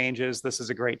any changes, this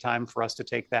is a great time for us to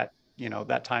take that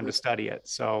time to study it.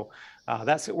 So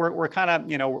we're kind of,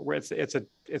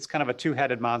 it's kind of a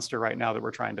two-headed monster right now that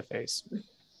we're trying to face.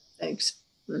 Thanks.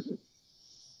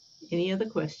 Any other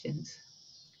questions?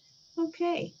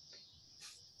 Okay.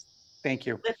 Thank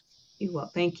you.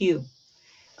 Thank you.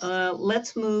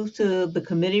 Let's move to the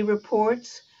committee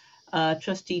reports.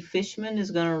 Trustee Fishman is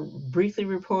going to briefly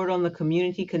report on the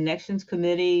Community Connections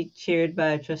Committee chaired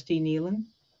by Trustee Nealon.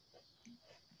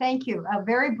 Thank you.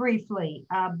 Very briefly,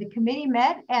 the committee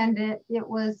met and it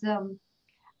was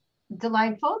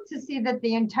delightful to see that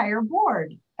the entire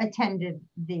board attended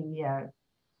the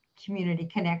Community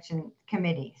Connection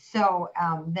Committee. So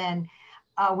then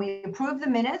we approved the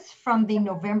minutes from the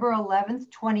November 11th,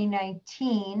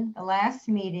 2019, the last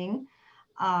meeting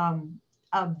of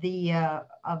a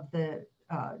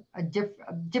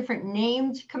different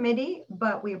named committee,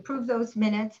 but we approved those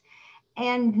minutes.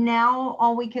 And now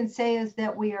all we can say is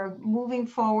that we are moving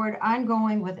forward,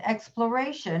 ongoing with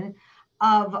exploration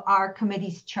of our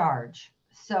committee's charge.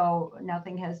 So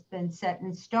nothing has been set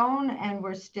in stone and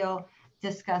we're still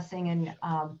discussing and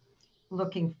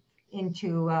looking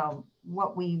into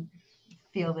what we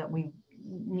feel that we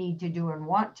need to do and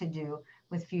want to do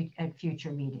with at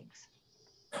future meetings.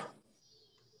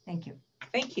 Thank you.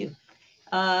 Thank you.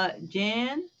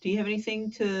 Jan, do you have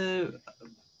anything to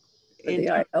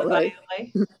the ILA?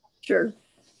 Sure.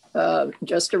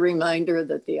 Just a reminder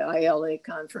that the ILA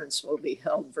conference will be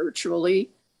held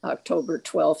virtually October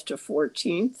 12th to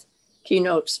 14th.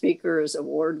 Keynote speaker is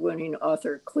award-winning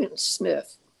author Clint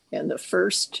Smith, and the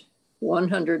first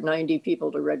 190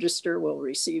 people to register will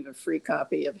receive a free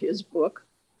copy of his book,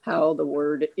 How the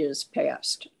Word is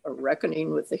Passed, A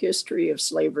Reckoning with the History of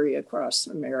Slavery Across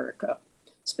America.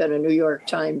 It's been a New York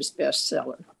Times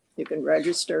bestseller. You can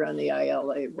register on the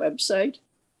ILA website.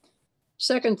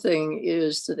 Second thing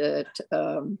is that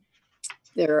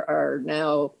there are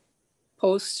now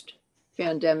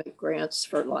post-pandemic grants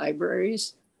for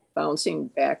libraries, bouncing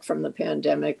back from the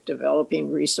pandemic, developing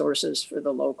resources for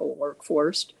the local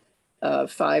workforce,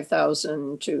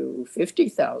 $5,000 to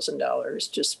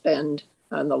 $50,000 to spend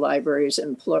on the library's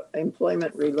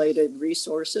employment-related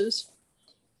resources.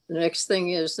 The next thing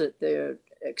is that they're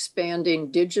expanding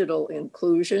digital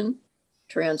inclusion,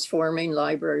 transforming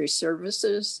library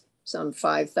services, some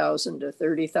 $5,000 to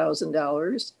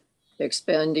 $30,000,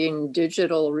 expanding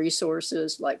digital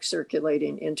resources like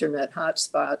circulating internet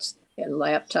hotspots and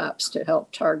laptops to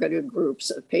help targeted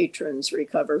groups of patrons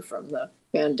recover from the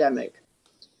pandemic.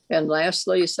 And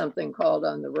lastly, something called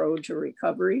On the Road to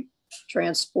Recovery,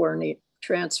 transforming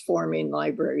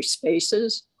library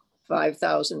spaces,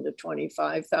 $5,000 to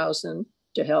 $25,000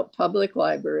 to help public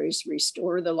libraries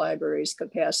restore the library's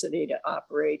capacity to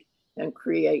operate and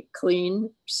create clean,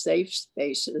 safe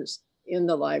spaces in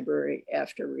the library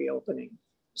after reopening.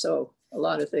 So a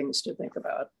lot of things to think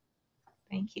about.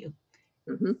 Thank you.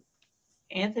 Mm-hmm.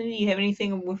 Anthony, do you have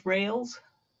anything with Rails?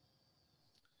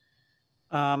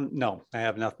 No, I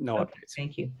have no Okay, updates.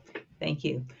 thank you. Thank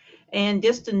you. And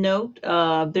just a note,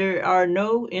 there are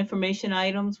no information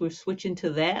items. We're switching to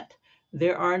that.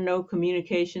 There are no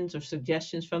communications or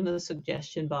suggestions from the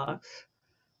suggestion box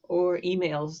or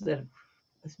emails. That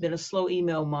it's been a slow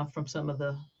email month from some of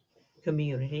the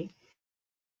community.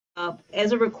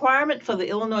 As a requirement for the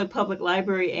Illinois Public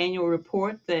Library annual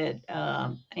report that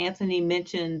Anthony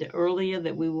mentioned earlier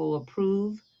that we will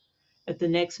approve at the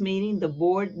next meeting, the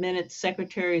board minutes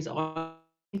secretary's audit,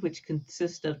 which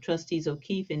consists of trustees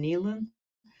O'Keefe and Nealon,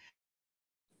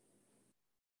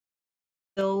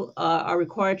 still are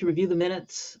required to review the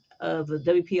minutes of the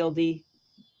WPLD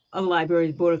of the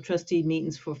library board of trustee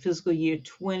meetings for fiscal year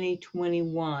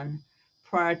 2021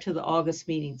 prior to the August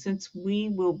meeting. Since we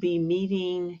will be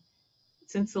meeting,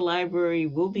 since the library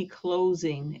will be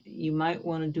closing, you might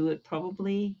want to do it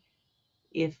probably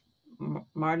if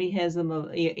Marty has them,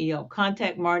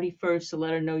 contact Marty first to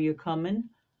let her know you're coming.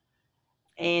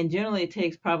 And generally it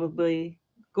takes probably,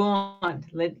 go on.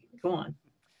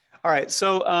 All right,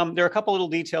 so there are a couple little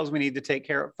details we need to take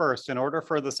care of first. In order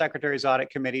for the Secretary's Audit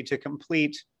Committee to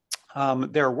complete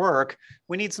their work,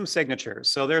 we need some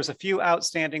signatures. So there's a few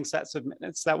outstanding sets of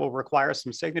minutes that will require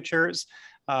some signatures.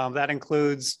 That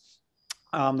includes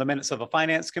the minutes of a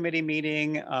finance committee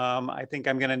meeting. I think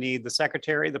I'm going to need the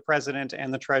secretary, the president,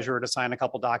 and the treasurer to sign a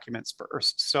couple documents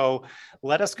first. So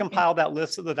let us compile that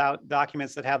list of the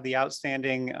documents that have the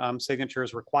outstanding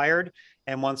signatures required.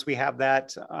 And once we have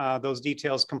that, those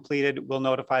details completed, we'll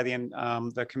notify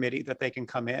the committee that they can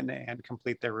come in and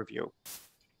complete their review.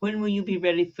 When will you be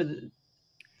ready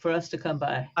for us to come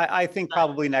by? I think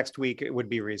probably next week it would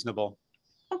be reasonable.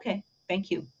 Okay,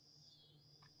 thank you.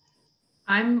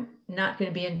 I'm not going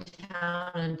to be in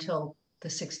town until the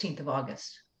 16th of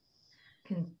August.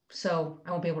 So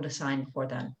I won't be able to sign before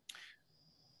then.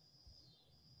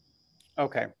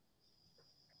 Okay.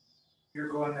 You're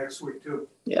going next week too.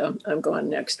 Yeah, I'm going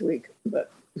next week,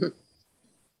 but.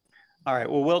 All right,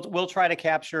 well, we'll try to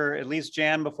capture at least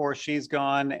Jan before she's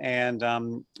gone,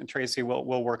 and Tracy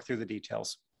will work through the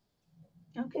details.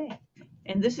 Okay,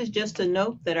 and this is just a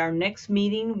note that our next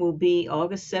meeting will be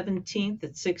August 17th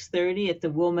at 6:30 at the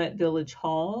Wilmette Village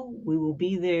Hall. We will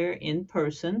be there in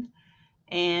person,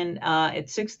 and at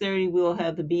 6:30 we'll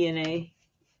have the B&A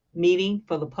meeting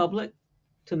for the public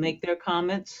to make their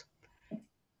comments,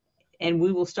 and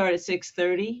we will start at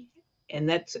 6:30, and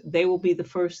they will be the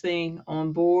first thing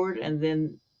on board, and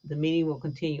then the meeting will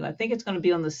continue. I think it's going to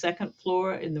be on the second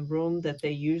floor in the room that they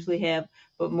usually have,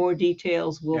 but more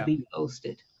details will be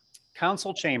posted.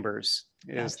 Council chambers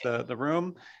is the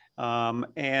room.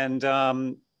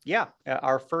 Yeah,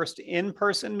 our first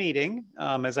in-person meeting,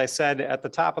 as I said at the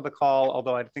top of the call,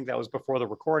 although I think that was before the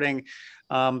recording,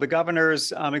 the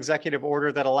governor's executive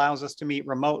order that allows us to meet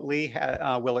remotely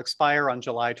will expire on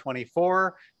July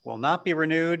 24, will not be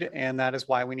renewed, and that is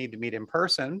why we need to meet in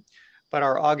person. But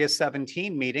our August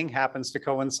 17 meeting happens to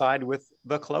coincide with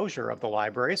the closure of the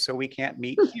library, so we can't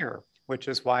meet here, which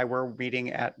is why we're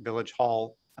meeting at Village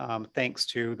Hall, thanks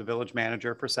to the village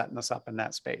manager for setting us up in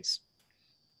that space.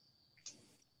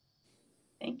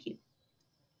 Thank you.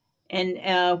 And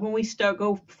when we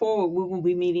go forward, we will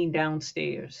be meeting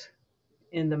downstairs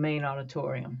in the main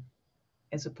auditorium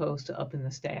as opposed to up in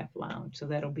the staff lounge. So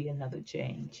that'll be another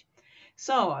change.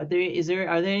 So are there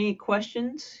any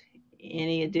questions?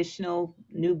 Any additional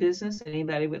new business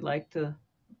anybody would like to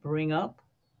bring up?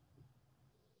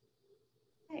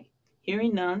 Okay.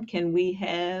 Hearing none, can we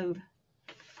have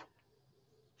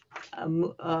a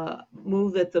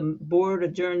move that the board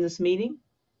adjourn this meeting?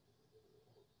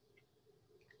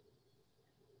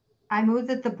 I move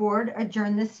that the board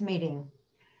adjourn this meeting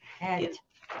at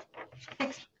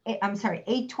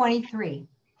 8:23.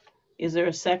 Is there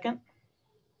a second?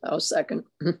 I'll second.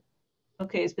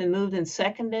 Okay, it's been moved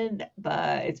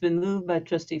by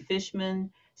trustee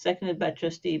Fishman, seconded by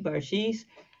trustee Barshis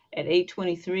at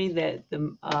 8:23 that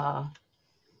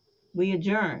we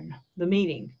adjourn the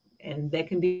meeting, and that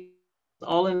can be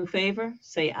all in favor,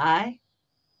 say aye.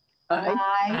 Aye.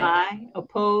 Aye.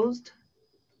 Opposed?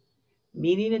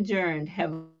 Meeting adjourned.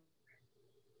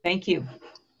 Thank you.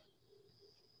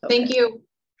 Thank you.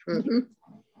 Mm-hmm.